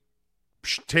 really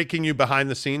taking you behind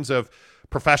the scenes of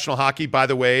professional hockey. By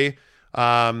the way,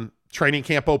 training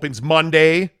camp opens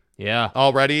Monday. Yeah.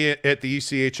 Already at the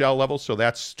ECHL level, so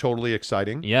that's totally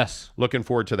exciting. Yes. Looking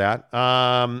forward to that.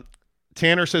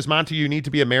 Tanner says, Monty, you need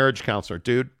to be a marriage counselor.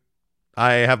 Dude,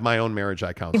 I have my own marriage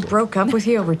counselor. He broke up with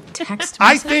you over text message?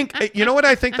 I think, you know what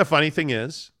I think the funny thing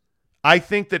is? I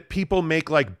think that people make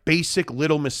like basic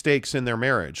little mistakes in their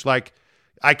marriage. Like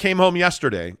I came home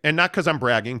yesterday, and not because I'm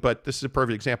bragging, but this is a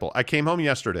perfect example. I came home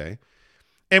yesterday,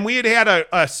 and we had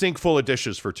a sink full of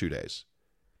dishes for 2 days.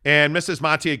 And Mrs.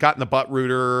 Monty had gotten the butt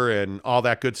rooter and all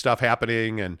that good stuff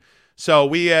happening. And so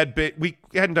we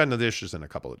hadn't done the dishes in a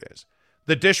couple of days.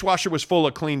 The dishwasher was full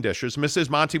of clean dishes. Mrs.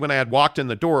 Monty, when I had walked in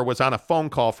the door, was on a phone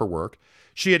call for work.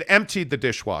 She had emptied the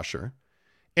dishwasher,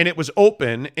 and it was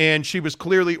open, and she was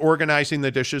clearly organizing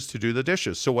the dishes to do the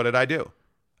dishes. So what did I do?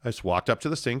 I just walked up to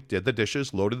the sink, did the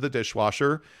dishes, loaded the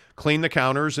dishwasher, cleaned the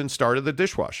counters, and started the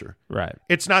dishwasher. Right.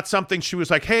 It's not something she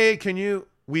was like, hey,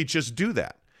 we just do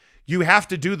that. You have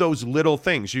to do those little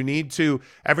things. You need to,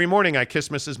 every morning I kiss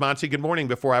Mrs. Monty good morning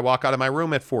before I walk out of my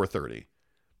room at 4:30.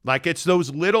 Like, it's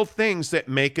those little things that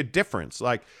make a difference.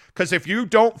 Like, because if you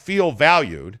don't feel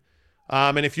valued,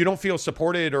 and if you don't feel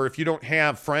supported, or if you don't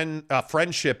have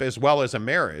friendship as well as a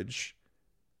marriage,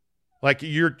 like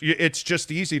it's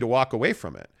just easy to walk away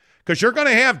from it. Because you're going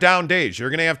to have down days. You're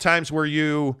going to have times where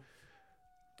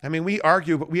we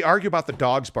argue about the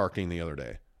dogs barking the other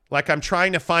day. Like, I'm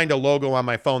trying to find a logo on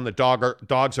my phone that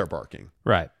dogs are barking.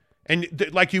 Right. And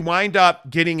you wind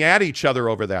up getting at each other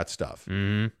over that stuff.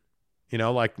 Mm-hmm.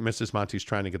 Like Mrs. Monty's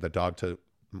trying to get the dog to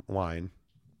whine.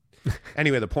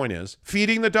 Anyway, the point is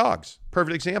feeding the dogs.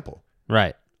 Perfect example.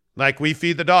 Right. Like, we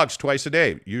feed the dogs twice a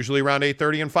day, usually around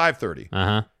 8:30 and 5:30.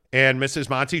 Uh-huh. And Mrs.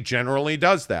 Monty generally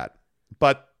does that.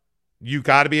 But you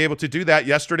got to be able to do that.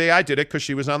 Yesterday I did it because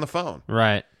she was on the phone.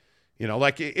 Right.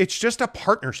 It's just a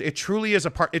partnership. It truly is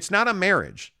it's not a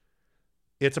marriage.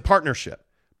 It's a partnership.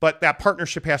 But that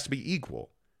partnership has to be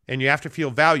equal. And you have to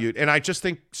feel valued. And I just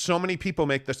think so many people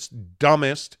make the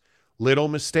dumbest little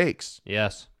mistakes.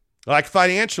 Yes. Like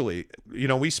financially,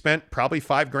 we spent probably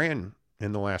 $5,000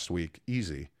 in the last week.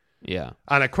 Easy. Yeah.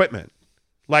 On equipment.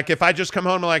 Like, if I just come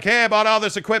home and like, hey, I bought all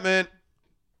this equipment,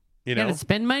 You gotta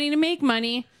spend money to make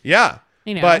money. Yeah.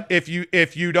 You know. But if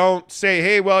you don't say,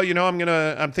 hey, well,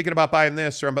 I'm thinking about buying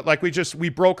this, but like we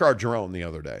broke our drone the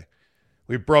other day.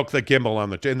 We broke the gimbal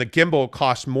and the gimbal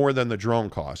costs more than the drone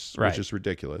costs, right. which is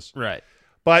ridiculous. Right.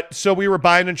 But so we were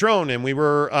buying a drone, and we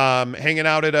were hanging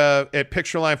out at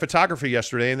Picture Line Photography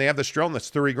yesterday, and they have this drone that's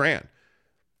 $3,000.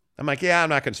 I'm like, yeah, I'm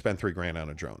not going to spend $3,000 on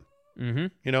a drone.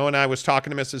 Mm-hmm. And I was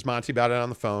talking to Mrs. Monty about it on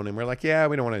the phone, and we're like, yeah,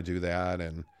 we don't want to do that,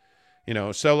 and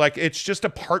so like it's just a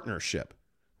partnership.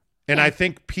 And I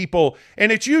think people,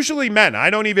 and it's usually men. I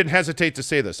don't even hesitate to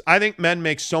say this. I think men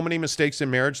make so many mistakes in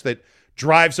marriage that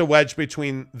drives a wedge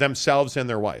between themselves and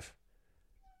their wife.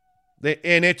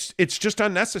 And it's just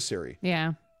unnecessary.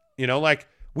 Yeah. Like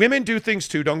women do things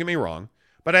too, don't get me wrong.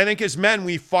 But I think as men,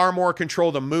 we far more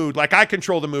control the mood. Like I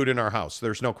control the mood in our house.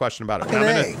 There's no question about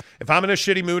it. If I'm in a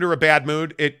shitty mood or a bad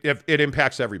mood, it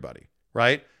impacts everybody,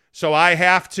 right? So I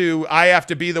have to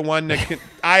be the one that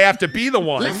I have to be the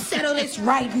one. Let's settle this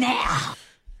right now.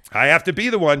 I have to be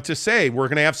the one to say we're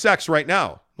going to have sex right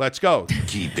now. Let's go.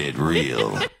 Keep it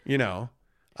real. You know.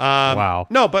 Wow.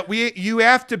 No, but you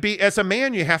have to be, as a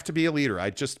man, you have to be a leader.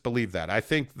 I just believe that. I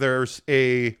think there's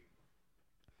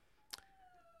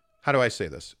how do I say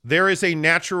this? There is a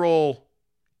natural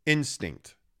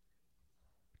instinct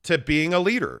to being a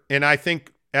leader. And I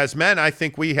think as men, I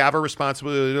think we have a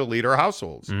responsibility to lead our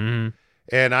households. Mm-hmm.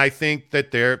 And I think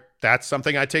that that's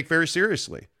something I take very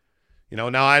seriously. You know,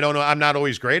 now I don't know. I'm not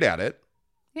always great at it.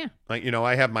 Yeah. Like, you know,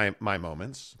 I have my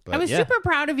moments. But I was super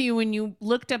proud of you when you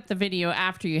looked up the video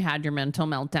after you had your mental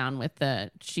meltdown with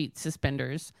the sheet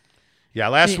suspenders. Yeah,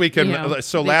 last weekend. You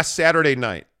know, last Saturday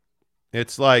night,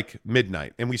 it's like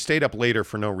midnight, and we stayed up later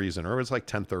for no reason, or it was like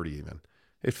 10:30 even.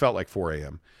 It felt like 4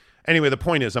 a.m. Anyway, the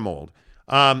point is, I'm old.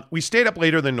 We stayed up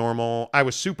later than normal. I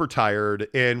was super tired,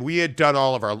 and we had done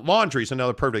all of our laundry. Is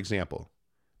another perfect example,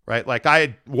 right? Like I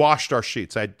had washed our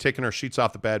sheets. I had taken our sheets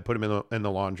off the bed, put them in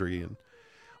the laundry, and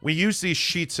we use these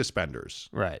sheet suspenders,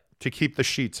 right, to keep the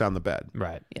sheets on the bed,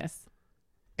 right. Yes.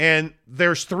 And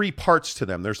there's 3 parts to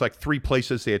them. There's like 3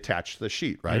 places they attach to the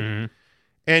sheet, right? Mm-hmm.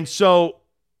 And so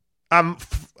I'm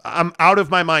out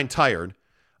of my mind tired.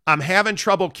 I'm having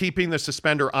trouble keeping the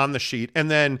suspender on the sheet.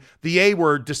 And then the A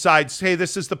word decides, hey,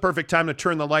 this is the perfect time to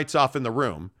turn the lights off in the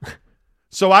room.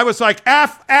 So I was like,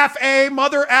 F-A,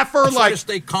 mother effer. Try to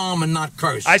stay calm and not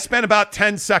curse. I spent about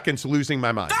 10 seconds losing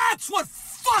my mind. That's what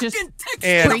fucking just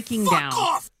ticks breaking down.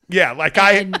 Off. Yeah, like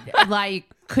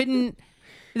couldn't.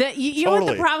 You know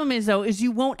what the problem is, though, is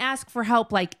you won't ask for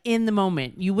help, like, in the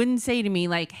moment. You wouldn't say to me,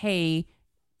 like, hey,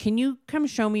 can you come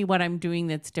show me what I'm doing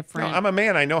that's different? No, I'm a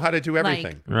man. I know how to do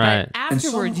everything. Right. But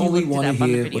afterwards, you looked it up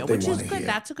on the video, which is good.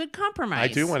 That's a good compromise. I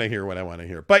do want to hear what I want to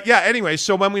hear. But yeah, anyway,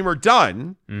 so when we were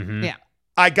done, Yeah.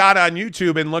 I got on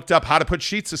YouTube and looked up how to put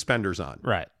sheet suspenders on.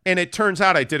 Right. And it turns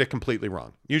out I did it completely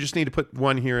wrong. You just need to put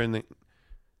one here and the...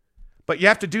 But you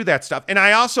have to do that stuff. And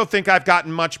I also think I've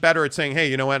gotten much better at saying, hey,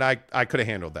 you know what? I could have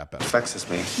handled that better. Vexes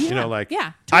me. You know, like,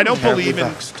 yeah, totally. I don't believe in...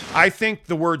 Vexed. I think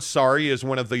the word sorry is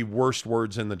one of the worst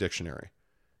words in the dictionary.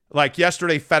 Like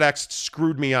yesterday, FedEx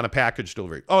screwed me on a package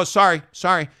delivery. Oh, sorry.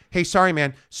 Hey, sorry,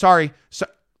 man. Sorry.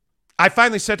 I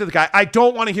finally said to the guy, I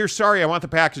don't want to hear sorry. I want the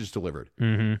package delivered.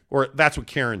 Mm-hmm. Or that's what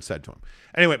Karen said to him.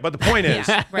 Anyway, but the point is,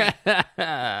 Right.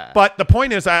 but the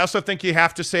point is, I also think you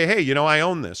have to say, hey, you know, I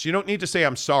own this. You don't need to say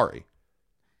I'm sorry.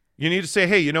 You need to say,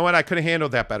 hey, you know what? I could have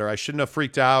handled that better. I shouldn't have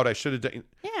freaked out. I should have done.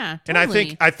 Yeah, And I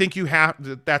think you have.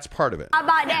 That's part of it. How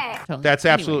about that? Totally. That's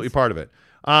absolutely part of it.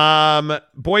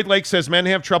 Boyd Lake says men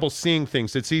have trouble seeing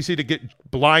things. It's easy to get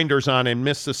blinders on and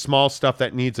miss the small stuff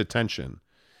that needs attention.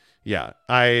 Yeah,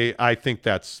 I think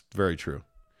that's very true.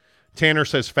 Tanner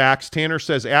says facts. Tanner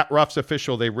says at Ruff's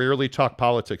official, they rarely talk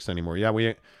politics anymore.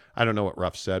 Yeah, I don't know what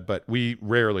Ruff said, but we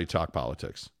rarely talk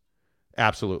politics.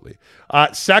 Absolutely.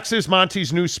 Sex is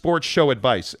Monty's new sports show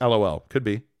advice. LOL. Could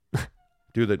be.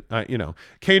 Do the,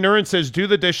 Kay Nurin says, do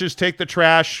the dishes, take the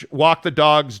trash, walk the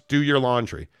dogs, do your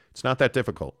laundry. It's not that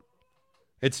difficult.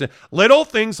 It's little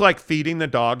things like feeding the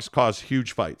dogs cause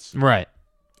huge fights. Right.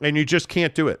 And you just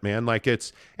can't do it, man.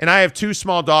 And I have 2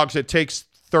 small dogs. It takes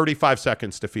 35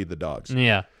 seconds to feed the dogs.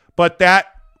 Yeah. But that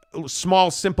small,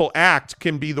 simple act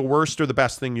can be the worst or the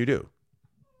best thing you do.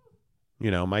 You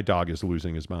know, my dog is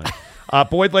losing his mind.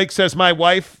 Boyd Lake says, my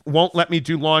wife won't let me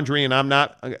do laundry and I'm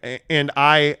not bad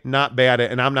at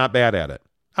it. And I'm not bad at it.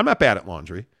 I'm not bad at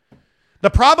laundry. The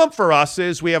problem for us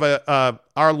is we have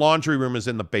our laundry room is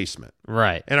in the basement.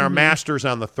 Right. And our master's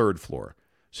on the 3rd floor.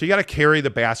 So you got to carry the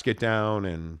basket down,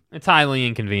 and it's highly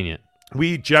inconvenient.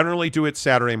 We generally do it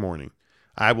Saturday morning.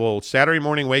 I will Saturday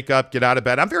morning wake up, get out of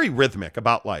bed. I'm very rhythmic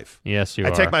about life. Yes, you are.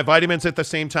 I take my vitamins at the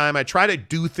same time. I try to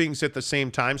do things at the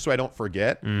same time so I don't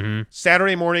forget. Mm-hmm.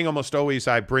 Saturday morning, almost always,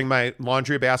 I bring my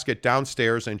laundry basket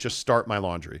downstairs and just start my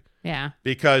laundry. Yeah.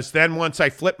 Because then once I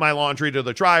flip my laundry to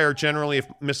the dryer, generally if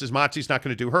Mrs. Monty's not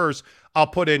going to do hers, I'll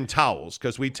put in towels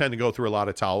because we tend to go through a lot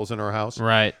of towels in our house.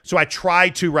 Right. So I try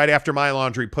to, right after my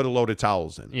laundry, put a load of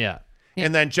towels in. Yeah.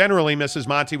 And then generally Mrs.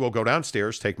 Monty will go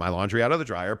downstairs, take my laundry out of the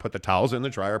dryer, put the towels in the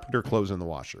dryer, put her clothes in the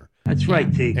washer. That's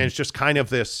right, T. And it's just kind of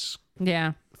this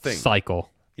thing.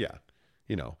 Cycle. Yeah.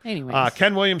 You know. Anyways.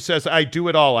 Ken Williams says, I do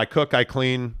it all. I cook, I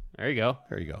clean. There you go.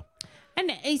 There you go.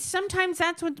 And sometimes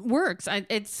that's what works.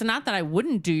 It's not that I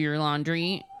wouldn't do your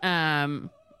laundry. I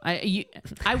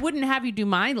wouldn't have you do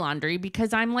my laundry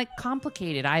because I'm like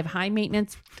complicated. I have high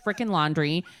maintenance freaking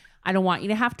laundry. I don't want you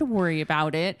to have to worry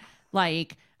about it.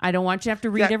 Like, I don't want you to have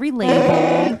to read every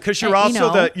label. Because you're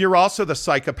also the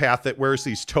psychopath that wears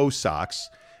these toe socks,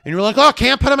 and you're like, oh,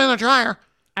 can't put them in the dryer.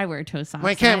 I wear toe socks.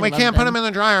 We can't put them in the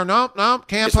dryer. Nope,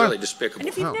 can't. It's put really despicable. And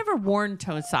if you've never worn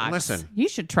toe socks, Listen. you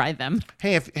should try them.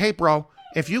 Hey, bro,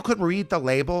 If you could read the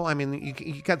label, I mean,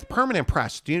 you got the permanent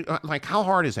press. Do you like how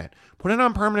hard is it? Put it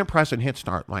on permanent press and hit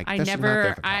start. Like I this never. is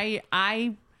not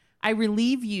difficult. I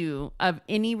relieve you of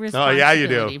any responsibility. Oh yeah, you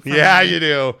do. Yeah, you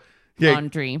do. Yeah.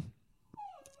 Laundry.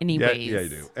 Anyways. Yeah, you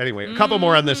do. Anyway, a couple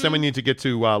more on this. Then we need to get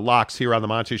to locks here on the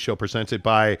Monty Show, presented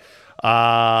by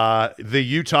the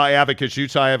Utah Advocates,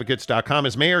 UtahAdvocates.com.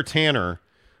 As Mayor Tanner,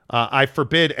 I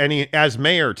forbid any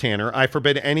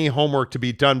homework to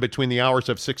be done between the hours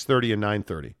of 6:30 and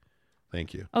 9:30.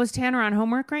 Thank you. Oh, is Tanner on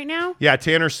homework right now? Yeah,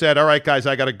 Tanner said, all right, guys,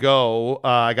 I got to go.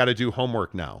 I got to do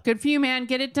homework now. Good for you, man.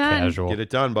 Get it done. Casual. Get it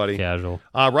done, buddy. Casual.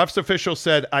 Ruff's official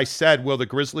said, will the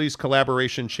Grizzlies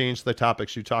collaboration change the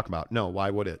topics you talk about? No, why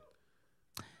would it?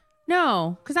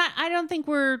 No, because I don't think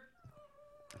we're...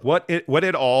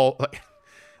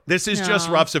 This is just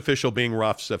Ruff's official being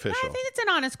Ruff's official. I think it's an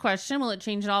honest question. Will it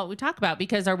change at all what we talk about?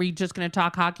 Because are we just going to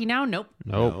talk hockey now? Nope.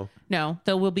 No.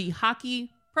 There will be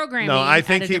hockey programming. No, I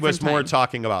think he was more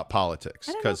talking about politics.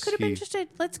 I don't know. Could have been just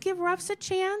let's give Ruffs a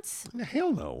chance.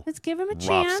 Hell no. Let's give him a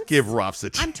chance. Give Ruffs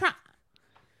a chance.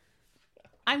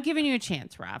 I'm giving you a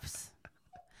chance, Ruffs.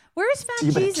 Where's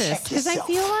Fat Jesus? Because I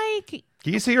feel like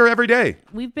he's here every day.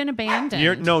 We've been abandoned.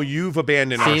 You've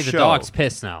abandoned our show. See, the dog's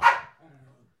pissed now.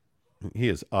 He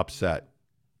is upset.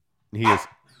 He is.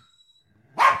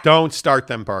 Don't start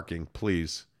them barking,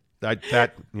 please.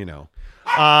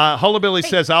 Hullabilly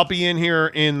says, I'll be in here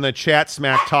in the chat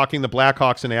smack talking the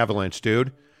Blackhawks and Avalanche,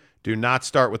 dude. Do not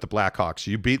start with the Blackhawks.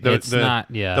 You beat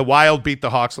the Wild beat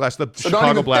the Hawks last. The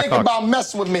Chicago Blackhawks. Think about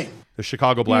messing with me. The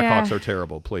Chicago Blackhawks are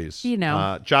terrible. Please,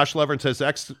 Josh Levern says,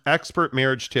 expert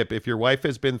marriage tip: if your wife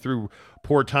has been through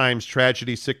poor times,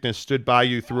 tragedy, sickness, stood by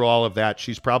you through all of that,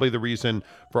 she's probably the reason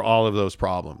for all of those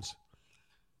problems.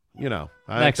 I think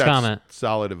that's comment.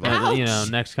 Solid advice.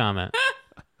 Next comment.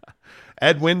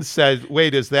 Edwin said,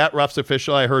 wait, is that Ruff's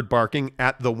official? I heard barking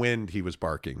at the wind. He was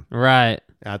barking. Right.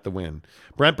 At the wind.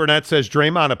 Brent Burnett says,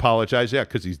 Draymond apologized. Yeah,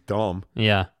 because he's dumb.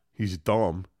 Yeah. He's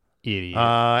dumb. Idiot.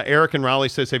 Eric and Raleigh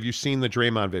says, have you seen the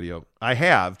Draymond video? I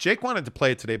have. Jake wanted to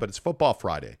play it today, but it's Football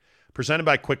Friday. Presented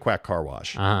by Quick Quack Car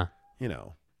Wash. Uh-huh.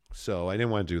 So I didn't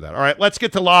want to do that. All right, let's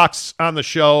get to locks on the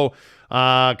show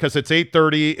because it's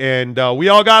 8:30 and we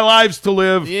all got lives to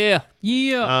live. Yeah.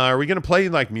 Are we going to play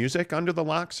like music under the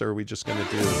locks or are we just going to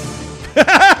do...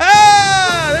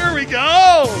 There we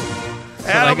go.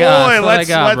 Attaboy.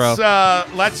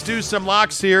 Let's do some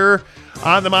locks here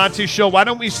on the Monty Show. Why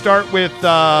don't we start with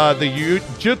the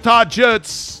Utah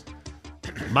Jets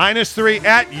 -3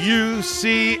 at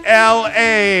UCLA.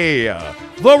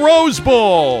 The Rose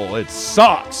Bowl. It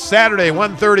sucks. Saturday,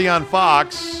 1:30 on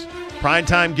Fox.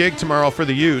 Primetime gig tomorrow for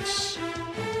the Utes.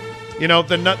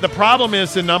 The problem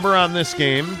is the number on this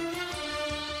game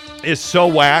is so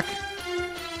whack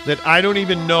that I don't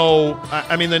even know.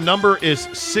 I mean, the number is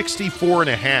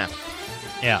 64.5.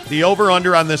 Yeah. The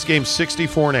over-under on this game,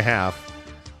 64.5.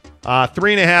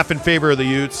 3.5 in favor of the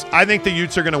Utes. I think the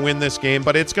Utes are going to win this game,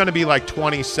 but it's going to be like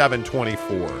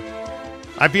 27-24.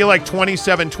 I feel like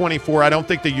 27-24. I don't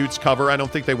think the Utes cover. I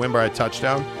don't think they win by a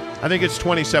touchdown. I think it's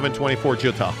 27-24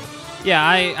 Utah. Yeah,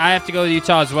 I have to go with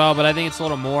Utah as well, but I think it's a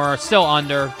little more. Still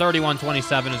under.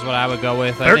 31-27 is what I would go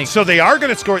with. So they are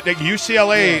going to score.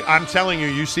 UCLA, yeah. I'm telling you,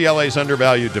 UCLA is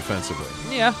undervalued defensively.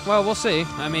 Yeah, well, we'll see.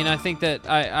 I mean, I think that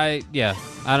I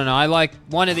don't know. I like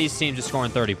one of these teams just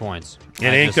scoring 30 points.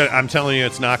 I'm telling you,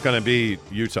 it's not going to be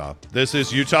Utah.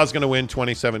 Utah's going to win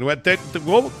 27.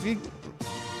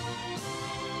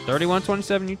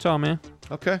 31-27 Utah, man.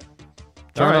 Okay.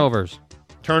 Turnovers. Right.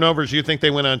 Turnovers. You think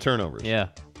they win on turnovers? Yeah.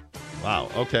 Wow.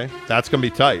 Okay. That's going to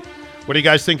be tight. What do you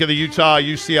guys think of the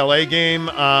Utah-UCLA game?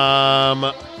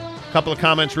 Couple of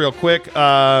comments real quick.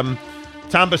 Tom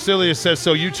Basilius says,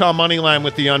 so Utah money line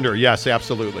with the under. Yes,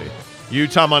 absolutely.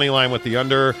 Utah money line with the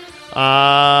under.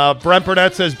 Brent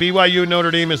Burnett says BYU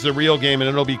Notre Dame is the real game, and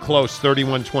it'll be close,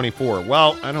 31-24.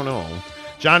 Well, I don't know.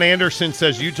 John Anderson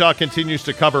says Utah continues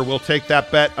to cover. We'll take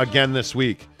that bet again this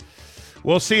week.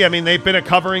 We'll see. I mean, they've been a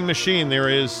covering machine. There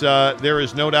is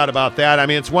no doubt about that. I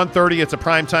mean, it's 1:30. It's a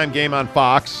primetime game on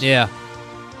Fox. Yeah.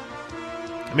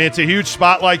 I mean, it's a huge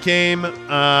spotlight game.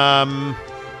 Man,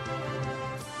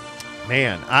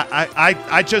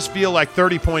 I just feel like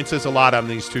 30 points is a lot on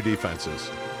these two defenses.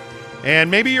 And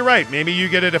maybe you're right. Maybe you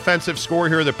get a defensive score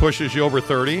here that pushes you over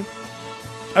 30.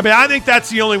 I mean, I think that's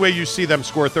the only way you see them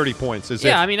score 30 points.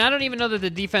 I mean, I don't even know that the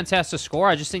defense has to score.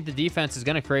 I just think the defense is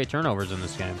going to create turnovers in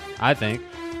this game, I think.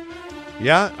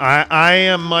 Yeah, I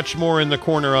am much more in the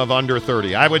corner of under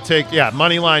 30. I would take,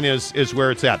 money line is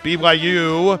where it's at.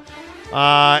 BYU,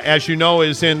 as you know,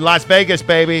 is in Las Vegas,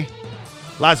 baby.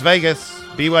 Las Vegas.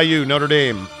 BYU, Notre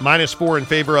Dame. -4 in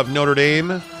favor of Notre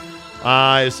Dame.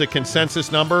 is the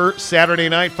consensus number. Saturday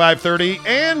night, 5:30,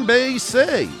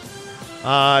 NBC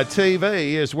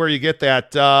TV is where you get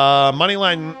that.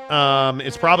 Moneyline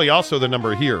is probably also the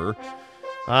number here.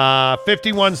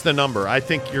 51's the number. I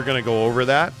think you're going to go over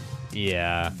that.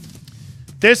 Yeah.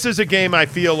 This is a game I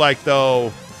feel like,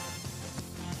 though,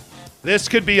 this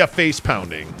could be a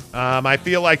face-pounding. I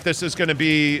feel like this is going to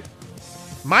be...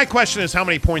 My question is, how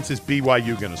many points is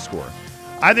BYU going to score?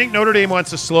 I think Notre Dame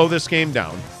wants to slow this game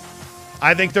down.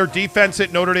 I think their defense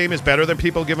at Notre Dame is better than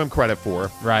people give them credit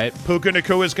for. Right. Puka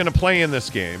Nacua is going to play in this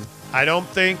game. I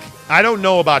don't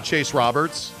know about Chase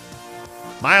Roberts.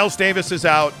 Miles Davis is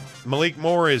out. Malik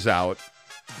Moore is out.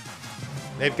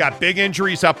 They've got big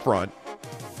injuries up front.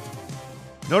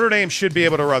 Notre Dame should be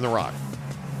able to run the rock.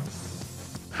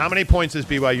 How many points is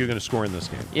BYU going to score in this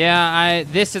game? Yeah,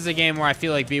 this is a game where I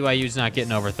feel like BYU's not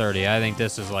getting over 30. I think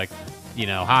this is like,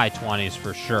 high 20s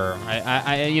for sure.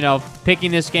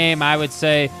 Picking this game, I would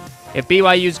say if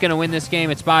BYU's going to win this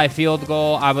game, it's by a field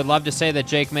goal. I would love to say that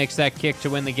Jake makes that kick to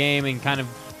win the game and kind of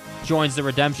joins the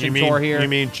redemption tour here. You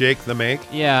mean Jake the Make?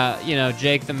 Yeah,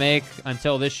 Jake the Make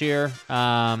until this year.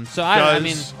 Does,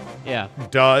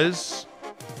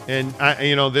 and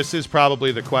this is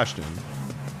probably the question.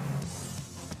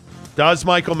 Does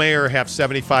Michael Mayer have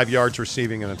 75 yards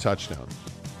receiving and a touchdown?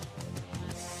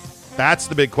 That's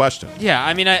the big question.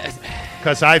 Yeah,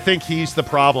 because I think he's the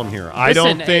problem here. I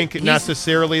don't think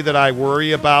necessarily that I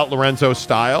worry about Lorenzo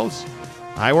Styles.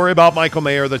 I worry about Michael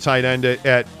Mayer, the tight end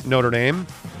at Notre Dame.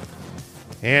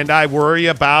 And I worry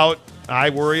about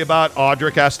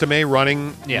Audric Estime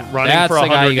running for 100 yards. That's the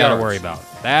guy you got to worry about.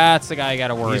 That's the guy you got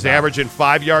to worry about. He's averaging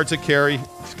 5 yards a carry.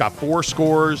 He's got 4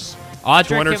 scores. Audric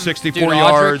 264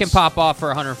 yards. Audric can pop off for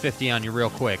 150 on you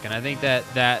real quick. And I think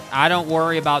that I don't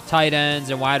worry about tight ends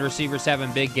and wide receivers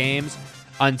having big games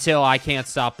until I can't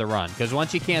stop the run. Because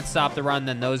once you can't stop the run,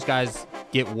 then those guys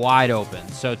get wide open.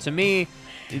 So to me,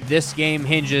 this game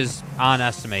hinges on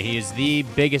Estime. He is the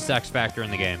biggest X factor in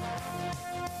the game.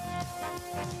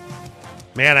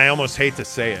 Man, I almost hate to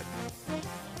say it.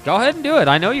 Go ahead and do it.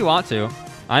 I know you want to.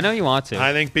 I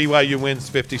think BYU wins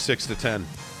 56-10.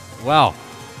 Well,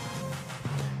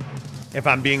 if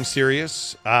I'm being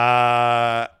serious,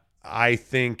 I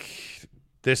think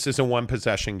this is a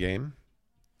one-possession game.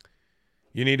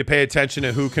 You need to pay attention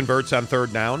to who converts on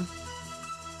third down.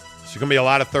 There's going to be a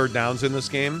lot of third downs in this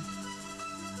game.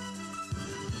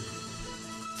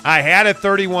 I had it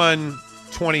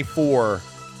 31-24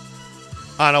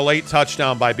 on a late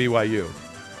touchdown by BYU.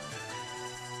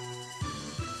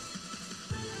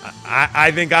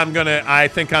 I think I'm gonna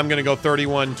go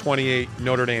 31-28.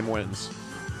 Notre Dame wins.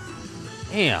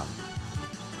 Damn.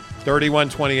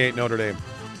 31-28 Notre Dame.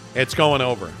 It's going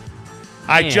over.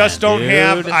 I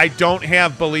don't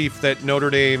have belief that Notre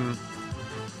Dame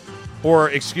that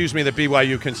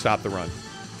BYU can stop the run.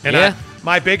 And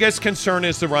my biggest concern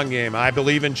is the run game. I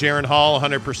believe in Jaron Hall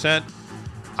 100%.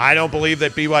 I don't believe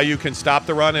that BYU can stop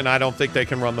the run, and I don't think they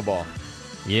can run the ball.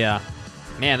 Yeah.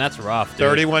 Man, that's rough,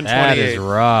 dude. 31-28. That is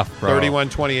rough, bro.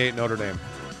 31-28 Notre Dame.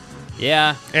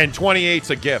 Yeah. And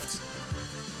 28's a gift.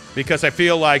 Because I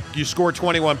feel like you score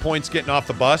 21 points getting off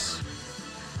the bus.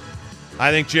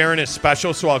 I think Jaron is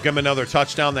special, so I'll give him another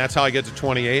touchdown. That's how I get to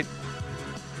 28.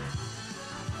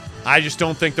 I just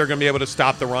don't think they're going to be able to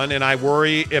stop the run, and I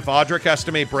worry if Audric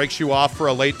Estime breaks you off for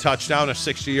a late touchdown, a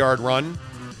 60-yard run,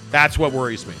 that's what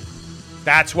worries me.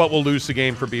 That's what will lose the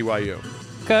game for BYU.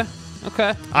 Okay.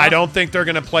 I don't think they're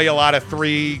going to play a lot of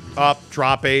 3 up,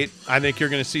 drop 8. I think you're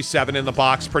going to see 7 in the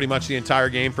box pretty much the entire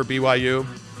game for BYU.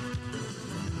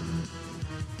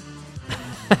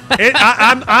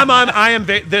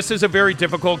 This is a very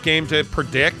difficult game to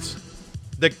predict.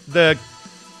 The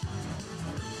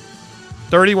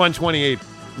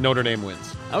 31-28 Notre Dame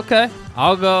wins. Okay.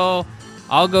 I'll go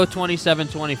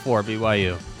 27-24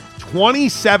 BYU.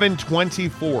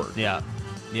 27-24. Yeah.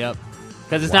 Yep.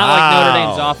 Because it's not like Notre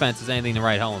Dame's offense is anything to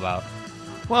write home about.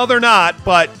 Well, they're not,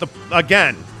 but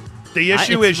the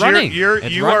issue is you're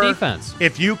defense.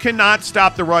 If you cannot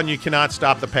stop the run, you cannot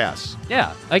stop the pass.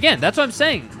 Yeah. Again, that's what I'm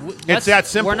saying. It's that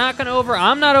simple.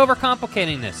 I'm not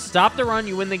overcomplicating this. Stop the run,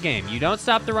 you win the game. You don't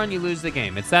stop the run, you lose the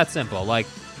game. It's that simple. Like,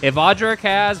 if Audric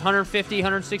has 150,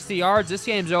 160 yards, this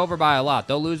game's over by a lot.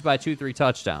 They'll lose by 2-3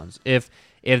 touchdowns. If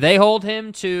they hold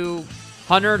him to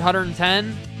 100,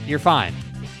 110, you're fine.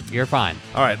 You're fine.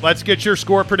 All right, let's get your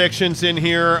score predictions in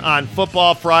here on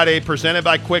Football Friday, presented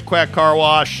by Quick Quack Car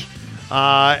Wash.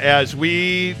 As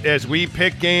we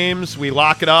pick games, we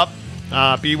lock it up.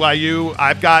 BYU,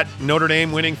 I've got Notre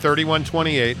Dame winning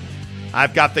 31-28.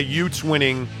 I've got the Utes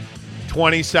winning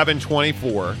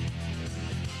 27-24.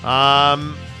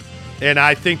 And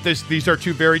I think these are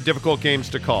two very difficult games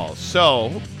to call.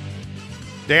 So,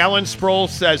 Dallin Sproul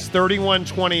says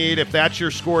 31-28. If that's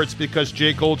your score, it's because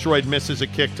Jake Oldroyd misses a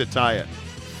kick to tie it.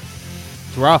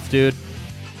 It's rough, dude.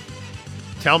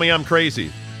 Tell me I'm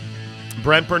crazy.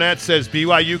 Brent Burnett says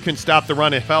BYU can stop the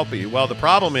run if healthy. Well, the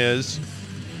problem is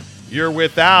you're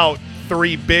without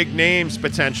three big names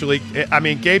potentially. I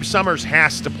mean, Gabe Summers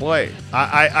has to play.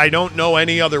 I don't know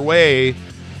any other way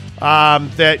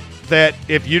that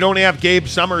if you don't have Gabe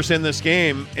Summers in this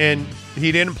game and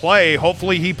he didn't play,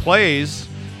 hopefully he plays.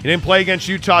 He didn't play against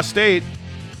Utah State.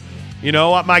 You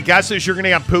know, my guess is you're going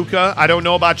to have Puka. I don't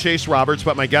know about Chase Roberts,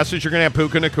 but my guess is you're going to have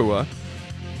Puka Nacua.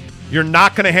 You're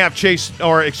not going to have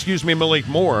Malik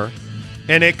Moore.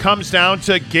 And it comes down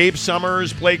to Gabe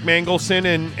Summers, Blake Mangelson,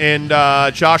 and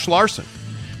Josh Larson.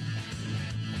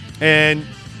 And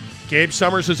Gabe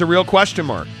Summers is a real question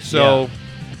mark. So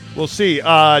we'll see.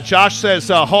 Josh says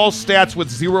Hall's stats with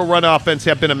zero run offense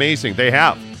have been amazing. They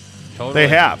have. Totally. They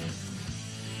have.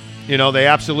 You know, they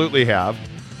absolutely have.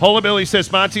 Hullabilly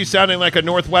says Monty sounding like a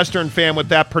Northwestern fan with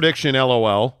that prediction,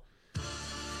 LOL.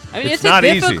 I mean, it's a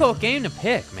difficult game to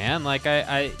pick, man. Like,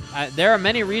 there are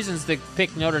many reasons to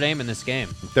pick Notre Dame in this game.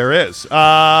 There is.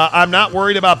 I'm not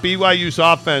worried about BYU's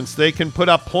offense. They can put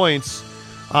up points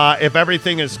if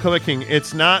everything is clicking.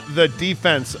 It's not the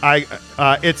defense.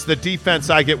 It's the defense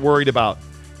I get worried about.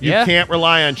 You can't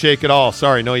rely on Jake at all.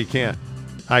 Sorry, no, you can't.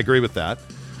 I agree with that.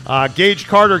 Gage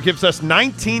Carter gives us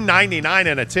 $19.99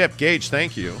 and a tip. Gage,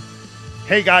 thank you.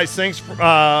 Hey, guys, thanks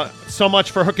so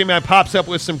much for hooking my pops up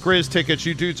with some Grizz tickets.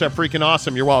 You dudes are freaking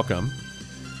awesome. You're welcome.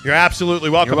 You're absolutely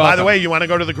welcome. By the way, you want to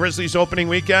go to the Grizzlies opening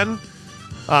weekend?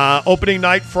 Opening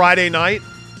night, Friday night.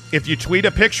 If you tweet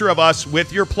a picture of us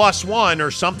with your +1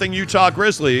 or something Utah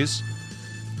Grizzlies,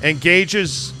 and Gage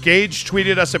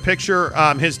tweeted us a picture,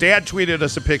 his dad tweeted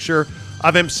us a picture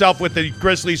of himself with the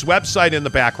Grizzlies website in the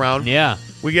background. Yeah.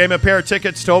 We gave him a pair of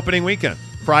tickets to opening weekend,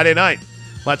 Friday night.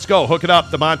 Let's go. Hook it up.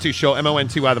 The Monty Show.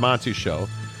 MONTY, The Monty Show.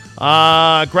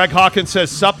 Greg Hawkins says,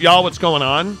 sup, y'all? What's going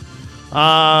on?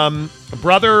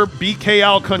 Brother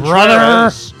BKL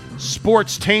Contreras,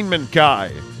 sportstainment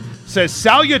guy, says,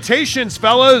 salutations,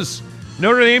 fellas.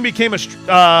 Notre Dame became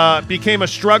a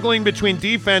struggling between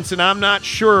defense, and I'm not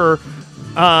sure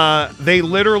they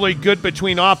literally good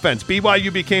between offense.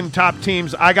 BYU became top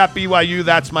teams. I got BYU.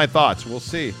 That's my thoughts. We'll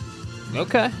see.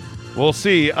 Okay. We'll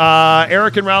see.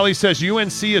 Eric and Raleigh says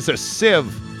UNC is a sieve.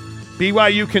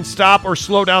 BYU can stop or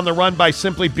slow down the run by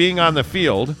simply being on the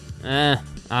field. I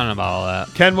don't know about all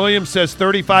that. Ken Williams says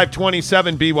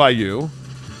 35-27 BYU.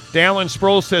 Dallin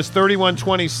Sproul says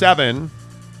 31-27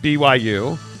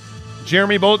 BYU.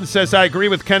 Jeremy Bolton says, I agree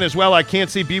with Ken as well. I can't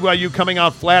see BYU coming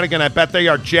out flat again. I bet they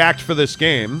are jacked for this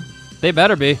game. They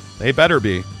better be. They better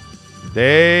be.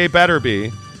 They better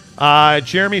be.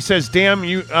 Jeremy says, damn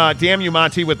you,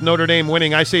 Monty, with Notre Dame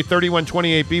winning. I say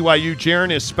 31-28 BYU.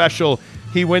 Jaron is special.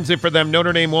 He wins it for them.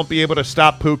 Notre Dame won't be able to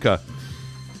stop Puka.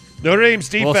 Notre Dame's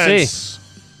defense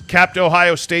kept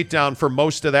Ohio State down for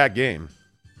most of that game.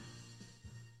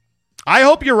 I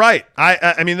hope you're right.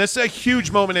 I mean, this is a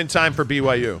huge moment in time for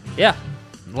BYU. Yeah.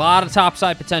 A lot of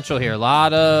topside potential here. A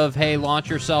lot of, hey, launch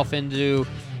yourself into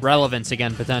relevance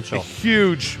again potential. A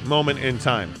huge moment in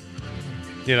time.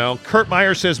 You know, Kurt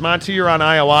Meyer says, Monty, you're on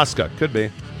ayahuasca. Could be.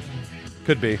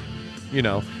 Could be. You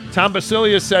know. Tom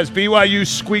Basilius says, BYU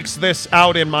squeaks this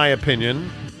out, in my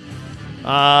opinion.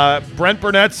 Brent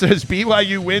Burnett says,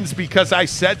 BYU wins because I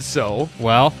said so.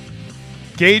 Well.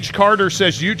 Gage Carter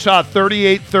says, Utah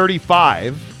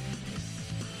 38-35.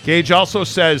 Gage also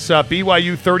says,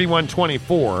 BYU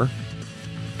 31-24.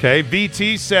 Okay.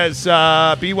 VT says,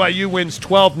 BYU wins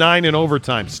 12-9 in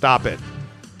overtime. Stop it.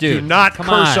 Dude, do not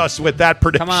curse us with that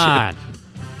prediction. Come on.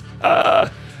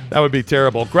 That would be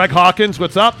terrible. Greg Hawkins,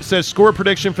 what's up? Says score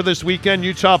prediction for this weekend,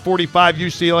 Utah 45,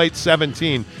 UCLA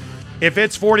 17. If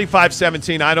it's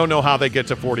 45-17, I don't know how they get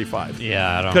to 45.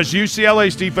 Yeah, I don't. Because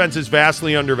UCLA's defense is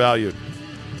vastly undervalued.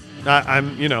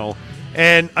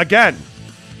 And again,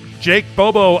 Jake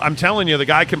Bobo, I'm telling you, the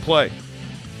guy can play.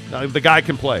 The guy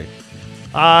can play.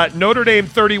 Notre Dame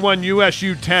 31,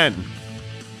 USU 10.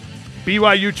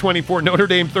 BYU 24, Notre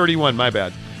Dame 31, my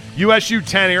bad. USU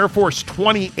 10, Air Force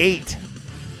 28. Jesus.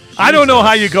 I don't know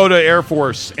how you go to Air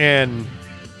Force and...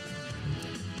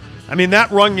 I mean,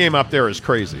 that run game up there is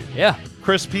crazy. Yeah.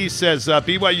 Chris P. says,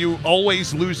 BYU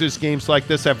always loses games like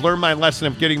this. I've learned my lesson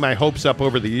of getting my hopes up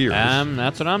over the years.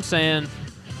 That's what I'm saying.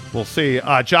 We'll see.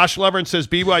 Josh Levern says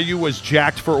BYU was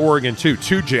jacked for Oregon, too.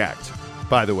 Too jacked,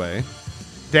 by the way.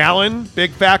 Dallin,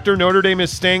 big factor. Notre Dame is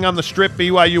staying on the strip.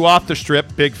 BYU off the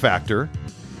strip, big factor.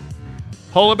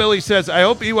 Hullabilly says, I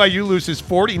hope BYU loses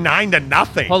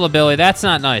 49-0. Hullabilly, that's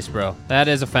not nice, bro. That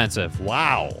is offensive.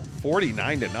 Wow,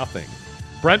 49-0.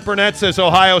 Brent Burnett says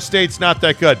Ohio State's not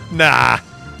that good. Nah.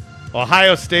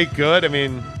 Ohio State good? I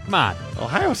mean, come on.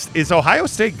 Is Ohio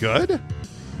State good?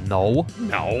 No.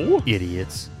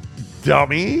 Idiots.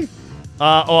 Dummy.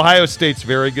 Ohio State's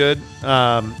very good.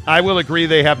 I will agree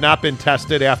they have not been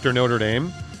tested after Notre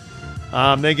Dame.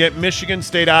 They get Michigan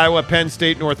State, Iowa, Penn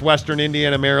State, Northwestern,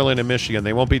 Indiana, Maryland, and Michigan.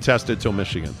 They won't be tested till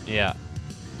Michigan. Yeah.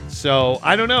 So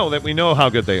I don't know that we know how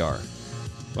good they are.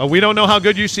 Well, we don't know how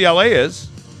good UCLA is.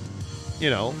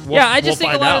 I just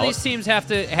think a lot of these teams have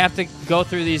to go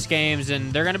through these games,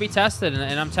 and they're going to be tested.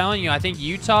 And I'm telling you, I think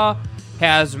Utah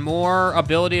has more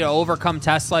ability to overcome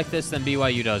tests like this than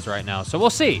BYU does right now. So we'll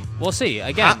see.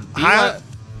 Again,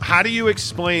 how do you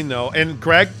explain, though? And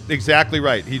Greg, exactly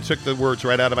right. He took the words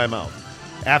right out of my mouth.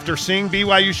 After seeing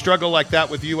BYU struggle like that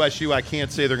with USU, I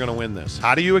can't say they're going to win this.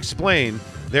 How do you explain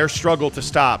their struggle to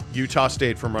stop Utah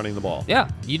State from running the ball? Yeah,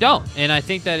 you don't. And I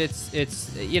think that it's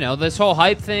this whole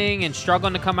hype thing and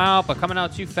struggling to come out, but coming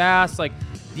out too fast. Like,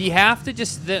 you have to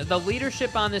just the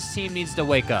leadership on this team needs to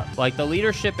wake up. Like, the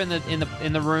leadership in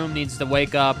the room needs to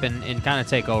wake up and kind of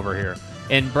take over here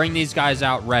and bring these guys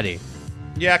out ready.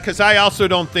 Yeah, because I also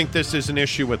don't think this is an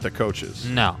issue with the coaches.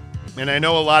 No. And I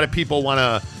know a lot of people want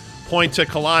to point to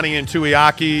Kalani and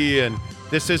Tuiaki, and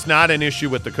this is not an issue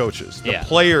with the coaches. The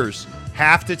players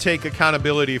have to take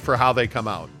accountability for how they come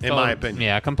out, in my opinion.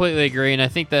 Yeah, I completely agree. And I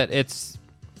think that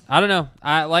I don't know.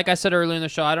 Like I said earlier in the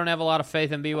show, I don't have a lot of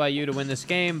faith in BYU to win this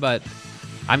game, but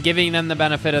I'm giving them the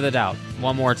benefit of the doubt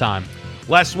one more time.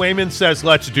 Les Wayman says,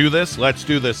 let's do this. Let's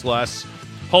do this, Les.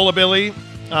 Hullabilly,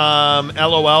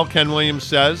 LOL, Ken Williams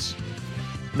says,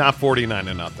 not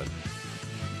 49-0.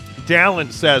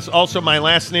 Dallin says, also my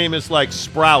last name is like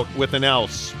Sprout with an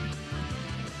else.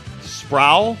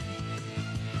 Sproul?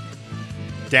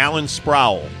 Dallin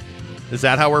Sproul. Is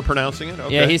that how we're pronouncing it?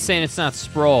 Okay. Yeah, he's saying it's not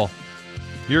Sproul.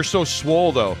 You're so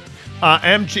swole, though.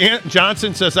 M.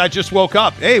 Johnson says, I just woke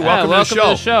up. Hey, welcome to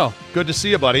the show. Good to see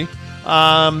you, buddy.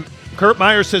 Kurt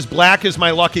Meyer says, black is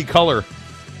my lucky color.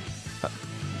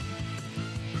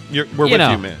 We're with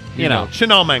you, man. You know.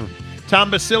 Chinameng. Tom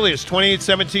Basilius,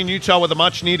 28-17 Utah with a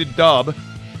much-needed dub.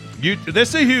 This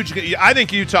is a huge – I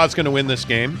think Utah's going to win this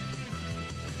game.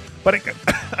 But,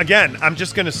 again, I'm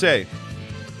just going to say,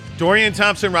 Dorian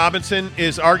Thompson-Robinson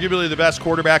is arguably the best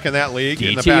quarterback in that league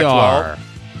in the Pac-12.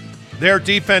 Their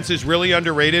defense is really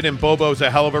underrated, and Bobo's a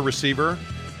hell of a receiver.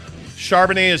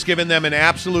 Charbonnet has given them an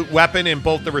absolute weapon in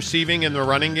both the receiving and the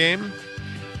running game.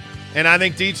 And I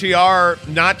think DTR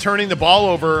not turning the ball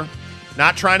over,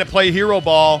 not trying to play hero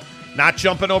ball, not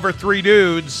jumping over three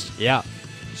dudes. Yeah.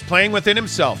 He's playing within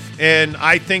himself. And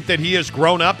I think that he has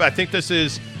grown up. I think this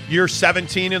is year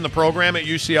 17 in the program at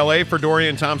UCLA for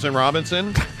Dorian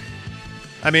Thompson-Robinson.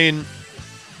 I mean,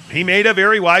 he made a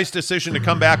very wise decision to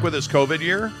come back with his COVID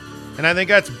year. And I think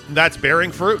that's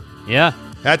bearing fruit. Yeah.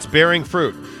 That's bearing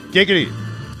fruit. Giggity.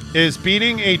 Is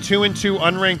beating a 2-2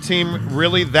 unranked team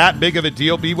really that big of a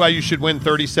deal? BYU should win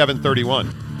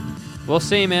 37-31. We'll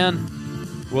see, man.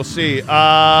 We'll see.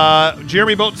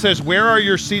 Jeremy Bolton says, where are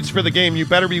your seats for the game? You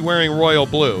better be wearing royal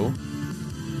blue.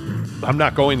 I'm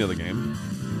not going to the game.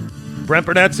 Brent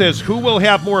Burnett says, who will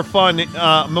have more fun,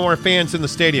 more fans in the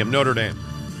stadium? Notre Dame.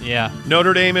 Yeah.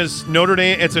 Notre Dame. It's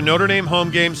a Notre Dame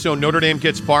home game, so Notre Dame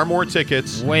gets far more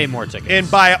tickets. Way more tickets. And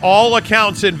by all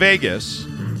accounts in Vegas,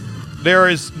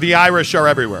 the Irish are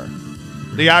everywhere.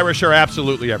 The Irish are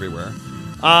absolutely everywhere.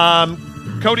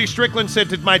 Cody Strickland said,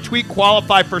 did my tweet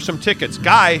qualify for some tickets?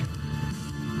 Guy,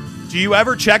 do you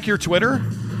ever check your Twitter?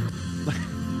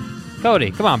 Cody,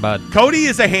 come on, bud. Cody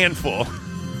is a handful.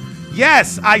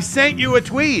 Yes, I sent you a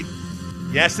tweet.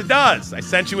 Yes, it does. I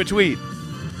sent you a tweet.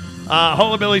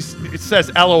 Hullabilly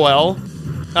says, LOL.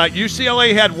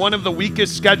 UCLA had one of the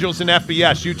weakest schedules in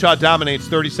FBS. Utah dominates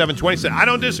 37-27. I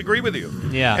don't disagree with you.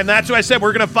 Yeah. And that's why I said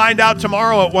we're going to find out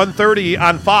tomorrow at 1:30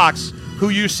 on Fox who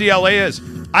UCLA is.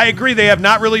 I agree. They have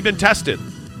not really been tested.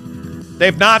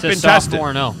 They've not been tested.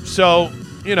 No. So,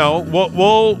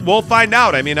 we'll find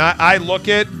out. I mean, I look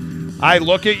at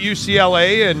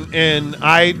UCLA and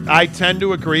I tend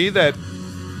to agree that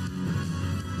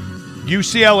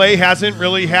UCLA hasn't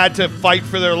really had to fight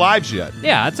for their lives yet.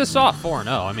 Yeah, it's a soft 4-0.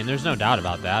 I mean, there's no doubt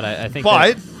about that. I think.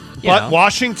 But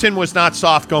Washington was not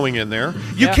soft going in there.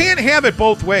 You can't have it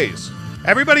both ways.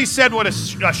 Everybody said what a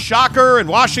shocker, and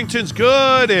Washington's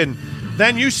good, and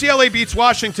then UCLA beats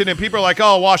Washington, and people are like,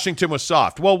 oh, Washington was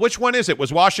soft. Well, which one is it?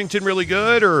 Was Washington really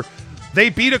good, or they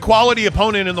beat a quality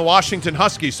opponent in the Washington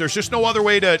Huskies? There's just no other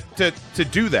way to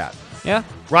do that. Yeah.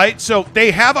 Right? So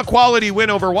they have a quality win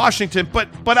over Washington,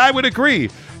 but I would agree.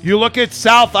 You look at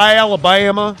South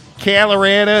Alabama,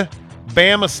 Colorado,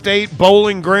 Bama State,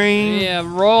 Bowling Green. Yeah,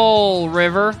 roll,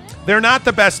 River. They're not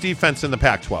the best defense in the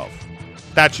Pac-12.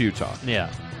 That's Utah.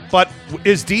 Yeah. But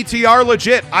is DTR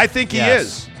legit? I think he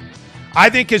is. I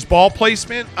think his ball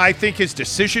placement, I think his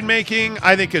decision-making,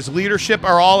 I think his leadership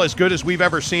are all as good as we've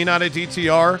ever seen out of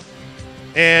DTR.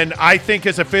 And I think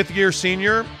as a fifth-year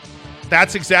senior,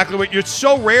 that's exactly what it's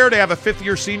so rare to have a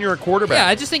fifth-year senior at quarterback. Yeah,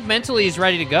 I just think mentally he's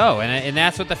ready to go, and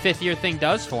that's what the fifth-year thing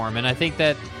does for him. And I think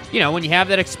that, when you have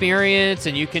that experience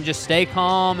and you can just stay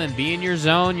calm and be in your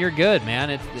zone, you're good, man.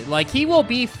 It's like he will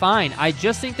be fine. I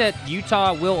just think that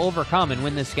Utah will overcome and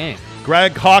win this game.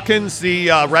 Greg Hawkins, the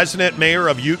resident mayor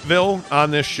of Uteville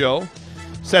on this show,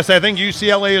 says, I think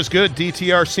UCLA is good.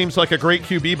 DTR seems like a great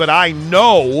QB, but I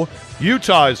know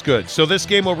Utah is good. So this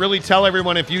game will really tell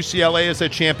everyone if UCLA is a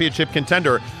championship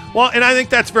contender. Well, and I think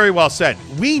that's very well said.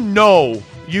 We know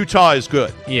Utah is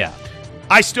good. Yeah.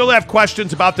 I still have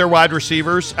questions about their wide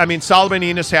receivers. I mean, Solomon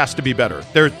Enos has to be better.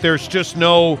 There's just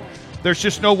no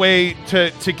way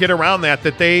to get around that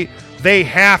they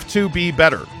have to be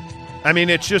better. I mean,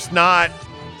 it's just not.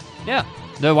 Yeah.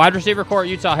 The wide receiver core at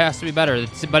Utah has to be better.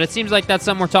 But it seems like that's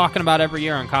something we're talking about every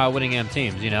year on Kyle Whittingham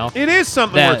teams, It is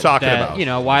something we're talking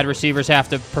about. Wide receivers have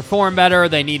to perform better.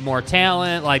 They need more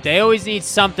talent. Like, they always need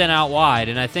something out wide.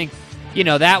 And I think,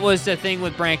 that was the thing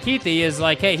with Brant Kuithe is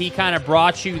like, hey, he kind of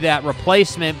brought you that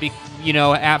replacement,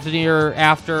 after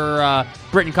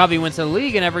Britton Covey went to the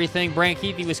league and everything. Brant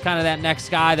Kuithe was kind of that next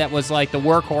guy that was like the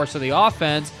workhorse of the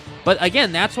offense. But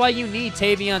again, that's why you need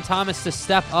Tavion Thomas to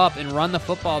step up and run the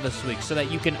football this week so that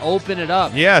you can open it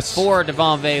up for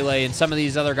Devon Vele and some of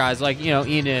these other guys like,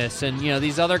 Enos and,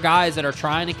 these other guys that are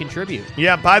trying to contribute.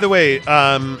 Yeah, by the way,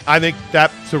 I think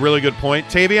that's a really good point.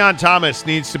 Tavion Thomas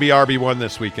needs to be RB1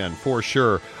 this weekend for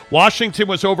sure. Washington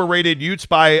was overrated Utes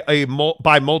by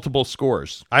multiple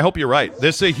scores. I hope you're right.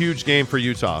 This is a huge game for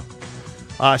Utah.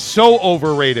 So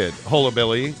overrated,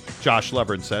 Holabilly, Josh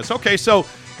Levern says. Okay, so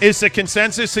is the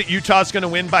consensus that Utah's going to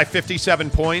win by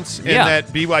 57 points and that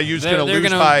BYU's going to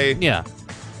lose by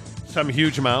some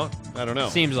huge amount? I don't know.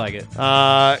 Seems like it.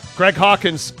 Greg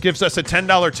Hawkins gives us a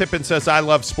 $10 tip and says, I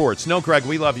love sports. No, Greg,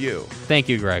 we love you. Thank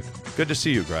you, Greg. Good to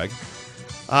see you, Greg.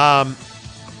 I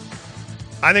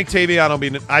think Tavion will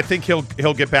be – I think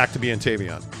he'll get back to being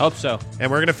Tavion. Hope so. And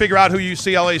we're going to figure out who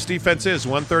UCLA's defense is.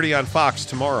 1:30 on Fox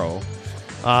tomorrow.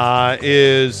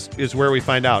 Is where we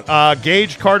find out.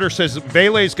 Gage Carter says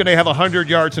Vele's going to have 100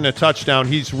 yards and a touchdown.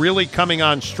 He's really coming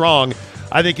on strong.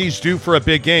 I think he's due for a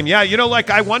big game. Yeah,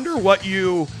 I wonder what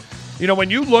when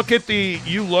you look at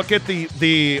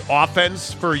the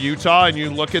offense for Utah and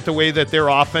you look at the way that their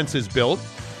offense is built,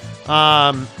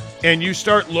 and you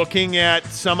start looking at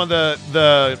some of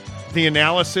the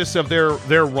analysis of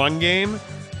their run game,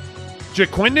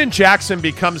 Jaquindon Jackson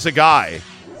becomes a guy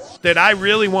that I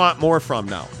really want more from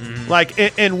now.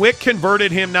 Mm-hmm. And Wick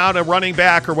converted him now to running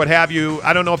back or what have you.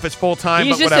 I don't know if it's full-time,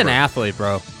 but whatever. He's just an athlete,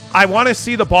 bro. I want to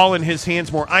see the ball in his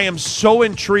hands more. I am so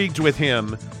intrigued with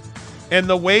him and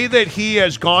the way that he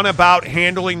has gone about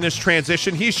handling this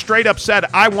transition. He straight up said,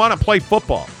 I want to play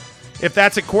football. If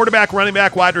that's a quarterback, running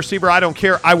back, wide receiver, I don't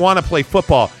care. I want to play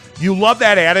football. You love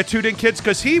that attitude in kids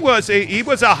because he was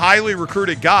a highly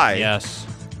recruited guy. Yes.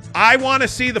 I want to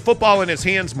see the football in his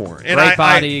hands more. And great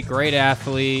body, great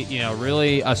athlete,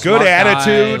 really a good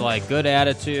attitude. Good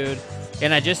attitude.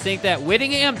 And I just think that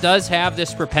Whittingham does have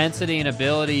this propensity and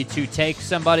ability to take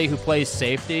somebody who plays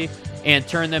safety and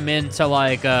turn them into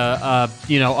like a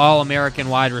all-American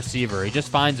wide receiver. He just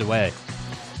finds a way.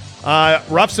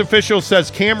 Ruff's official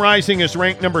says Cam Rising is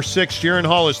ranked number 6. Jaron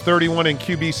Hall is 31 in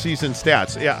QB season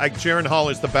stats. Yeah, Jaron Hall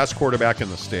is the best quarterback in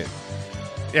the state.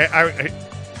 Yeah,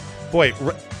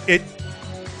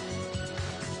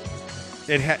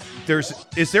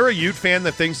 is there a Ute fan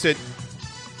that thinks that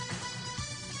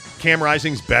Cam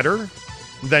Rising's better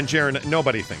than Jaron?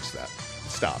 Nobody thinks that.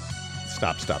 Stop.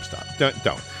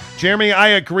 Don't. Jeremy, I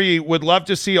agree. Would love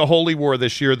to see a holy war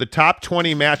this year. The top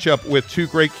 20 matchup with two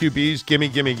great QBs.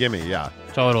 Gimme. Yeah.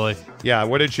 Totally. Yeah,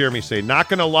 what did Jeremy say? Not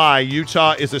going to lie,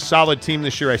 Utah is a solid team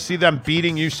this year. I see them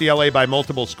beating UCLA by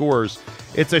multiple scores.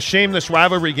 It's a shame this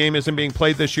rivalry game isn't being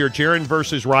played this year. Jaron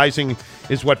versus Rising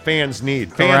is what fans need.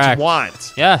 Correct. Fans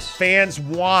want. Yes. Fans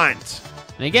want.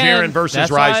 And again, Jaron versus that's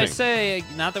Rising. Why I say,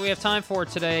 not that we have time for it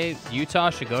today,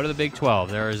 Utah should go to the Big 12.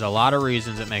 There is a lot of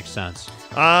reasons it makes sense.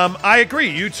 I agree.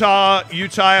 Utah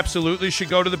absolutely should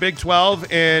go to the Big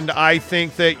 12, and I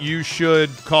think that you should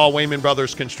call Wayman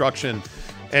Brothers Construction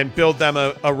and build them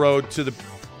a road to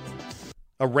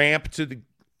a ramp to the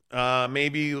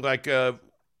maybe like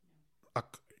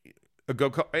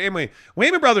Anyway,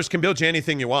 Wayman Brothers can build you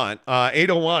anything you want.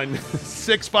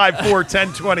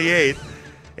 801-654-1028.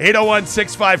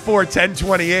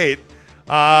 801-654-1028.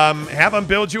 Have them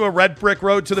build you a red brick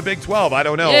road to the Big 12. I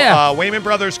don't know. Yeah. Wayman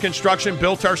Brothers Construction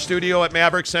built our studio at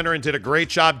Maverick Center and did a great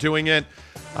job doing it.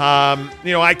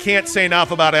 I can't say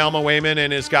enough about Alma Wayman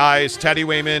and his guys, Teddy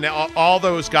Wayman, all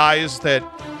those guys that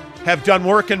have done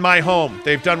work in my home.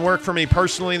 They've done work for me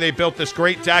personally. They built this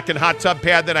great deck and hot tub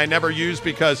pad that I never use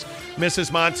because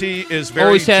Mrs. Monty is very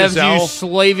always has Giselle. you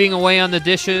slaving away on the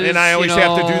dishes. And I always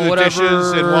have to do the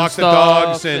dishes and walk the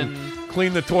dogs and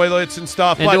clean the toilets and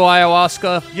stuff. And do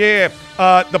ayahuasca. Yeah.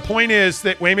 The point is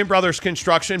that Wayman Brothers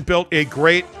Construction built a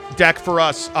great deck for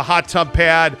us, a hot tub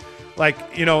pad. Teddy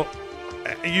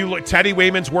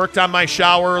Wayman's worked on my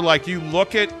shower. You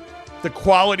look at the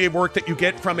quality of work that you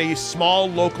get from a small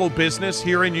local business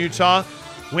here in Utah.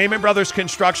 Wayman Brothers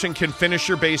Construction can finish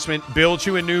your basement, build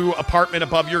you a new apartment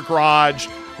above your garage,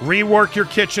 rework your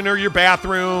kitchen or your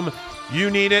bathroom.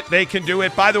 You need it, they can do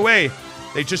it. By the way,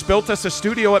 they just built us a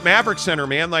studio at Maverick Center,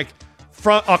 man.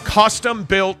 From a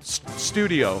custom-built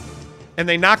studio. And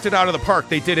they knocked it out of the park.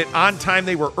 They did it on time.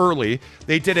 They were early.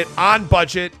 They did it on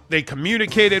budget. They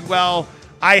communicated well.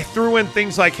 I threw in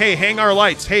things like, hey, hang our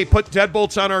lights. Hey, put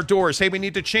deadbolts on our doors. Hey, we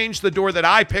need to change the door that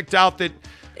I picked out that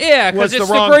because it's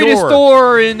the wrong greatest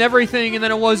door and everything, and then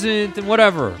it wasn't, and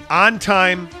whatever. On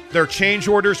time. Their change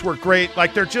orders were great.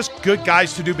 They're just good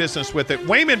guys to do business with it.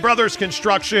 Wayman Brothers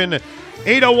Construction,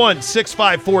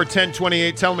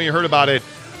 801-654-1028. Tell me you heard about it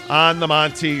on the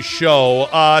Monty Show.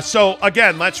 So,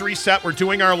 again, let's reset. We're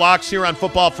doing our locks here on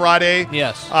Football Friday.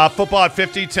 Yes. Football at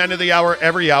 50, 10 of the hour,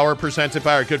 every hour, presented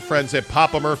by our good friends at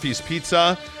Papa Murphy's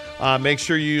Pizza. Make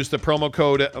sure you use the promo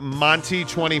code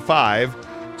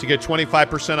Monty25 to get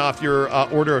 25% off your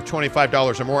order of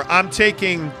 $25 or more. I'm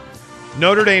taking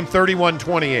Notre Dame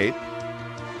 31-28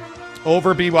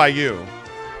 over BYU.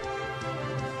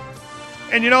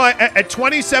 And, at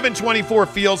 27-24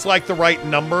 feels like the right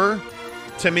number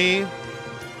to me.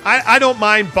 I don't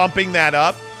mind bumping that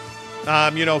up.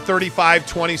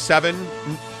 35-27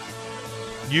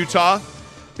 Utah.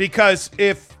 Because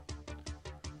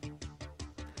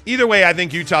either way, I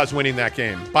think Utah's winning that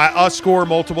game. By a score,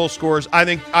 multiple scores.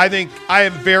 I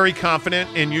am very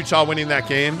confident in Utah winning that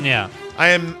game. Yeah. I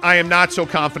am not so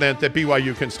confident that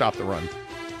BYU can stop the run.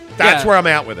 That's where I'm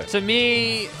at with it. To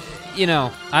me,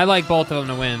 I like both of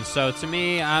them to win. So to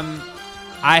me,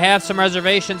 I have some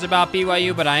reservations about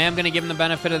BYU, but I am going to give them the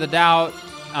benefit of the doubt.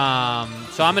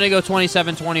 So I'm going to go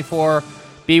 27-24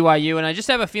 BYU, and I just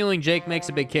have a feeling Jake makes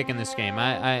a big kick in this game.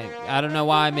 I don't know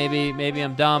why. Maybe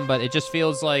I'm dumb, but it just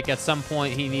feels like at some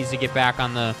point he needs to get back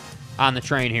on the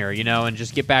train here, and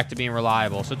just get back to being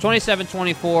reliable. So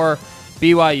 27-24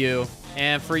 BYU.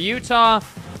 And for Utah,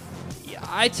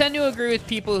 I tend to agree with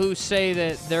people who say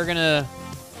that they're going to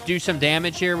do some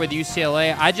damage here with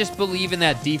UCLA. I just believe in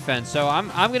that defense. So I'm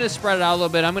going to spread it out a little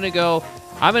bit. I'm going to go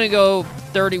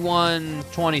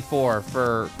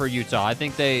 31-24 for Utah. I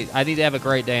think they have a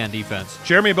great day on defense.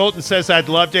 Jeremy Bolton says, I'd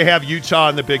love to have Utah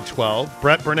in the Big 12.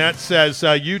 Brett Burnett says,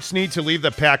 Utes need to leave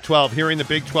the Pac-12. Hearing the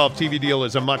Big 12 TV deal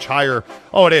is a much higher.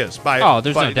 Oh, it is. There's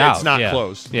no doubt. It's not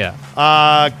close. Yeah.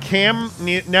 Cam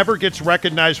never gets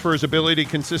recognized for his ability to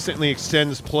consistently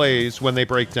extends plays when they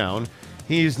break down.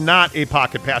 He's not a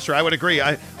pocket passer. I would agree.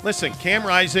 Listen, Cam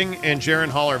Rising and Jaron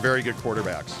Hall are very good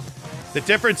quarterbacks. The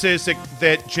difference is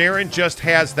that Jaron just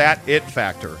has that it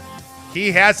factor.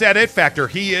 He has that it factor.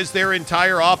 He is their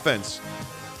entire offense.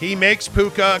 He makes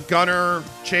Puka, Gunner,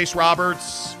 Chase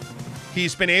Roberts.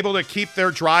 He's been able to keep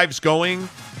their drives going.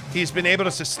 He's been able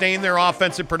to sustain their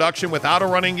offensive production without a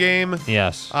running game.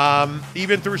 Yes.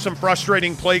 Even through some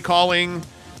frustrating play calling.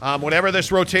 Whatever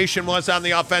this rotation was on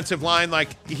the offensive line,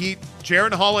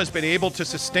 Jaron Hall has been able to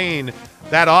sustain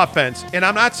that offense. And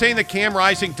I'm not saying that Cam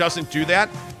Rising doesn't do that.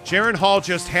 Jaron Hall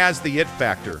just has the it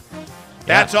factor.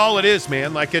 That's all it is,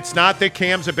 man. It's not that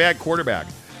Cam's a bad quarterback.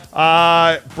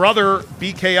 Brother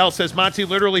BKL says, Monty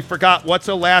literally forgot what's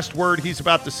the last word he's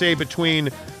about to say between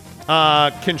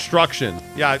construction.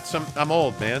 Yeah, I'm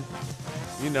old, man.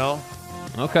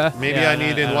 Okay. Maybe I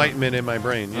need enlightenment in my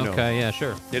brain. Okay, yeah,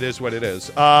 sure. It is what it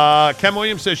is. Ken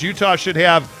Williams says Utah should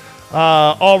have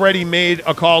already made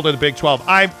a call to the Big 12.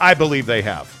 I believe they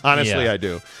have. Honestly, I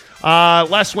do.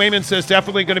 Les Wayman says,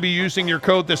 definitely going to be using your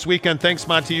code this weekend. Thanks,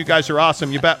 Monty. You guys are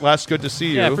awesome. You bet, Les. Good to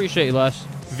see you. Yeah, appreciate you, Les.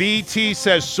 VT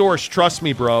says, source, trust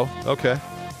me, bro. Okay.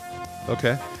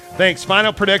 Thanks.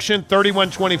 Final prediction,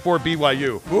 31-24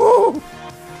 BYU. Woo!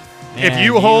 Man, if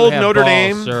you hold Notre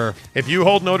Dame, sir. If you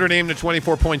hold Notre Dame to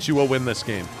 24 points, you will win this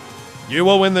game. You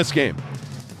will win this game.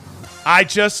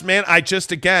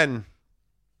 Again,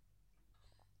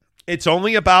 It's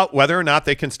only about whether or not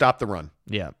they can stop the run.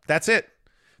 Yeah. That's it.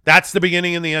 That's the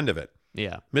beginning and the end of it.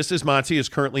 Yeah. Mrs. Monty is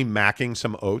currently macking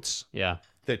some oats. Yeah.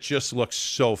 That just looks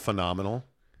so phenomenal.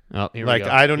 Oh, here like we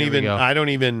go. I don't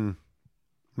even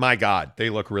my God, they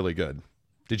look really good.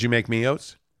 Did you make me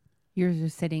oats? Yours are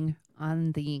sitting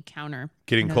on the counter.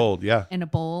 Getting cold, yeah. In a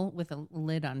bowl with a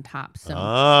lid on top.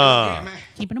 So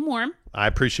keeping them warm. I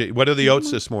appreciate it. What are the oats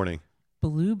this morning?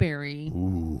 Blueberry.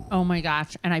 Ooh. Oh my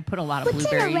gosh. And I put a lot of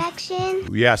blueberry.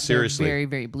 Yeah, seriously. They're very,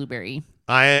 very blueberry.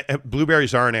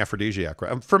 Blueberries are an aphrodisiac.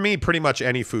 Right? For me, pretty much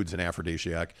any food's an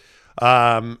aphrodisiac.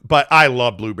 But I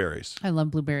love blueberries. I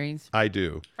love blueberries. I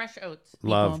do. Fresh oats.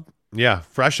 Love. Yeah,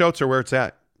 fresh oats are where it's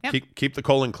at. Yep. Keep the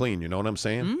colon clean. You know what I'm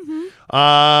saying?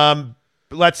 Mm-hmm.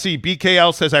 Let's see.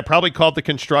 BKL says, I probably called the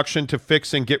construction to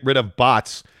fix and get rid of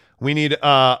bots. We need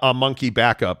a monkey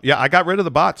backup. Yeah, I got rid of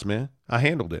the bots, man. I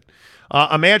handled it.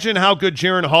 Imagine how good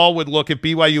Jaron Hall would look if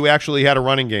BYU actually had a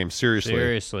running game. Seriously.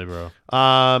 Seriously, bro.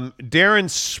 Darren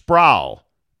Sproul.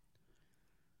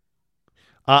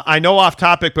 I know off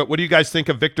topic, but what do you guys think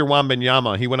of Victor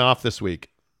Wembanyama? He went off this week.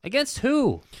 Against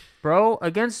who, bro?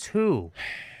 Against who?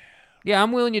 Yeah,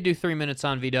 I'm willing to do 3 minutes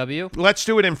on VW. Let's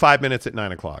do it in 5 minutes at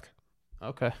 9 o'clock.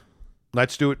 Okay.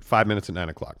 Let's do it 5 minutes at 9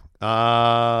 o'clock.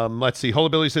 Let's see. Holy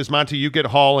Billy says, Monty, you get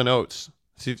Hall and Oats.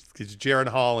 See, it's Jaron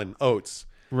Hall and Oats.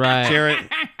 Right.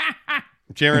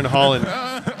 Jaron Hall and...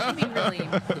 I mean,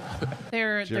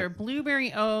 really, they're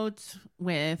blueberry oats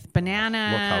with banana.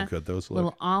 Look how good those look.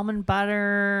 Little almond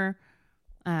butter.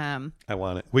 I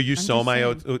want it. Will you sow my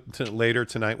oats later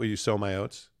tonight? Will you sow my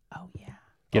oats? Oh, yeah.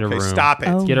 Get a room. Stop it.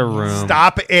 Oh, Get a room.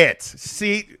 Stop it.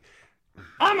 See?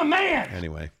 I'm a man.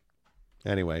 Anyway.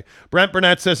 Brent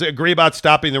Burnett says, agree about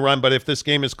stopping the run, but if this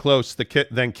game is close,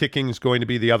 then kicking is going to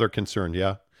be the other concern.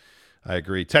 Yeah, I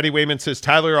agree. Teddy Wayman says,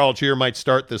 Tyler Algier might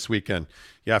start this weekend.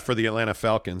 Yeah, for the Atlanta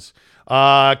Falcons.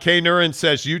 Kay Nurin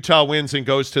says, Utah wins and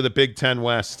goes to the Big Ten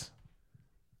West.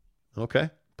 Okay,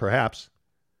 perhaps.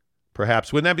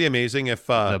 Wouldn't that be amazing if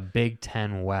the Big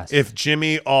Ten West? If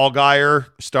Jimmy Allgaier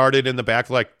started in the back,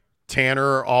 like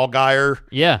Tanner Allgaier,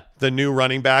 the new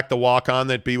running back, the walk-on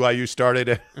that BYU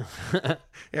started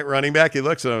at running back. He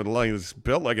looks like he's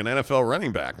built like an NFL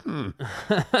running back.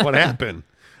 What happened?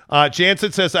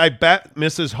 Jansen says, I bet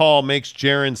Mrs. Hall makes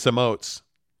Jaron some oats.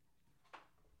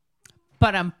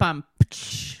 Wow.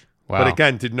 But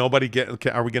again, did nobody get?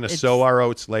 Are we going to sow our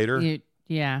oats later?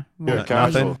 Yeah.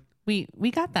 Nothing.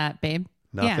 We got that, babe.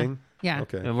 Nothing. Yeah.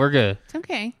 Okay. We're good. It's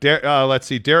okay. Let's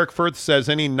see. Derek Firth says,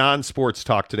 any non-sports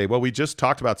talk today? Well, we just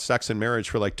talked about sex and marriage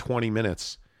for like 20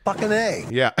 minutes. Fucking A.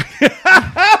 Yeah.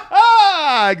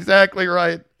 Exactly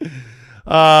right.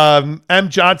 M.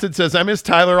 Johnson says, I miss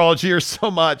Tyler Algier so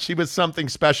much. He was something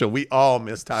special. We all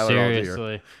miss Tyler Algier.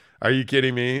 Seriously. Are you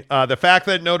kidding me? The fact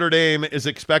that Notre Dame is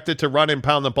expected to run and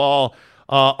pound the ball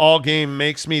all game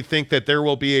makes me think that there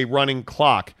will be a running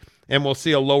clock and we'll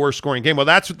see a lower scoring game. Well,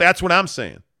 that's what I'm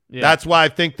saying. Yeah. That's why I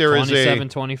think there is a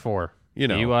 27-24.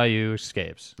 BYU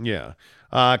escapes. Yeah.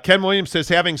 Ken Williams says,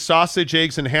 having sausage,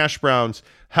 eggs, and hash browns,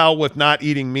 hell with not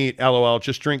eating meat, LOL.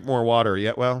 Just drink more water.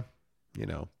 Yeah, well,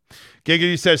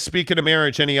 Giggity says, speaking of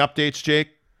marriage, any updates,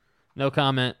 Jake? No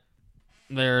comment.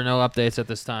 There are no updates at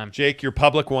this time. Jake, your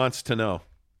public wants to know.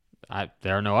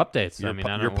 There are no updates. Your, I mean,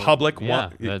 I don't, your public we're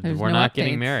not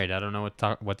getting married. I don't know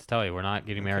what to tell you. We're not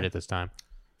getting married at this time.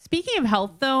 Speaking of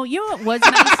health, though, you know what was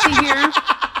nice to hear?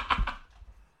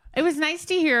 It was nice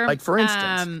to hear. Like, for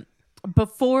instance.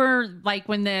 Before, like,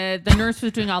 when the nurse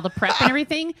was doing all the prep and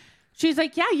everything, she's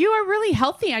like, yeah, you are really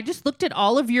healthy. I just looked at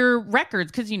all of your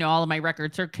records because, all of my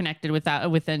records are connected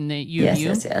within the UU.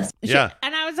 Yes. Yeah.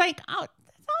 And I was like, oh,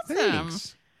 that's awesome.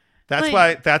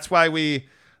 Thanks. That's why we,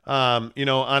 on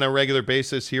a regular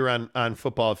basis here on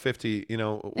Football at 50,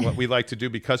 what we like to do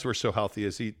because we're so healthy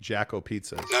is eat Jacko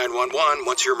pizza. 911,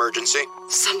 what's your emergency?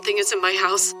 Something is in my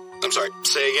house. I'm sorry,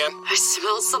 say again? I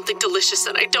smell something delicious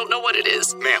and I don't know what it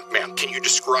is. Ma'am, can you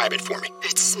describe it for me?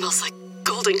 It smells like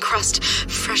golden crust,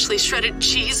 freshly shredded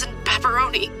cheese, and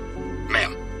pepperoni.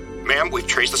 Ma'am, we've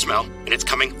traced the smell, and it's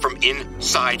coming from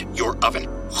inside your oven.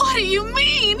 What do you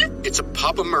mean? It's a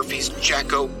Papa Murphy's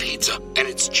Jacko pizza, and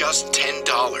it's just $10.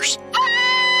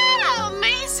 Ah,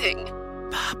 amazing.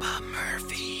 Papa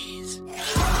Murphy's.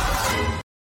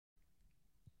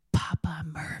 Papa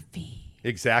Murphy.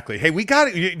 Exactly. Hey, we got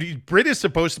it. Britt is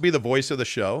supposed to be the voice of the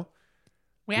show.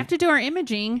 We have to do our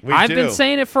imaging. I've been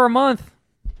saying it for a month.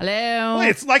 Hello. Well,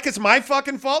 it's like it's my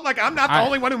fucking fault. Like I'm not the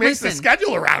only one who makes the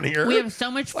schedule around here. We have so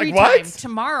much free time.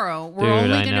 Tomorrow, we're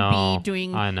only going to be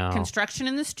doing construction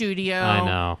in the studio. I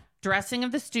know. dressing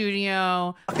of the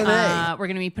studio. We're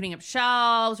going to be putting up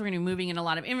shelves. We're going to be moving in a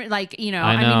lot of, like, you know,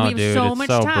 I know, we have dude, so it's much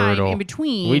so time brutal. in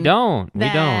between. We don't.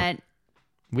 Are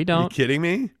you kidding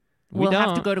me? We'll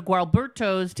have to go to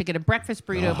Gualberto's to get a breakfast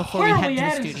burrito before we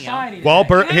head to the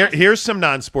studio. Here's some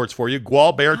non-sports for you.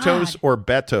 Gualberto's or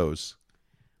Beto's?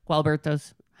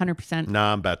 Gualberto's, 100%.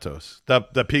 Non-Beto's.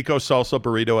 The pico salsa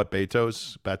burrito at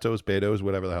Beto's,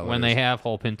 whatever the hell When it they is. have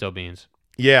whole pinto beans.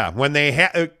 Yeah, when they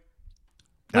have...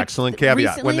 excellent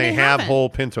caveat. When they have haven't. whole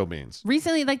pinto beans.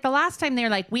 Recently, like the last time, they were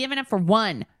like, we have enough for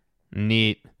one.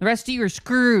 Neat. The rest of you are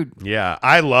screwed. Yeah,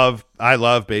 I love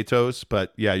Beto's,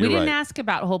 but yeah, you're We didn't right. ask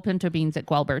about whole pinto beans at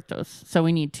Gualberto's, so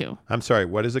we need to. I'm sorry,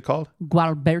 what is it called?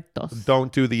 Gualberto's.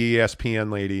 Don't do the ESPN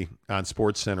lady on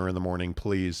Sports Center in the morning,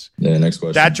 please. Yeah, next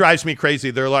question. That drives me crazy.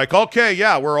 They're like, okay,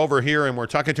 yeah, we're over here and we're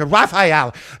talking to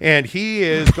Raphael, and he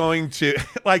is going to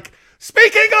like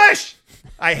speak English.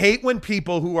 I hate when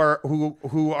people who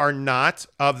are not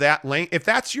of that lane. If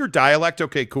that's your dialect,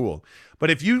 okay, cool. But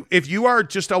if you are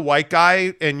just a white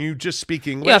guy and you just speak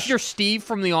English, Yeah, if you're Steve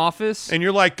from The Office, and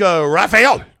you're like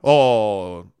Raphael,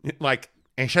 like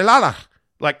enchilada,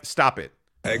 like stop it.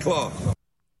 Hey, Claw.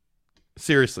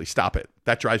 Seriously, stop it.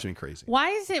 That drives me crazy. Why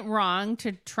is it wrong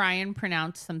to try and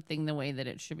pronounce something the way that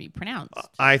it should be pronounced?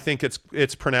 I think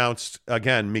it's pronounced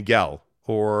again, Miguel,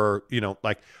 or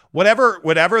like whatever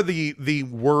the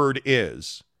word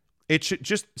is. It should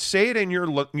just say it in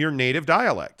your native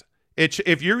dialect.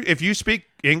 If you speak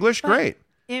English, great.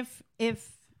 If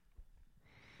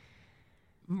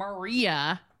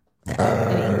Maria in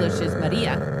English is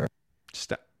Maria,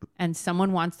 and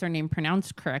someone wants their name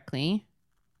pronounced correctly,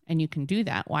 and you can do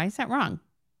that, why is that wrong?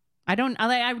 I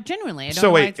genuinely I don't know.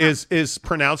 So why wait, it's wrong. is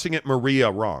pronouncing it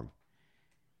Maria wrong?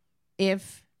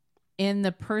 If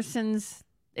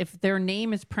their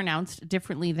name is pronounced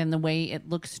differently than the way it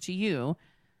looks to you.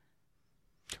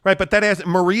 Right, but that has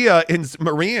Maria in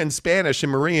Spanish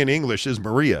and Maria in English is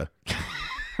Maria.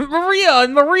 Maria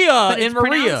But it's and Maria.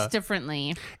 pronounced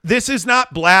differently. This is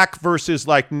not black versus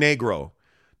like negro.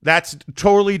 That's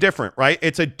totally different, right?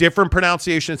 It's a different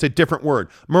pronunciation. It's a different word.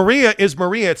 Maria is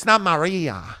Maria. It's not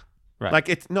Maria. Right. Like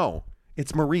it's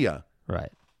Maria.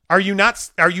 Right. Are you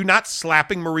not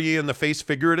slapping Maria in the face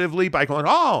figuratively by going,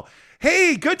 "Oh,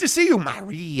 hey, good to see you,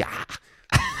 Maria.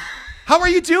 How are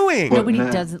you doing?" Nobody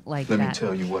does it like that. Let me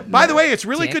tell you what. By the way, it's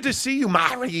really good to see you,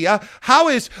 Maria. How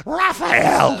is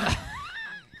Raphael?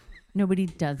 Nobody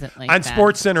does it like On that.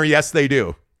 Sports Center, yes, they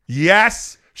do.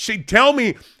 Yes. Tell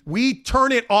me, we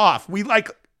turn it off. We like,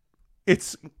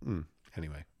 it's,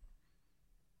 anyway.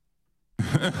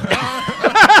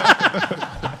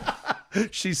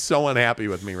 She's so unhappy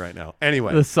with me right now.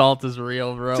 Anyway. The salt is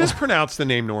real, bro. Just pronounce the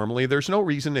name normally. There's no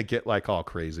reason to get like all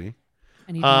crazy.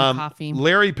 I need more coffee.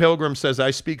 Larry Pilgrim says,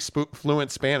 I speak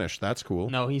fluent Spanish. That's cool.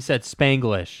 No, he said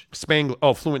Spanglish.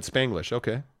 Fluent Spanglish.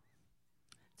 Okay.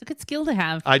 It's a good skill to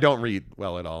have. I don't read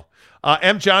well at all.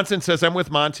 M. Johnson says, I'm with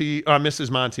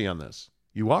Mrs. Monty on this.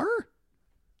 You are?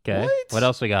 Okay. What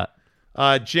else we got?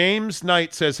 James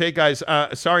Knight says, hey, guys,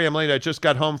 sorry I'm late. I just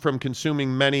got home from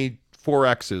consuming many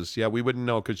 4Xs. Yeah, we wouldn't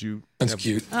know because you... That's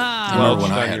cute. Well,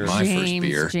 when I had my first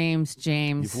beer. James.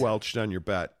 You've welched on your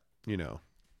bet,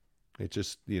 It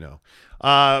just,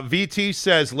 VT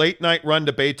says, late night run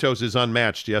to Beto's is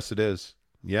unmatched. Yes, it is.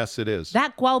 Yes, it is.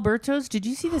 That Gualberto's, did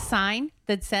you see the sign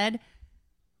that said,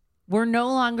 we're no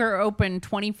longer open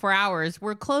 24 hours.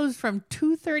 We're closed from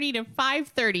 2:30 to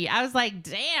 5:30. I was like,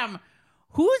 damn,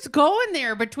 who's going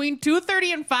there between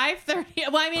 2:30 and 5:30?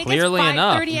 Well, I mean, Clearly I guess 5:30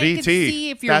 enough. I VT, could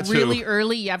see if you're that's really who.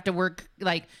 early, you have to work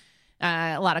like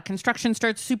a lot of construction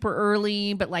starts super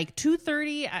early, but like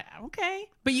 2:30, okay.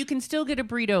 But you can still get a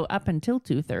burrito up until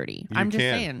 2:30. I'm just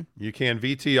saying. You can.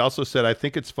 VT also said, I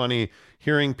think it's funny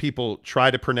hearing people try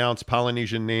to pronounce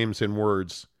Polynesian names and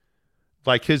words.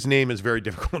 Like his name is very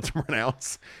difficult to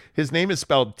pronounce. His name is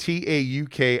spelled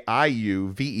Taukiuvea.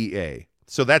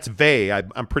 So that's Vey,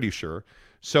 I'm pretty sure.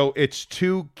 So it's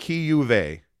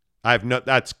Tukiuve.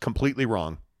 That's completely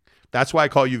wrong. That's why I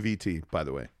call you VT, by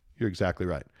the way. You're exactly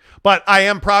right. But I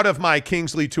am proud of my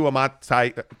Kingsley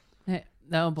Tuamatai.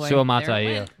 Oh boy.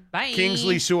 Suamataia. Bye.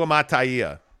 Kingsley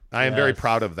Suamataia. I am very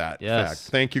proud of that fact.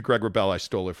 Thank you, Greg Rebell. I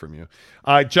stole it from you.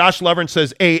 Josh Lovern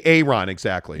says Aaron,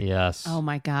 exactly. Yes. Oh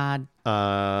my God.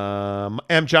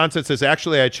 M. Johnson says,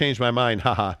 actually, I changed my mind.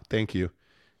 Haha. Thank you.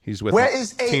 He's with Where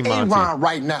is Team Aaron Monty.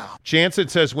 right now? Jansen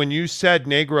says, when you said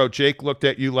Negro, Jake looked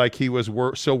at you like he was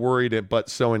so worried but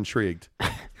so intrigued.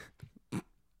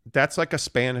 That's like a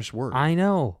Spanish word. I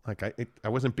know. Like I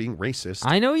wasn't being racist.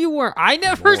 I know you were.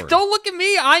 Don't look at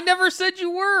me. I never said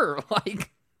you were.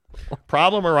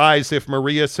 Problem arises if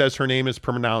Maria says her name is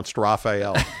pronounced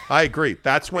Raphael. I agree.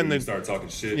 That's when start talking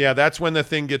shit. Yeah, that's when the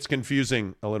thing gets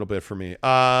confusing a little bit for me.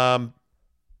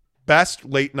 Best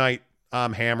late night.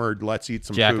 I'm hammered. Let's eat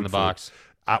some Jack food in the Box.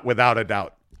 without a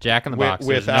doubt. Jack in the Box.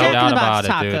 Without Jack in doubt the Box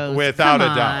about it, tacos. dude. Without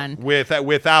Come a doubt. on.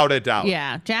 Without a doubt.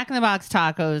 Yeah, Jack in the Box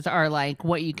tacos are like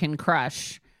what you can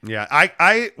crush. Yeah,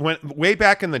 I went way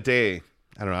back in the day.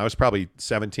 I don't know. I was probably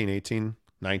 17, 18,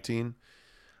 19.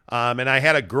 And I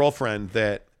had a girlfriend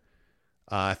that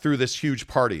threw this huge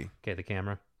party. Okay, the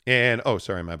camera. And, oh,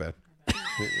 sorry, my bad.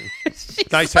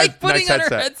 Nice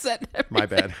headset. My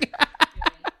bad.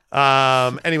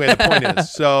 Anyway, the point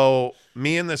is, so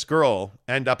me and this girl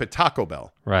end up at Taco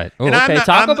Bell. Right. Oh, And okay,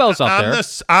 Taco Bell's up there.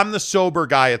 I'm the sober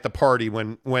guy at the party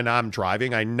when I'm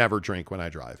driving. I never drink when I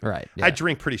drive. Right. Yeah. I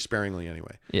drink pretty sparingly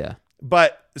anyway. Yeah.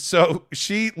 But so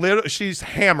she's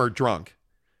hammered drunk.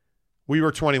 We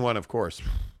were 21, of course.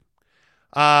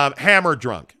 Hammered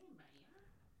drunk.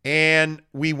 And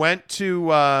we went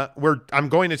to I'm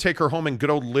going to take her home in good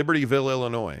old Libertyville,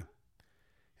 Illinois.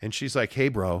 And she's like, "Hey,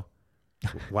 bro,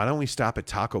 why don't we stop at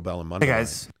Taco Bell in Mundelein?" Hey,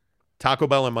 guys. Taco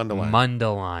Bell in Mundelein.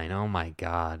 Mundelein. Oh, my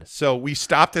God. So we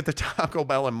stopped at the Taco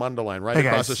Bell in Mundelein, right Hey,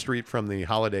 across guys. the street from the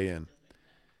Holiday Inn.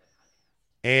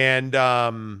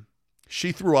 And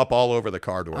she threw up all over the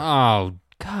car door. Oh,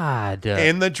 God.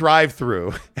 In the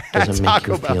drive-thru at Doesn't make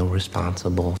Taco you Bell. feel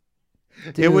responsible.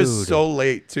 It was Dude. so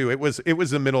late, too. It was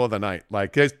the middle of the night.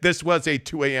 Like, this was a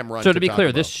 2 a.m. run. So to be Taco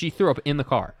clear, Bell. she threw up in the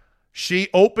car. She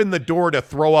opened the door to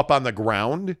throw up on the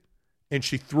ground, and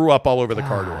she threw up all over the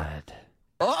car door.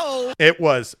 Oh. It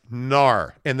was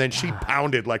gnar. And then she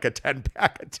pounded like a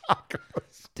 10-pack of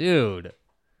tacos. Dude.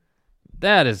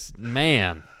 That is,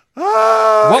 man. Do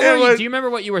you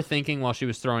remember what you were thinking while she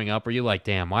was throwing up? Were you like,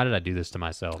 damn, why did I do this to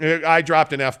myself? I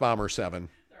dropped an F-bomb or 7.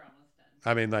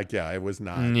 I mean, like, yeah, it was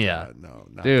not. Yeah. No,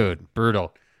 not Dude, good.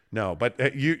 brutal. No,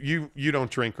 but you don't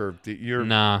drink or you're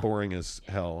boring as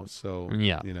hell. So,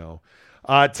 Yeah. you know.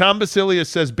 Tom Basilius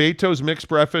says Beto's mixed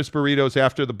breakfast burritos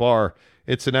after the bar.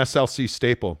 It's an SLC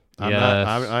staple.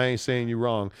 I ain't saying you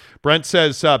wrong. Brent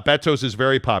says Beto's is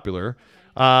very popular.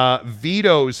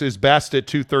 Vito's is best at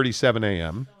 2:37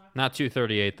 a.m. Not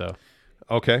 2:38 though.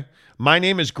 Okay. My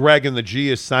name is Greg and the G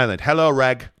is silent. Hello,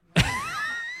 Reg.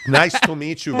 Nice to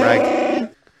meet you, Reg.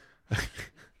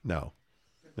 No,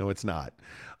 it's not.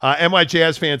 MY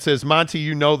Jazz fan says, Monty,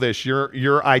 you know this.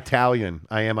 You're Italian.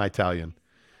 I am Italian.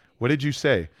 What did you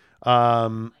say?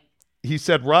 He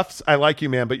said, Ruffs, I like you,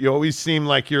 man, but you always seem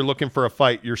like you're looking for a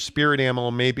fight. Your spirit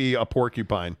animal may be a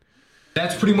porcupine.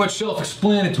 That's pretty much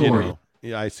self-explanatory. You know,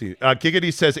 yeah, I see.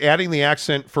 Giggity says, adding the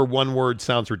accent for one word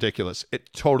sounds ridiculous.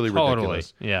 Totally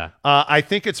ridiculous. Yeah. I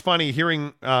think it's funny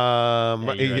hearing.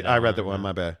 I read that one.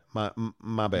 My bad.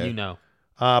 My bad. You know.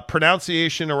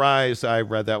 Pronunciation arise. I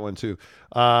read that one too.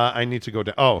 I need to go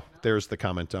down. Oh, there's the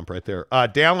comment dump right there.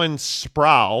 Dallin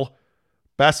Sproul.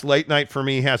 Best late night for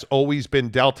me has always been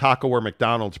Del Taco or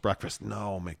McDonald's breakfast.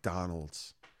 No,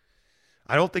 McDonald's.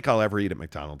 I don't think I'll ever eat at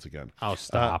McDonald's again. Oh,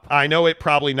 stop. I know it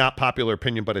probably not popular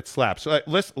opinion, but it slaps. So,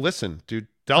 listen, dude.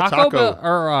 Del Taco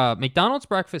or McDonald's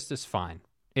breakfast is fine.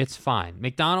 It's fine.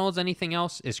 McDonald's, anything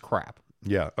else is crap.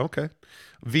 Yeah, okay.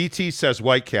 VT says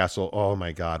White Castle. Oh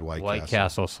my God, White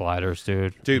Castle sliders,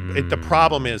 dude. Dude, the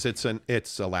problem is it's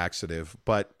a laxative,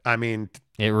 but I mean,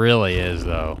 it really is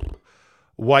though.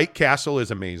 White Castle is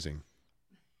amazing.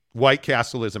 White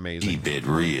Castle is amazing. Keep it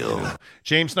real.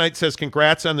 James Knight says,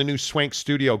 congrats on the new Swank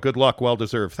studio. Good luck. Well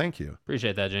deserved. Thank you.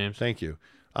 Appreciate that, James. Thank you.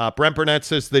 Brent Burnett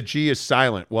says the G is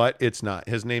silent. What? It's not.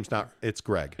 His name's not. It's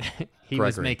Greg. He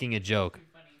was making a joke.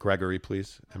 Gregory,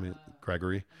 please. I mean,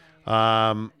 Gregory.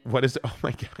 What is it? Oh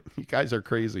my God. You guys are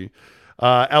crazy.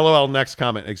 LOL, next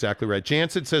comment. Exactly right.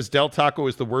 Jansen says Del Taco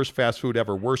is the worst fast food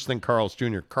ever. Worse than Carl's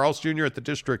Jr. Carl's Jr. at the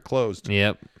district closed.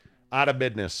 Yep. Out of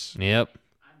business. Yep.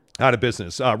 Out of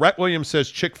business. Rhett Williams says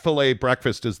Chick-fil-A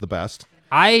breakfast is the best.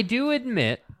 I do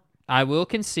admit, I will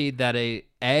concede that a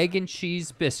egg and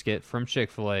cheese biscuit from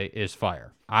Chick-fil-A is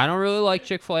fire. I don't really like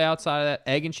Chick-fil-A outside of that.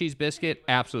 Egg and cheese biscuit,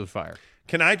 absolute fire.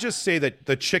 Can I just say that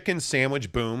the chicken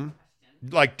sandwich boom,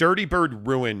 like Dirty Bird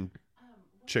ruined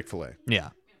Chick-fil-A.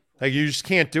 Yeah. Like you just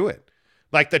can't do it.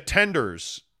 Like the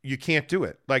tenders, you can't do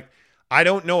it. Like I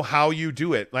don't know how you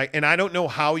do it. Like, and I don't know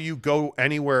how you go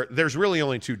anywhere. There's really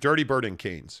only two, Dirty Bird and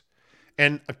Cane's.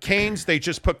 And Cane's, they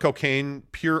just put cocaine,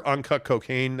 pure uncut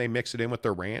cocaine. They mix it in with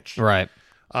their ranch. Right.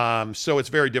 So it's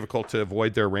very difficult to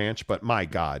avoid their ranch, but my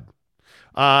God.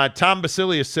 Tom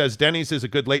Basilius says Denny's is a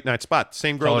good late night spot.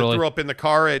 Same girl that threw up in the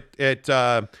car at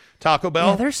Taco Bell.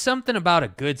 Yeah, there's something about a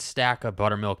good stack of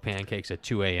buttermilk pancakes at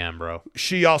 2 a.m., bro.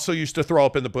 She also used to throw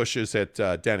up in the bushes at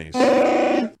Denny's.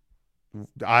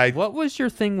 What was your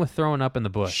thing with throwing up in the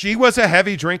bush? She was a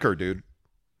heavy drinker, dude.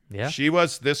 Yeah. She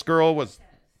was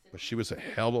a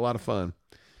hell of a lot of fun.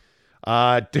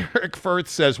 Derek Firth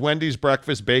says Wendy's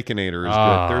breakfast baconator is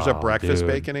good. There's a breakfast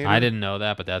baconator. I didn't know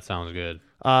that, but that sounds good.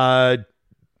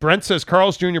 Brent says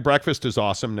Carl's Jr. breakfast is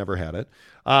awesome. Never had it.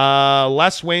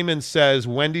 Les Wayman says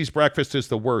Wendy's breakfast is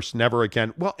the worst. Never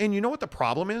again. Well, and you know what the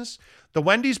problem is? The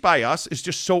Wendy's by us is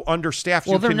just so understaffed.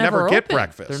 Well, you can never get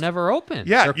breakfast. They're never open.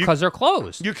 Yeah, because they're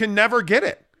closed. You can never get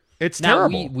it. It's now,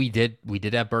 terrible. We did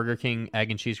have Burger King egg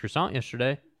and cheese croissant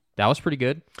yesterday. That was pretty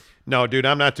good. No, dude,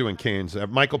 I'm not doing Cane's.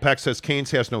 Michael Peck says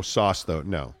Cane's has no sauce, though.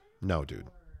 No, dude.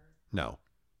 No.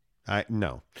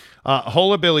 No.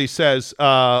 Hola Billy says,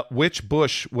 which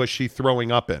bush was she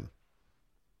throwing up in?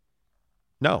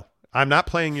 No, I'm not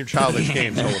playing your childish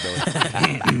games, Hola Billy.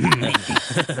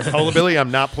 Hola Billy, I'm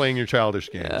not playing your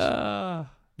childish games. That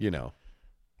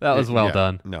was well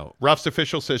done. No. Ruff's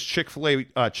Official says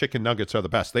Chick-fil-A chicken nuggets are the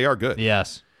best. They are good.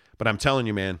 Yes. But I'm telling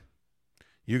you, man,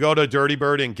 you go to Dirty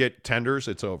Bird and get tenders,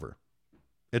 it's over.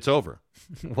 It's over.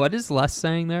 What is Les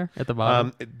saying there at the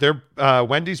bottom?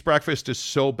 Wendy's breakfast is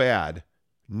so bad,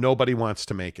 nobody wants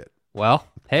to make it. Well,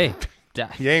 hey.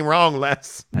 You ain't wrong,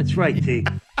 Les. That's right, T.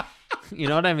 You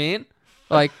know what I mean?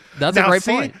 Like, that's a great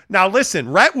point. Now, listen,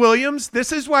 Rhett Williams,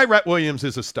 this is why Rhett Williams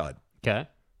is a stud. Okay.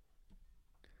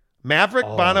 Maverick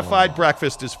Bonafide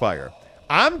breakfast is fire.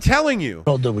 I'm telling you.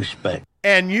 All due respect.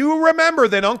 And you remember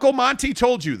that Uncle Monty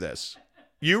told you this.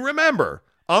 You remember.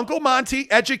 Uncle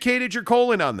Monty educated your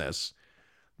colon on this.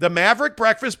 The Maverick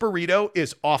breakfast burrito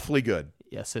is awfully good.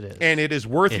 Yes, it is. And it is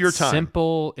worth your time. It's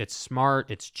simple. It's smart.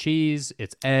 It's cheese.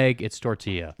 It's egg. It's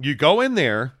tortilla. You go in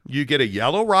there. You get a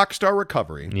yellow Rockstar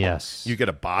Recovery. Yes. You get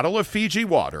a bottle of Fiji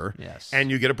water. Yes. And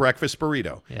you get a breakfast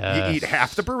burrito. Yes. You eat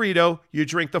half the burrito. You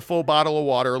drink the full bottle of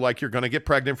water like you're going to get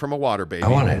pregnant from a water baby. I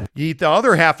want it. You eat the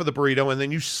other half of the burrito, and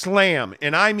then you slam,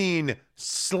 and I mean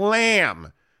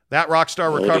slam, that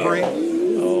Rockstar Recovery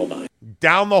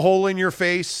down the hole in your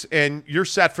face, and you're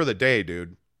set for the day,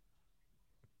 dude.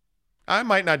 I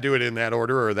might not do it in that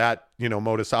order or that,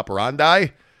 modus operandi.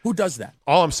 Who does that?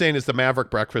 All I'm saying is the Maverick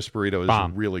breakfast burrito is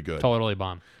really good. Totally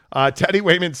bomb. Teddy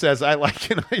Wayman says, I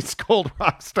like an ice cold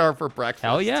Rockstar for breakfast.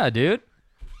 Hell yeah, dude.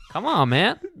 Come on,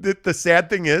 man. The sad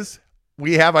thing is,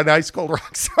 we have an ice cold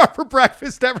Rockstar for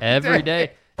breakfast every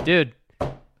day. Dude,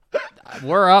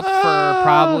 we're up for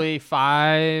probably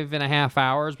 5.5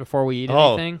 hours before we eat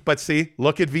anything. But see,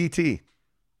 look at VT.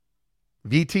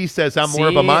 VT says I'm more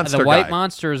of a monster the white guy.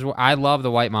 Monsters, I love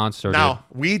the white monster. Now,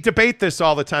 we debate this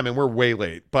all the time, and we're way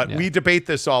late, but we debate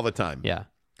this all the time. Yeah.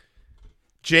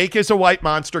 Jake is a white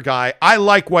monster guy. I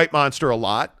like white monster a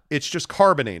lot. It's just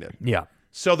carbonated. Yeah.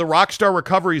 So the Rockstar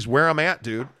Recovery is where I'm at,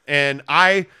 dude.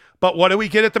 But what do we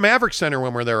get at the Maverick Center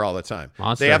when we're there all the time?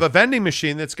 Monster. They have a vending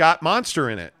machine that's got Monster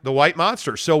in it, the white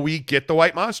monster. So we get the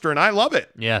white monster, and I love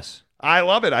it. Yes. I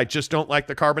love it. I just don't like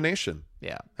the carbonation.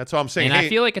 Yeah. That's all I'm saying. And I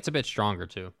feel like it's a bit stronger,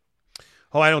 too.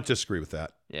 Oh, I don't disagree with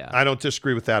that. Yeah. I don't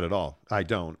disagree with that at all. I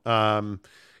don't.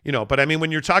 But I mean,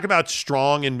 when you're talking about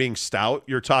strong and being stout,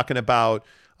 you're talking about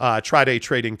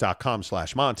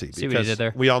trydaytrading.com/Monty. See what he did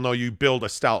there? We all know you build a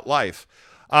stout life.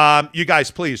 You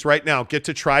guys, please, right now, get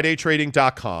to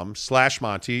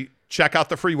trydaytrading.com/Monty. Check out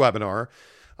the free webinar.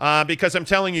 Because I'm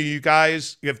telling you, you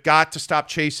guys, you've got to stop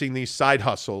chasing these side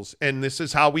hustles. And this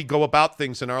is how we go about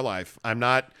things in our life.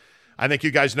 I think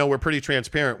you guys know we're pretty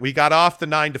transparent. We got off the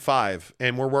 9 to 5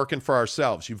 and we're working for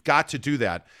ourselves. You've got to do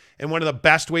that. And one of the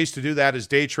best ways to do that is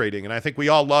day trading. And I think we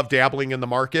all love dabbling in the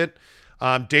market.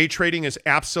 Day trading is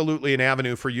absolutely an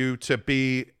avenue for you to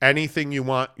be anything you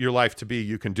want your life to be.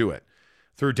 You can do it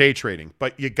through day trading.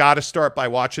 But you got to start by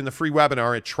watching the free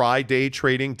webinar at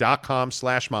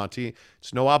trydaytrading.com/Monty.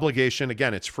 It's no obligation.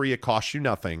 Again, it's free. It costs you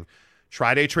nothing.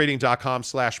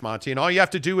 trydaytrading.com/Monty. And all you have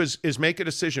to do is make a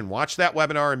decision. Watch that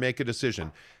webinar and make a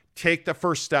decision. Take the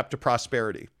first step to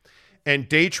prosperity. And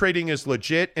day trading is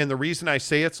legit. And the reason I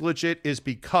say it's legit is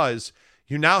because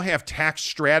you now have tax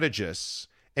strategists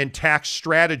and tax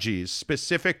strategies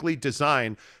specifically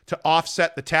designed to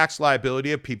offset the tax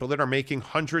liability of people that are making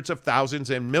hundreds of thousands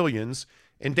and millions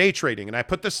in day trading. And I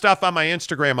put this stuff on my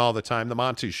Instagram all the time, The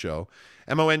Monty Show,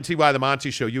 MONTY, The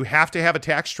Monty Show. You have to have a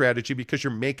tax strategy because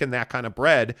you're making that kind of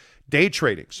bread day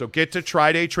trading. So get to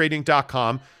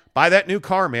trydaytrading.com. Buy that new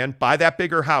car, man. Buy that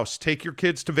bigger house. Take your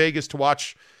kids to Vegas to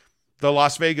watch the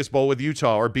Las Vegas Bowl with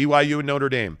Utah or BYU and Notre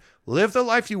Dame. Live the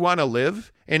life you want to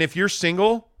live. And if you're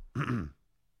single...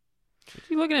 What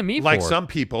are you looking at me like for? Some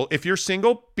people, if you're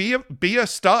single, be a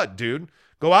stud, dude.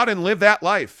 Go out and live that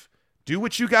life. Do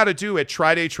what you got to do at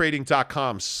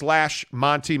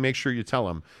trydaytrading.com/Monty. Make sure you tell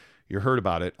them you heard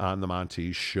about it on the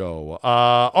Monty Show.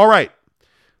 All right.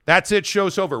 That's it.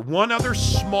 Show's over. One other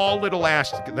small little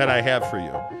ask that I have for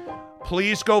you.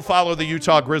 Please go follow the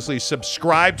Utah Grizzlies.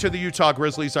 Subscribe to the Utah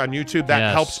Grizzlies on YouTube.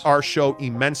 That helps our show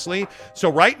immensely. So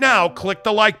right now, click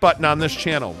the like button on this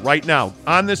channel. Right now.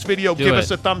 On this video, give us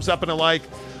a thumbs up and a like.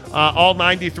 All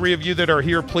 93 of you that are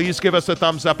here, please give us a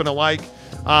thumbs up and a like.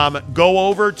 Go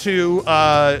over to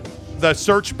the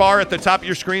search bar at the top of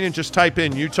your screen and just type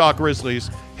in Utah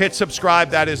Grizzlies. Hit subscribe.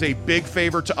 That is a big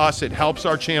favor to us. It helps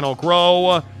our channel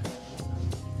grow.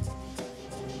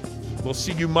 We'll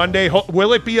see you Monday.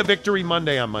 Will it be a Victory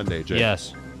Monday on Monday, Jay?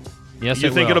 Yes. Yes,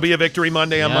 you think it'll be a Victory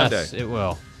Monday on Monday? Yes, it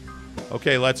will.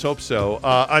 Okay, let's hope so.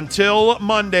 Until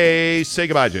Monday, say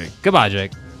goodbye, Jake. Goodbye,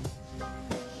 Jake.